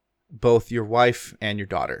both your wife and your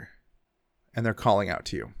daughter, and they're calling out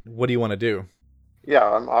to you. What do you want to do? Yeah,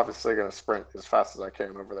 I'm obviously going to sprint as fast as I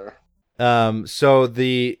can over there. So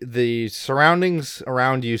the surroundings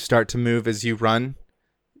around you start to move as you run,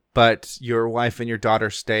 but your wife and your daughter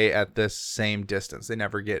stay at this same distance. They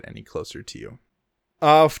never get any closer to you.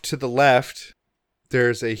 Off to the left,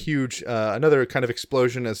 there's a huge, another kind of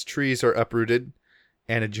explosion as trees are uprooted,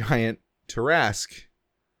 and a giant Tarask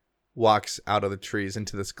walks out of the trees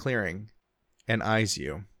into this clearing and eyes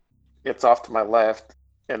you. It's off to my left,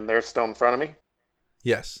 and they're still in front of me?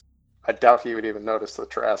 Yes. I doubt he would even notice the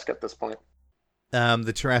Trask at this point.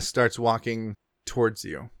 The Tarask starts walking towards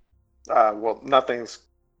you. Well, nothing's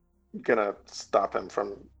gonna stop him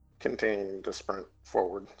from continuing to sprint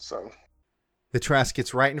forward, so... The Tarask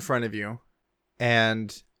gets right in front of you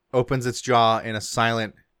and opens its jaw in a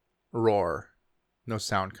silent roar. No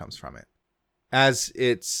sound comes from it. As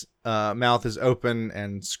its mouth is open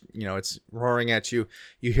and it's roaring at you,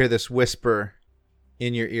 you hear this whisper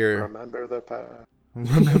in your ear. Remember the past.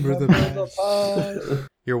 Remember the past.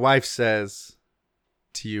 Your wife says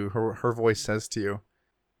to you, her voice says to you,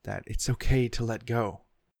 that it's okay to let go.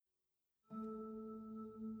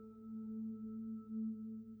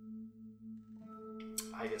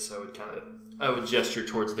 I guess I would gesture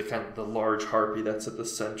towards the large harpy that's at the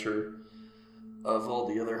center of all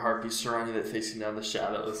the other harpies surrounding it, facing down the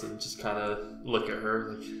shadows, and just kind of look at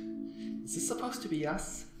her like, is this supposed to be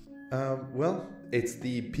us? Well, it's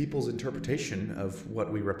the people's interpretation of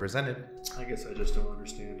what we represented. I guess I just don't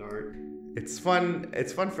understand art. It's fun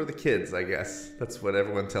for the kids, I guess. That's what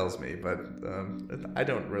everyone tells me, but I'm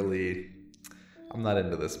not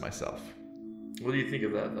into this myself. What do you think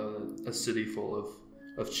of that, though? A city full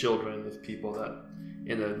of children, of people that,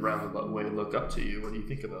 in a roundabout way, look up to you. What do you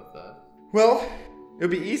think about that? Well, it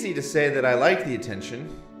would be easy to say that I like the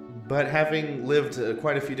attention, but having lived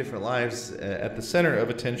quite a few different lives at the center of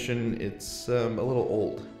attention, it's a little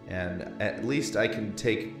old. And at least I can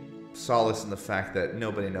take solace in the fact that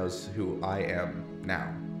nobody knows who I am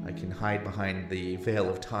now. I can hide behind the veil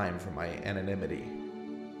of time for my anonymity.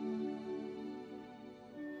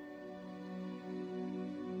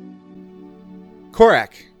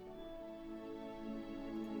 Korak.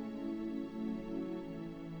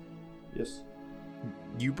 Yes.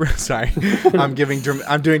 Sorry, I'm doing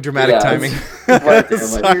dramatic timing. My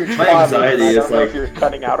anxiety is I don't know if you're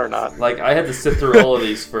cutting out or not. Like, I had to sit through all of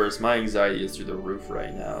these first. My anxiety is through the roof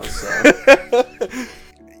right now. So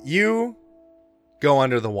you go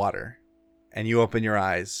under the water, and you open your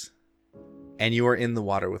eyes, and you are in the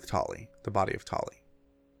water with Tali, the body of Tali,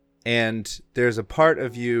 and there's a part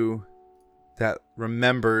of you that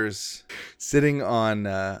remembers sitting on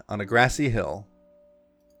a grassy hill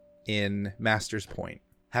in Master's Point,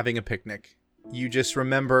 having a picnic. You just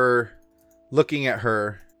remember looking at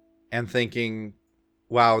her and thinking,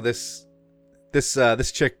 wow, this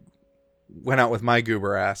chick went out with my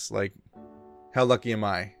goober ass. Like, how lucky am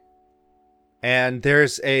I? And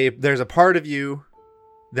there's a part of you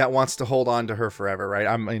that wants to hold on to her forever, right?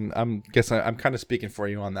 I'm kind of speaking for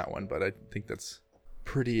you on that one, but I think that's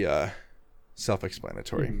pretty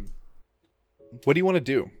self-explanatory. Mm-hmm. What do you want to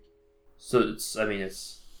do? So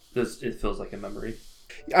it feels like a memory.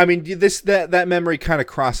 I mean, that memory kind of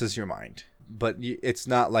crosses your mind, but it's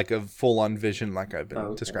not like a full-on vision like I've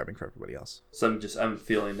been describing for everybody else. So I'm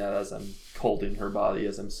feeling that as I'm holding her body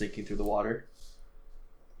as I'm sinking through the water.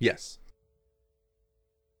 Yes.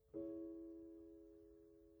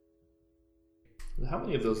 How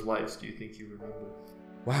many of those lives do you think you remember?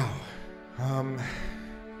 Wow.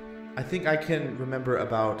 I think I can remember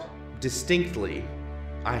about distinctly.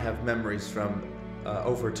 I have memories from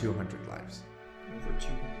over 200 lives. Over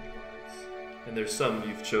 200 lives. And there's some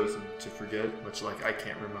you've chosen to forget, much like I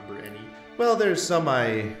can't remember any. Well, there's some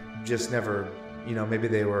I just never maybe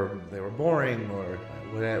they were boring or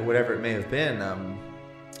whatever it may have been.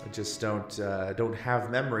 I just don't have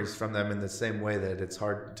memories from them in the same way that it's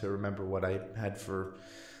hard to remember what I had for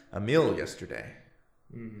a meal yesterday.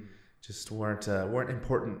 Mm. Just weren't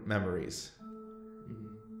important memories.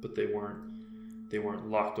 But they weren't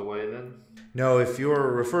locked away then? No, if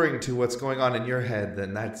you're referring to what's going on in your head,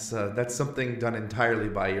 then that's something done entirely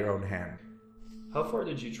by your own hand. How far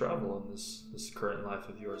did you travel in this current life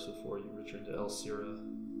of yours before you returned to Elsira?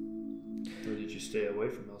 Or did you stay away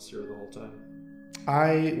from Elsira the whole time?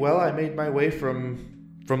 I made my way from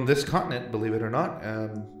this continent, believe it or not.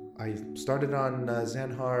 I started on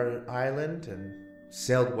Zanhar Island and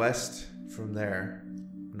sailed west from there.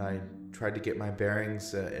 And I tried to get my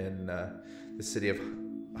bearings in the city of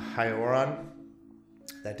Hyoron.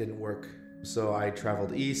 That didn't work. So I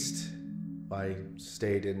traveled east. I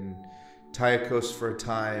stayed in Tyakos for a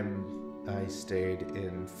time. I stayed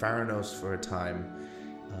in Pharanos for a time.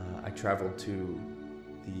 I traveled to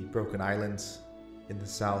the Broken Islands in the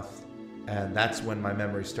south. And that's when my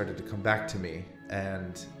memories started to come back to me.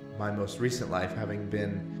 And my most recent life, having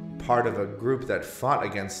been part of a group that fought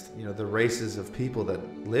against, the races of people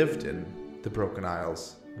that lived in the Broken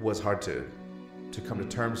Isles, was hard to come to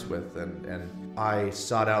terms with. And I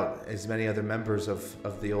sought out as many other members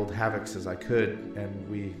of the old Havocs as I could, and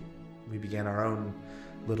we began our own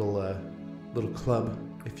little club,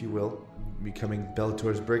 if you will, becoming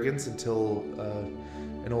Bellator's Brigands until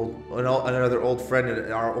another old friend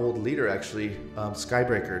and our old leader, actually,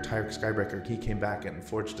 Skybreaker, Tyrek Skybreaker, he came back and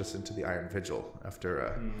forged us into the Iron Vigil after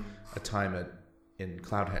a time in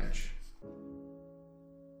Cloudhenge.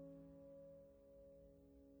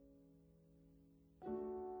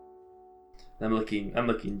 I'm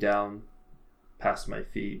looking down past my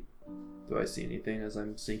feet. Do I see anything as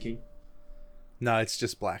I'm sinking? No, it's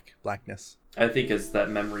just blackness. I think as that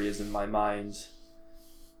memory is in my mind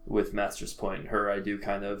with Master's Point and her, I do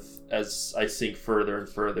kind of, as I sink further and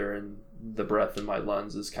further, and the breath in my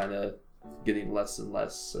lungs is kind of getting less and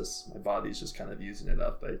less as my body's just kind of using it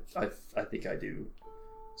up. I think I do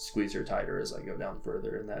squeeze her tighter as I go down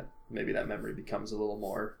further, and that maybe that memory becomes a little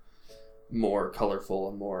more colorful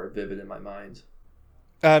and more vivid in my mind.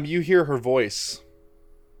 You hear her voice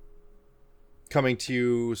coming to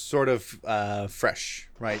you sort of fresh,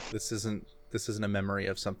 right? This isn't a memory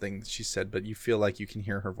of something she said, but you feel like you can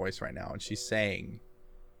hear her voice right now, and she's saying,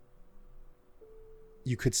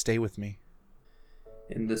 "You could stay with me."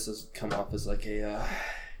 And this doesn't come off as like a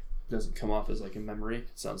memory.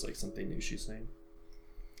 It sounds like something new she's saying.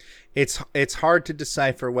 It's hard to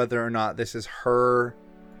decipher whether or not this is her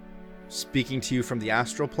speaking to you from the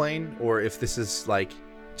astral plane, or if this is like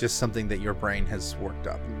just something that your brain has worked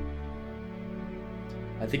up.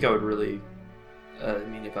 I think I would really,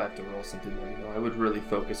 if I have to roll something, I would really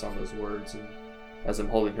focus on those words, and as I'm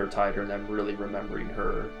holding her tighter and I'm really remembering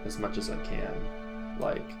her as much as I can,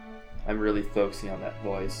 like I'm really focusing on that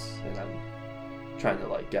voice, and I'm trying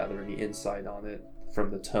to gather any insight on it,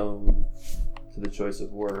 from the tone to the choice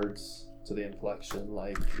of words to the inflection.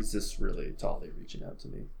 Is this really Tali reaching out to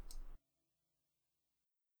me?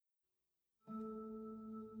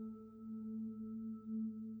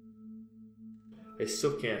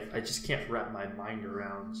 I just can't wrap my mind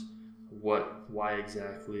around why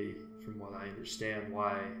exactly, from what I understand,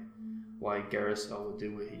 why Garrisel would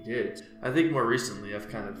do what he did. I think more recently I've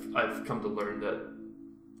come to learn that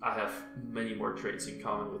I have many more traits in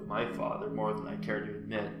common with my father, more than I care to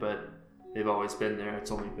admit, but they've always been there.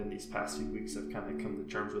 It's only been these past few weeks I've kind of come to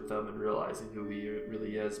terms with them and realizing who he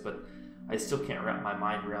really is, but I still can't wrap my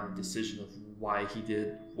mind around the decision of why he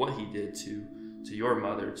did what he did to your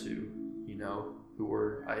mother, to, who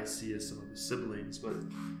were, I see as some of his siblings. But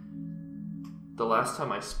the last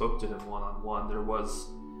time I spoke to him one-on-one,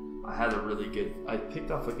 I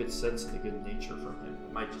picked off a good sense of the good nature from him.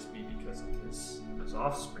 It might just be because of his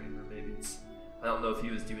offspring, or maybe I don't know if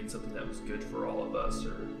he was doing something that was good for all of us,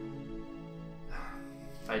 or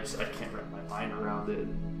I can't wrap my mind around it.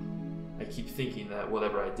 I keep thinking that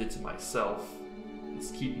whatever I did to myself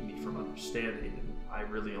is keeping me from understanding, and I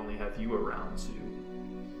really only have you around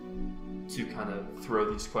to kind of throw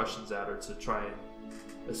these questions at her, to try and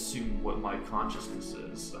assume what my consciousness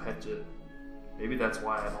is. Maybe that's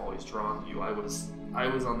why I'm always drawn to you. I was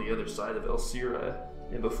on the other side of Elsira,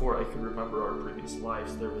 and before I could remember our previous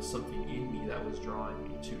lives, there was something in me that was drawing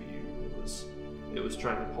me to you. It was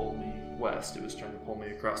trying to pull me west. It was trying to pull me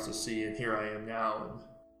across the sea, and here I am now.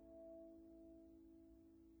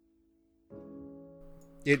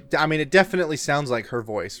 It definitely sounds like her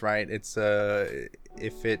voice, right? It's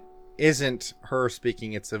if it isn't her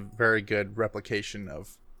speaking, it's a very good replication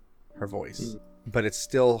of her voice. but it's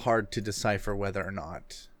still hard to decipher whether or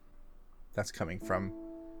not that's coming from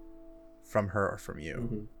her or from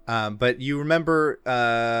you. But you remember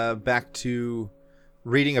back to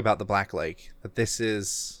reading about the Black Lake, that this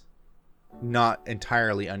is not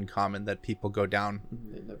entirely uncommon, that people go down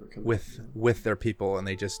They never come with their people and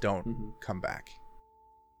they just don't come back.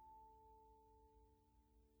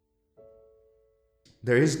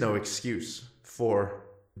 There is no excuse for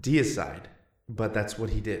deicide, but that's what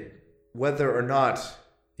he did. Whether or not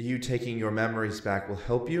you taking your memories back will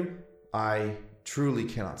help you, I truly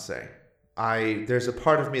cannot say. There's a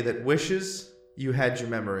part of me that wishes you had your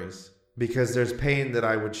memories, because there's pain that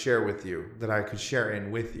I would share with you, that I could share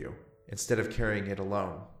in with you, instead of carrying it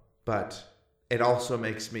alone. But it also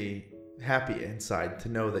makes me happy inside to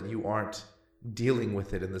know that you aren't dealing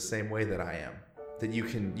with it in the same way that I am. That you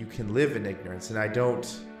can live in ignorance. And I don't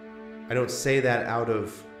say that out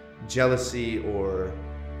of jealousy or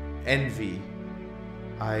envy.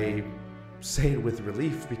 I say it with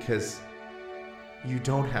relief, because you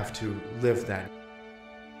don't have to live that.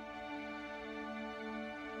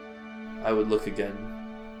 I would look again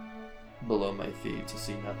below my feet to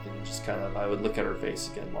see nothing, and just I would look at her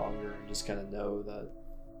face again longer and just kind of know that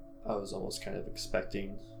I was almost kind of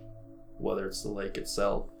expecting, whether it's the lake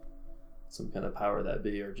itself, some kind of power that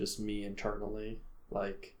be, or just me internally,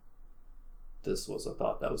 like this was a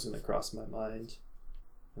thought that was going to cross my mind.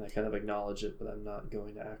 And I kind of acknowledge it, but I'm not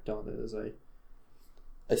going to act on it, as I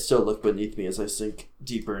still look beneath me as I sink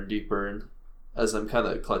deeper and deeper, and as I'm kind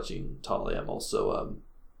of clutching Tali, I'm also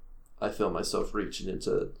I feel myself reaching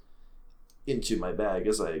into my bag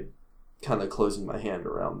as I kind of closing my hand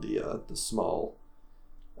around the small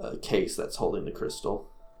case that's holding the crystal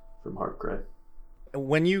from Heartcry.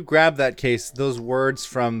 When you grab that case, those words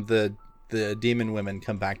from the demon women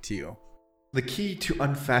come back to you. The key to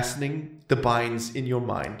unfastening the binds in your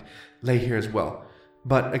mind lay here as well.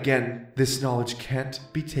 But again, this knowledge can't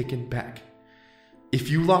be taken back. If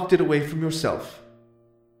you locked it away from yourself,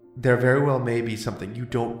 there very well may be something you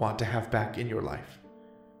don't want to have back in your life.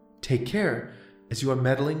 Take care, as you are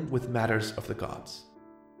meddling with matters of the gods.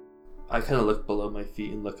 I kind of look below my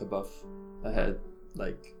feet and look above ahead.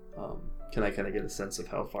 Can I kind of get a sense of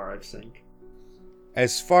how far I've sank?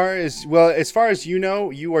 As far as you know,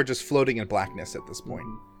 you are just floating in blackness at this point.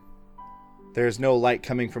 There's no light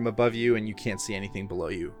coming from above you, and you can't see anything below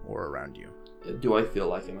you or around you. Do I feel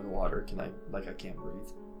like I'm in water? I can't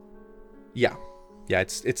breathe? Yeah,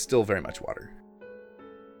 it's still very much water.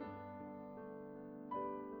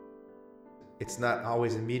 It's not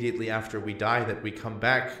always immediately after we die that we come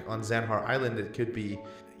back on Zanhar Island. It could be,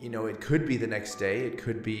 it could be the next day. It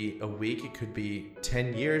could be a week. It could be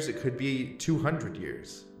 10 years. It could be 200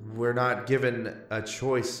 years. We're not given a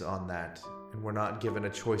choice on that. And we're not given a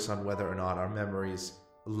choice on whether or not our memories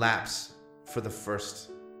lapse for the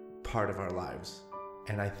first part of our lives.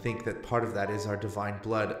 And I think that part of that is our divine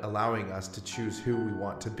blood allowing us to choose who we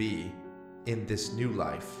want to be in this new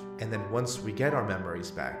life. And then once we get our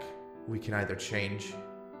memories back, we can either change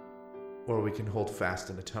or we can hold fast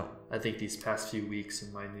and atone. I think these past few weeks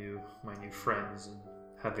and my new friends and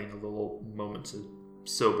having a little moment to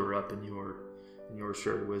sober up in your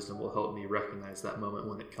shared wisdom will help me recognize that moment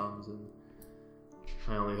when it comes. And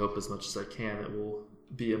I only hope as much as I can it will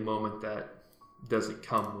be a moment that doesn't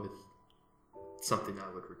come with something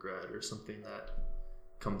I would regret or something that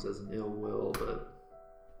comes as an ill will, but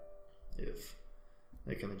if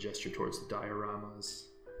I kind of gesture towards the dioramas,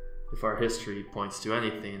 if our history points to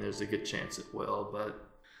anything, there's a good chance it will, but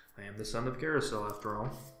I am the son of Garrisel after all.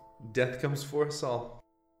 Death comes for us all.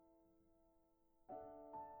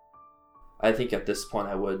 I think at this point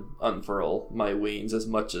I would unfurl my wings as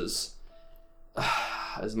much as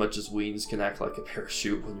wings can act like a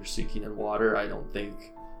parachute when you're sinking in water. I don't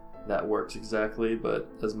think that works exactly, but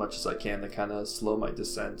as much as I can to kind of slow my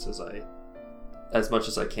descent as much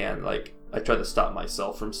as I can. I try to stop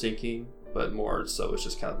myself from sinking, but more so it's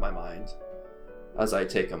just kind of my mind as I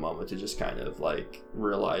take a moment to just kind of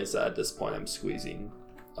realize that at this point I'm squeezing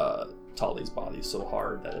Tali's body so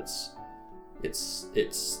hard that it's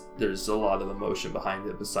there's a lot of emotion behind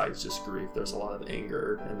it besides just grief. There's a lot of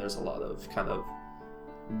anger and there's a lot of kind of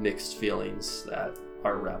mixed feelings that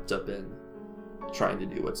are wrapped up in trying to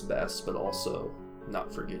do what's best but also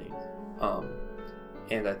not forgetting.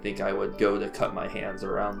 And I think I would go to cut my hands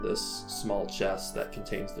around this small chest that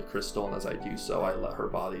contains the crystal, and as I do so, I let her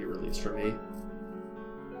body release from me.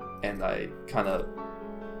 And I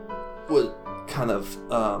would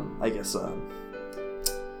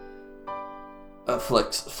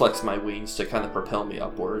flex my wings to kind of propel me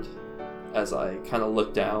upward as I kind of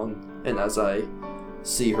look down, and as I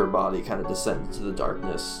see her body kind of descend into the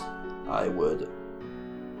darkness, I would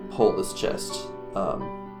pull this chest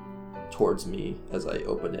towards me as I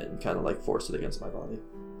open it and kind of like force it against my body.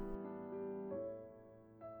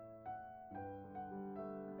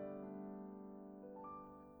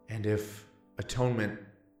 And if atonement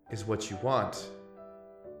is what you want,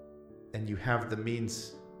 and you have the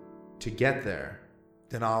means to get there,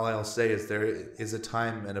 then all I'll say is there is a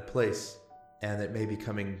time and a place, and it may be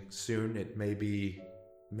coming soon. It may be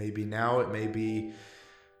now. It may be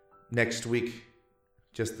next week.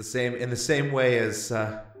 Just in the same way as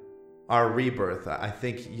our rebirth. I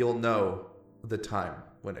think you'll know the time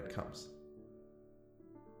when it comes.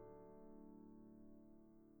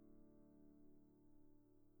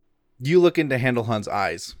 You look into Handelhun's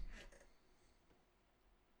eyes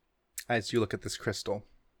as you look at this crystal,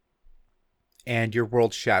 and your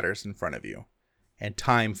world shatters in front of you, and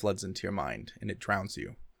time floods into your mind, and it drowns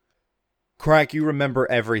you. Crack, you remember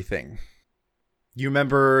everything. You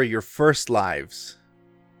remember your first lives,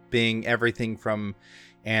 being everything from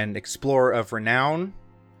an explorer of renown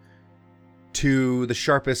to the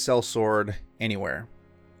sharpest sellsword anywhere.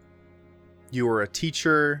 You were a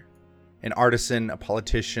teacher, an artisan, a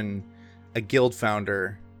politician, a guild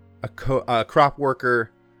founder, a crop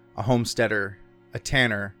worker, a homesteader, a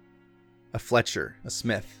tanner, a fletcher, a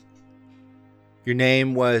smith. Your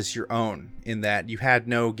name was your own in that you had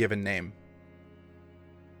no given name.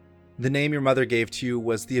 The name your mother gave to you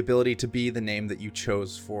was the ability to be the name that you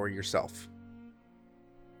chose for yourself.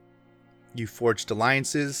 You forged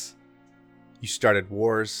alliances, you started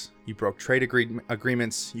wars, you broke trade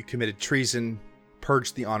agreements, you committed treason,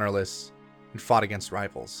 purged the honorless, and fought against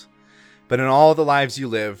rivals. But in all the lives you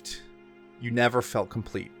lived, you never felt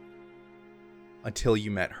complete until you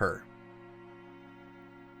met her.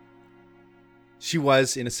 She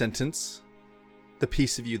was, in a sentence, the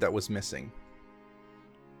piece of you that was missing.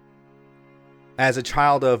 As a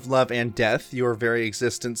child of love and death, your very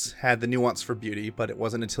existence had the nuance for beauty, but it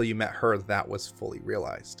wasn't until you met her that was fully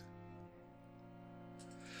realized.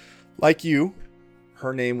 Like you,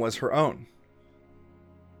 her name was her own.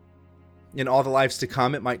 In all the lives to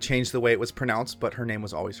come, it might change the way it was pronounced, but her name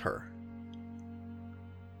was always her.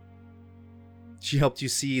 She helped you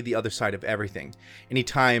see the other side of everything.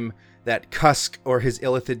 Anytime that Cusk or his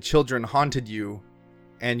illithid children haunted you,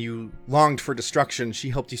 and you longed for destruction, she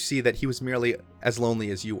helped you see that he was merely as lonely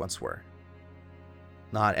as you once were.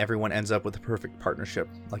 Not everyone ends up with a perfect partnership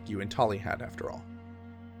like you and Tali had, after all.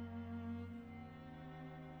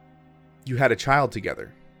 You had a child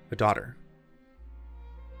together, a daughter.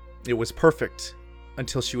 It was perfect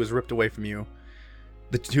until she was ripped away from you.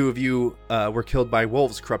 The two of you were killed by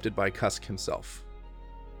wolves corrupted by Cusk himself.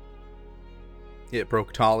 It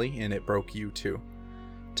broke Tali, and it broke you too.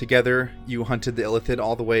 Together, you hunted the illithid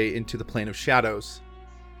all the way into the plane of shadows.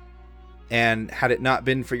 And had it not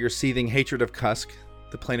been for your seething hatred of Cusk,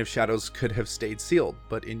 the plane of shadows could have stayed sealed,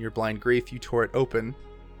 but in your blind grief, you tore it open,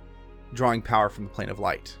 drawing power from the plane of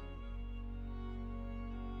light.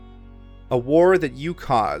 A war that you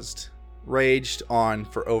caused raged on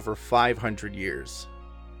for over 500 years,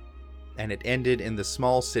 and it ended in the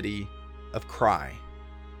small city of Cry.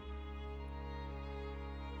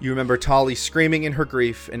 You remember Tali screaming in her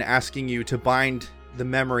grief and asking you to bind the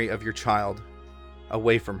memory of your child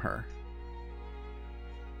away from her.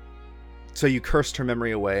 So you cursed her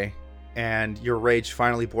memory away, and your rage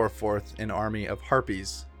finally bore forth an army of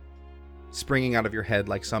harpies, springing out of your head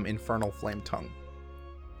like some infernal flame tongue.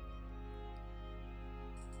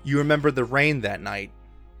 You remember the rain that night.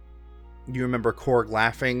 You remember Korg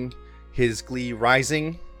laughing, his glee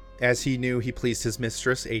rising, as he knew he pleased his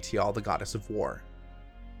mistress, Atial, the goddess of war.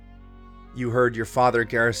 You heard your father,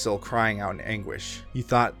 Garrisil, crying out in anguish. You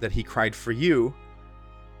thought that he cried for you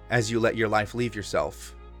as you let your life leave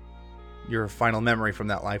yourself. Your final memory from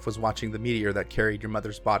that life was watching the meteor that carried your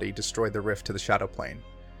mother's body destroy the rift to the shadow plane,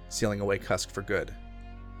 sealing away Cusk for good.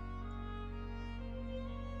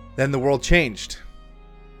 Then the world changed.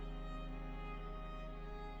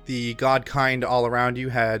 The god-kind all around you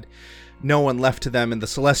had no one left to them in the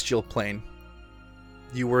celestial plane.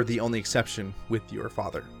 You were the only exception with your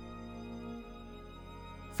father.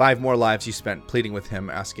 5 more lives you spent pleading with him,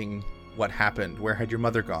 asking what happened, where had your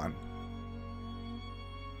mother gone?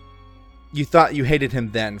 You thought you hated him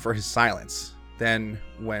then for his silence. Then,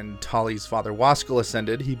 when Tali's father Waskell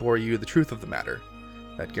ascended, he bore you the truth of the matter,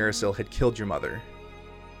 that Garrisil had killed your mother.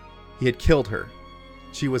 He had killed her.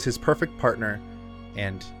 She was his perfect partner,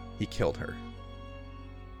 and he killed her.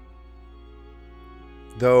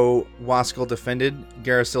 Though Waskell defended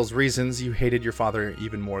Garrisil's reasons, you hated your father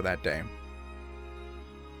even more that day.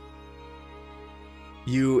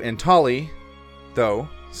 You and Tali, though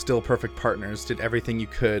still perfect partners, did everything you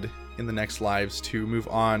could in the next lives to move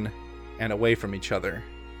on and away from each other.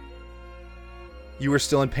 You were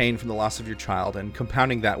still in pain from the loss of your child, and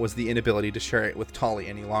compounding that was the inability to share it with Tali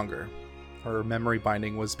any longer. Her memory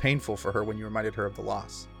binding was painful for her when you reminded her of the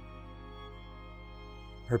loss.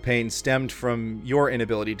 Her pain stemmed from your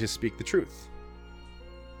inability to speak the truth.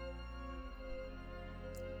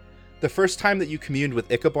 The first time that you communed with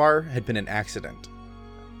Ikabar had been an accident.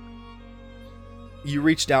 You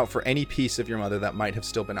reached out for any piece of your mother that might have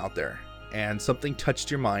still been out there, and something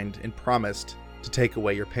touched your mind and promised to take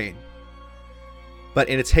away your pain. But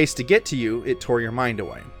in its haste to get to you, it tore your mind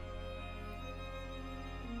away.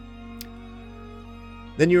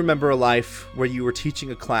 Then you remember a life where you were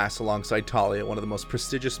teaching a class alongside Tali at one of the most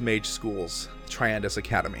prestigious mage schools, Triandus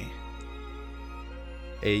Academy.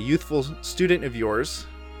 A youthful student of yours,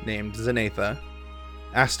 named Zenatha,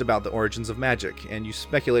 asked about the origins of magic, and you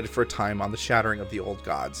speculated for a time on the shattering of the old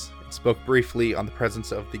gods, and spoke briefly on the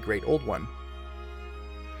presence of the Great Old One.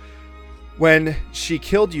 When she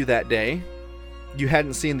killed you that day, you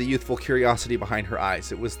hadn't seen the youthful curiosity behind her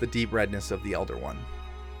eyes. It was the deep redness of the Elder One.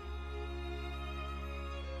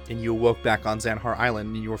 And you awoke back on Zanhar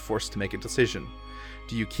Island, and you were forced to make a decision.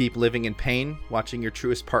 Do you keep living in pain, watching your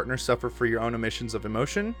truest partner suffer for your own omissions of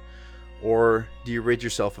emotion? Or do you rid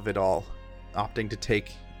yourself of it all, opting to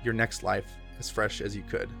take your next life as fresh as you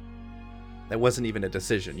could? That wasn't even a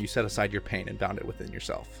decision. You set aside your pain and bound it within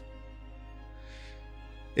yourself.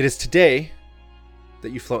 It is today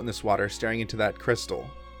that you float in this water, staring into that crystal,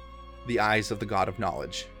 the eyes of the god of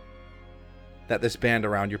knowledge, that this band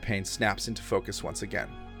around your pain snaps into focus once again.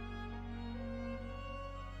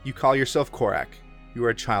 You call yourself Korak. You are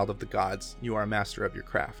a child of the gods. You are a master of your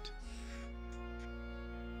craft.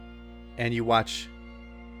 And you watch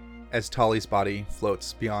as Tali's body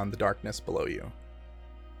floats beyond the darkness below you.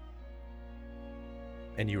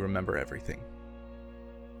 And you remember everything.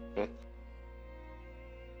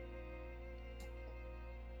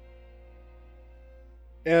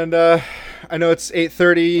 And I know it's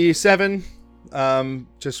 8:37.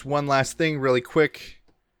 Just one last thing really quick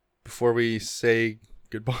before we say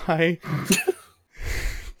goodbye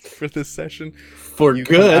for this session. For you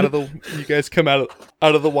good. You guys come out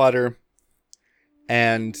of the water,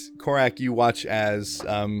 and Korak, you watch as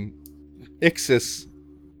Ixis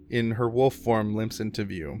in her wolf form limps into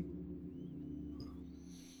view.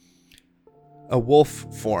 A wolf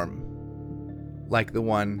form, like the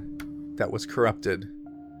one that was corrupted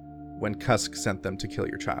when Cusk sent them to kill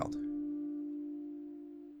your child.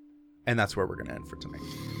 And that's where we're going to end for tonight.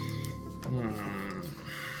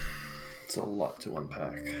 It's a lot to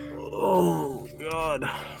unpack. Oh, God.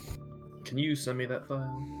 Can you send me that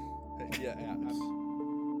file? Yeah.